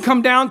able and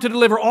come down to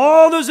deliver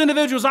all those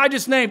individuals I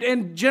just named,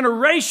 and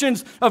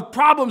generations of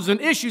problems and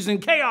issues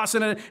and chaos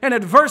and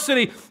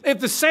adversity, if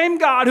the same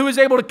God who is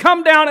able to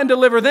come down and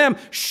deliver them,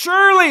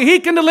 surely He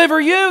can deliver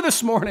you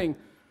this morning.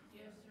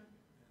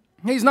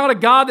 He's not a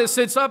God that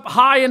sits up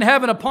high in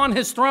heaven upon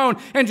His throne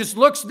and just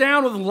looks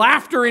down with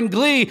laughter and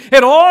glee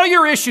at all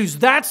your issues.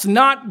 That's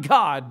not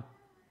God.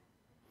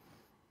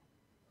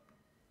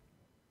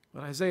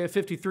 But Isaiah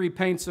 53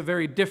 paints a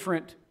very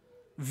different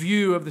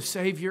view of the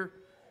Savior,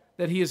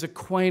 that He is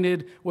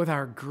acquainted with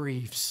our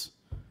griefs.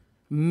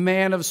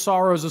 Man of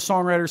sorrows, the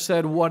songwriter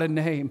said, what a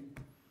name.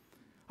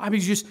 I mean,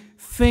 just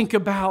think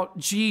about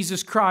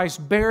Jesus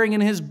Christ bearing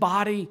in His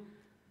body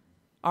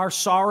our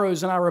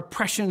sorrows and our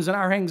oppressions and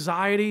our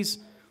anxieties.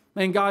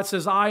 And God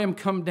says, I am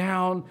come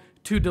down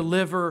to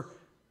deliver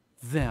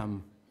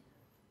them.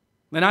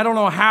 And I don't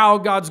know how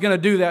God's going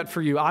to do that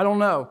for you. I don't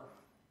know.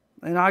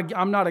 And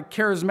I'm not a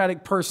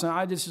charismatic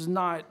person. This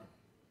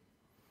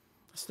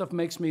stuff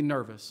makes me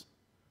nervous.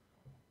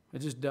 It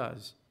just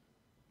does.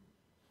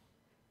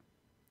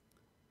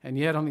 And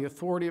yet, on the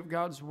authority of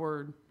God's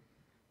word,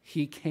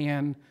 He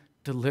can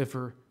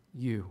deliver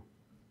you.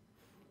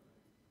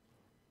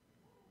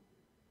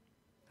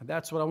 And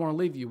that's what I want to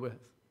leave you with.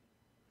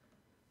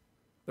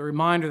 The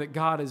reminder that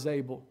God is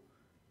able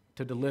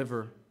to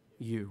deliver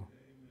you.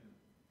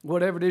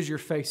 Whatever it is you're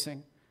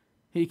facing,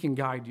 He can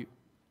guide you.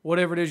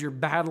 Whatever it is you're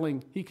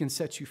battling, He can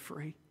set you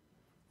free.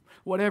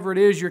 Whatever it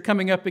is you're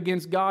coming up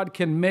against, God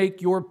can make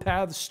your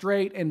path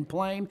straight and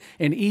plain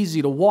and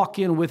easy to walk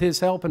in with His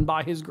help and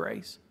by His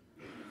grace.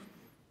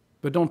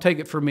 But don't take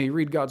it from me.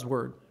 Read God's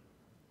word.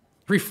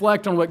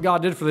 Reflect on what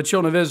God did for the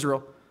children of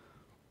Israel.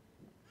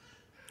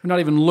 We're not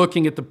even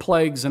looking at the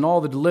plagues and all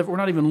the deliverance. We're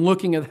not even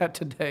looking at that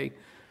today.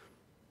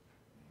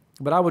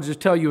 But I will just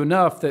tell you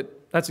enough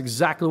that that's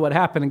exactly what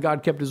happened, and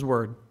God kept His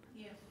word.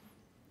 Yeah.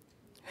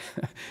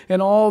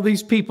 And all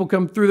these people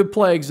come through the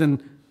plagues,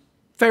 and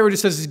Pharaoh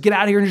just says, get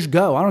out of here and just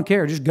go. I don't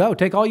care. Just go.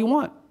 Take all you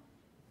want.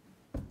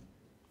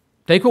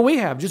 Take what we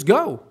have. Just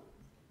go.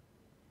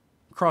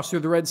 Cross through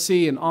the Red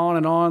Sea, and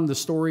on the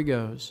story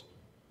goes.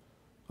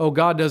 Oh,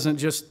 God doesn't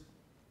just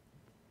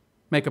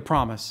make a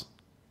promise.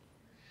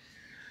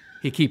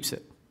 He keeps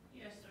it.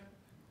 Yes,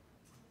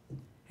 sir.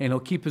 And He'll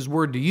keep His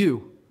word to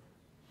you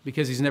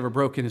because He's never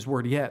broken His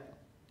word yet,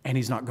 and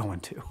He's not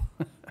going to.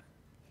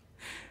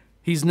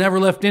 He's never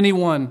left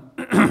anyone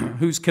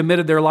who's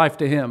committed their life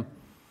to Him.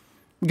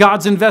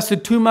 God's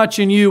invested too much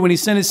in you when He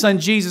sent His Son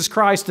Jesus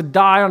Christ to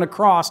die on a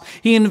cross.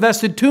 He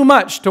invested too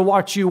much to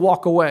watch you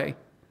walk away.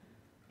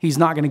 He's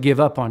not going to give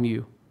up on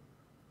you.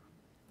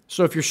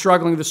 So if you're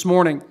struggling this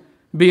morning,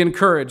 be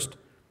encouraged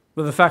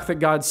with the fact that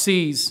God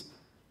sees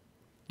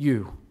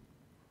you.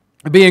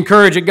 Be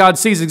encouraged that God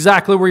sees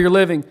exactly where you're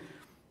living.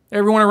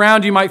 Everyone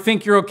around you might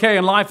think you're okay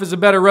and life is a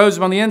bed of roses,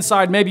 but on the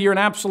inside, maybe you're an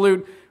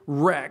absolute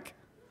wreck.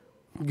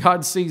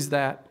 God sees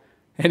that,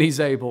 and He's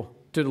able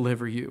to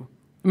deliver you.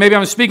 Maybe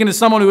I'm speaking to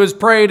someone who has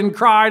prayed and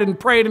cried and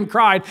prayed and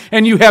cried,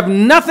 and you have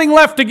nothing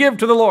left to give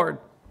to the Lord.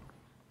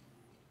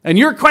 And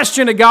your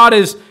question to God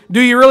is, do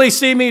you really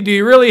see me? Do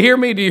you really hear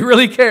me? Do you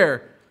really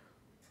care?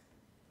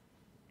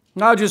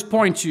 And I'll just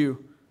point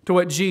you to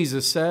what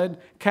Jesus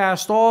said.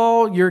 Cast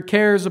all your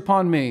cares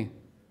upon me.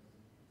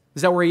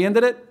 Is that where He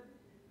ended it?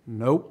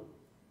 Nope.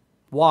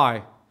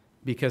 Why?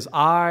 Because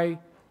I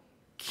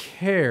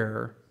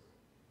care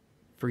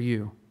for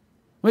you.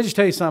 Let me just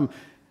tell you something.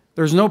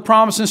 There's no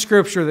promise in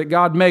Scripture that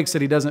God makes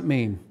that He doesn't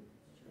mean.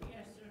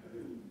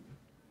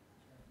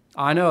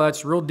 I know,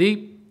 that's real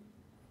deep.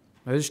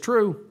 That is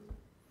true.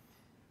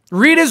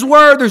 Read His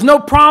Word. There's no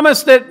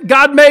promise that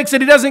God makes that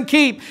He doesn't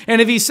keep.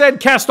 And if He said,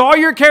 cast all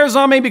your cares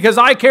on me because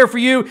I care for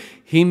you,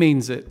 He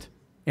means it.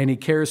 And He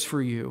cares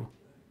for you.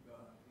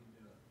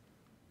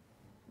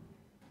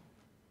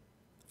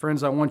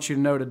 Friends, I want you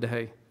to know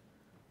today,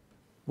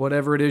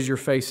 whatever it is you're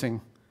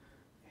facing,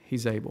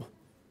 He's able.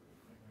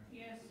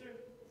 Yes, sir.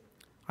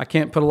 I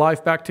can't put a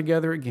life back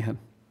together again.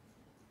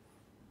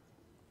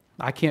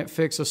 I can't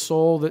fix a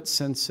soul that's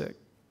sin sick.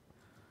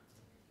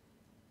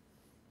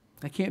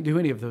 I can't do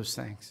any of those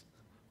things.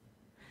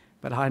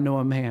 But I know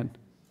a man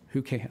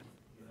who can.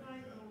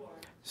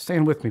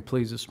 Stand with me,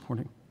 please, this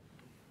morning.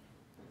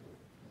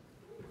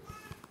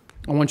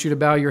 I want you to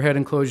bow your head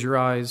and close your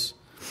eyes.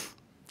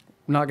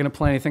 I'm not going to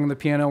play anything on the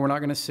piano. We're not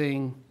going to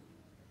sing.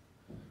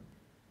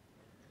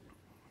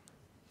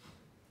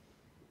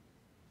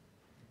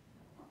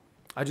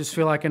 I just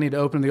feel like I need to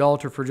open the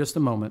altar for just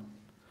a moment.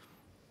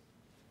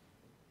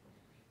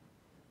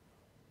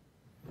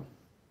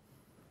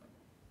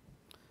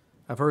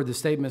 I've heard the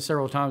statement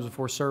several times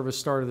before service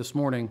started this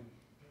morning.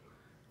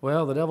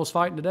 Well, the devil's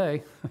fighting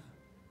today.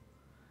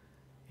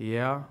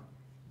 Yeah,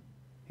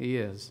 he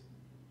is.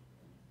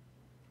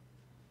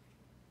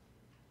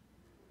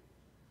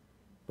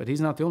 But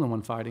he's not the only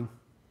one fighting.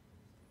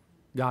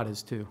 God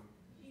is too.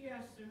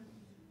 Yes, sir.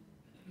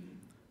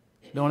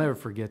 Don't ever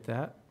forget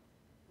that.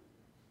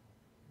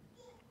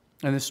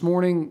 And this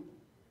morning,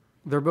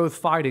 they're both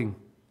fighting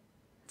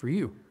for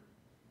you.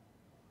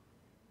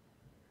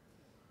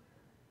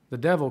 The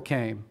devil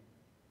came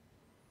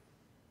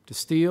to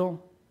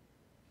steal,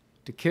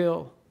 to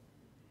kill,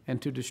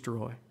 and to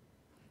destroy.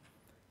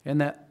 In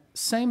that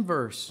same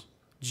verse,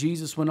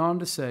 Jesus went on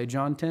to say,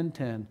 John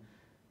 10:10,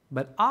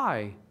 but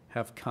I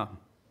have come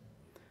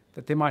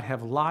that they might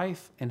have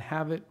life and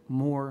have it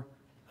more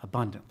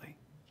abundantly.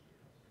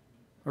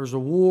 There's a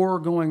war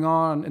going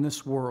on in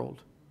this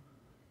world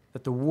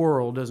that the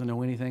world doesn't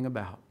know anything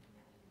about.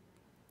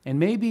 And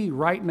maybe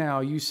right now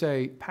you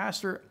say,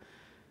 Pastor,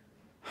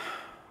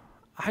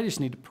 I just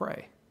need to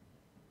pray.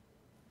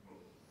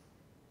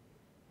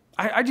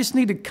 I just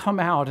need to come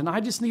out and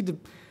I just need to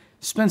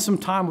spend some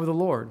time with the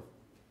Lord.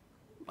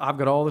 I've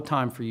got all the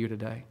time for you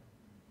today.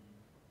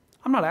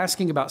 I'm not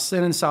asking about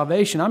sin and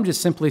salvation. I'm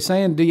just simply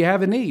saying, do you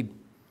have a need?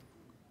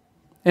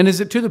 And is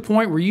it to the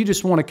point where you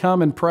just want to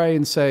come and pray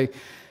and say,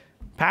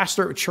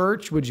 Pastor at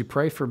church, would you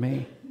pray for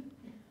me?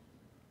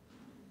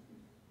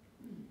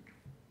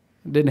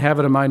 I didn't have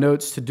it in my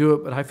notes to do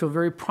it, but I feel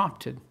very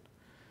prompted.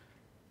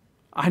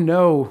 I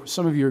know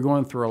some of you are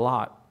going through a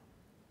lot.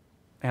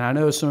 And I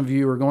know some of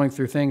you are going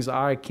through things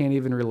I can't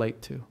even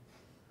relate to.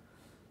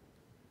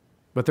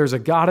 But there's a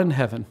God in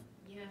heaven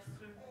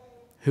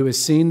who has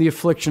seen the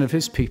affliction of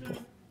His people.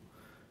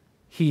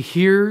 He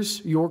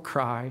hears your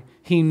cry.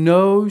 He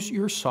knows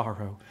your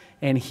sorrow.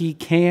 And He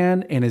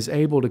can and is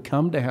able to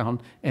come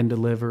down and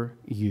deliver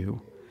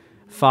you.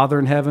 Father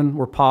in heaven,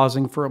 we're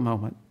pausing for a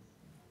moment.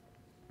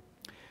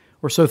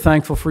 We're so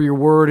thankful for your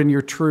word and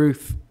your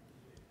truth.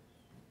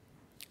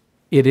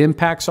 It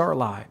impacts our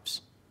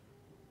lives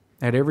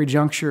at every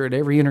juncture, at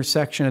every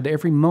intersection, at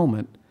every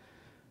moment.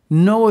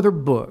 No other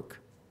book,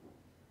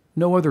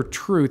 no other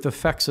truth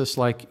affects us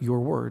like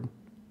your word.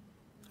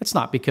 It's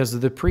not because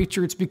of the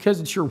preacher, it's because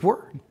it's your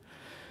word.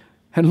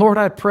 And Lord,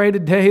 I pray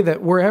today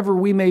that wherever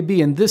we may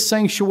be in this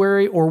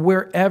sanctuary or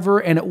wherever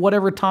and at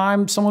whatever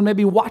time someone may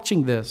be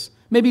watching this,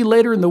 maybe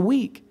later in the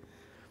week,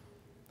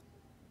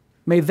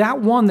 may that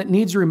one that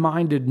needs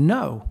reminded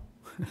know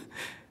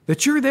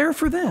that you're there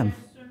for them.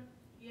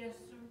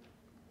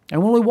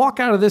 And when we walk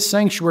out of this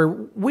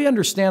sanctuary, we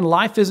understand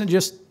life isn't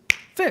just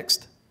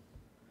fixed.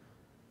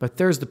 But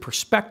there's the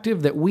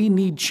perspective that we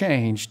need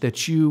changed,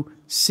 that you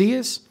see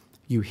us,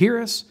 you hear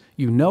us,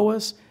 you know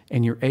us,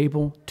 and you're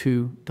able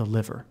to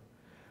deliver.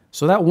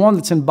 So that one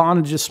that's in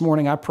bondage this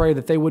morning, I pray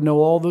that they would know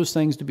all those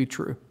things to be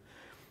true.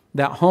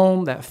 That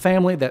home, that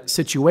family, that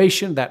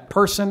situation, that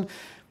person,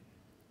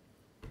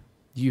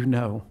 you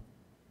know.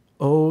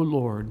 Oh,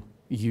 Lord,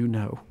 you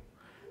know.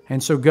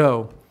 And so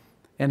go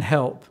and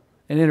help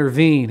and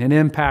intervene and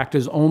impact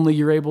as only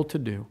you're able to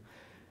do.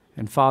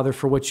 And Father,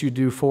 for what you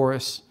do for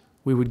us,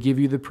 we would give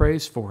you the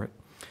praise for it.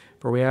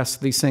 For we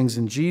ask these things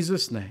in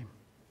Jesus' name.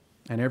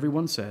 And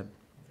everyone said,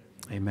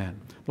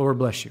 amen. Lord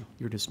bless you.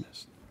 You're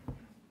dismissed.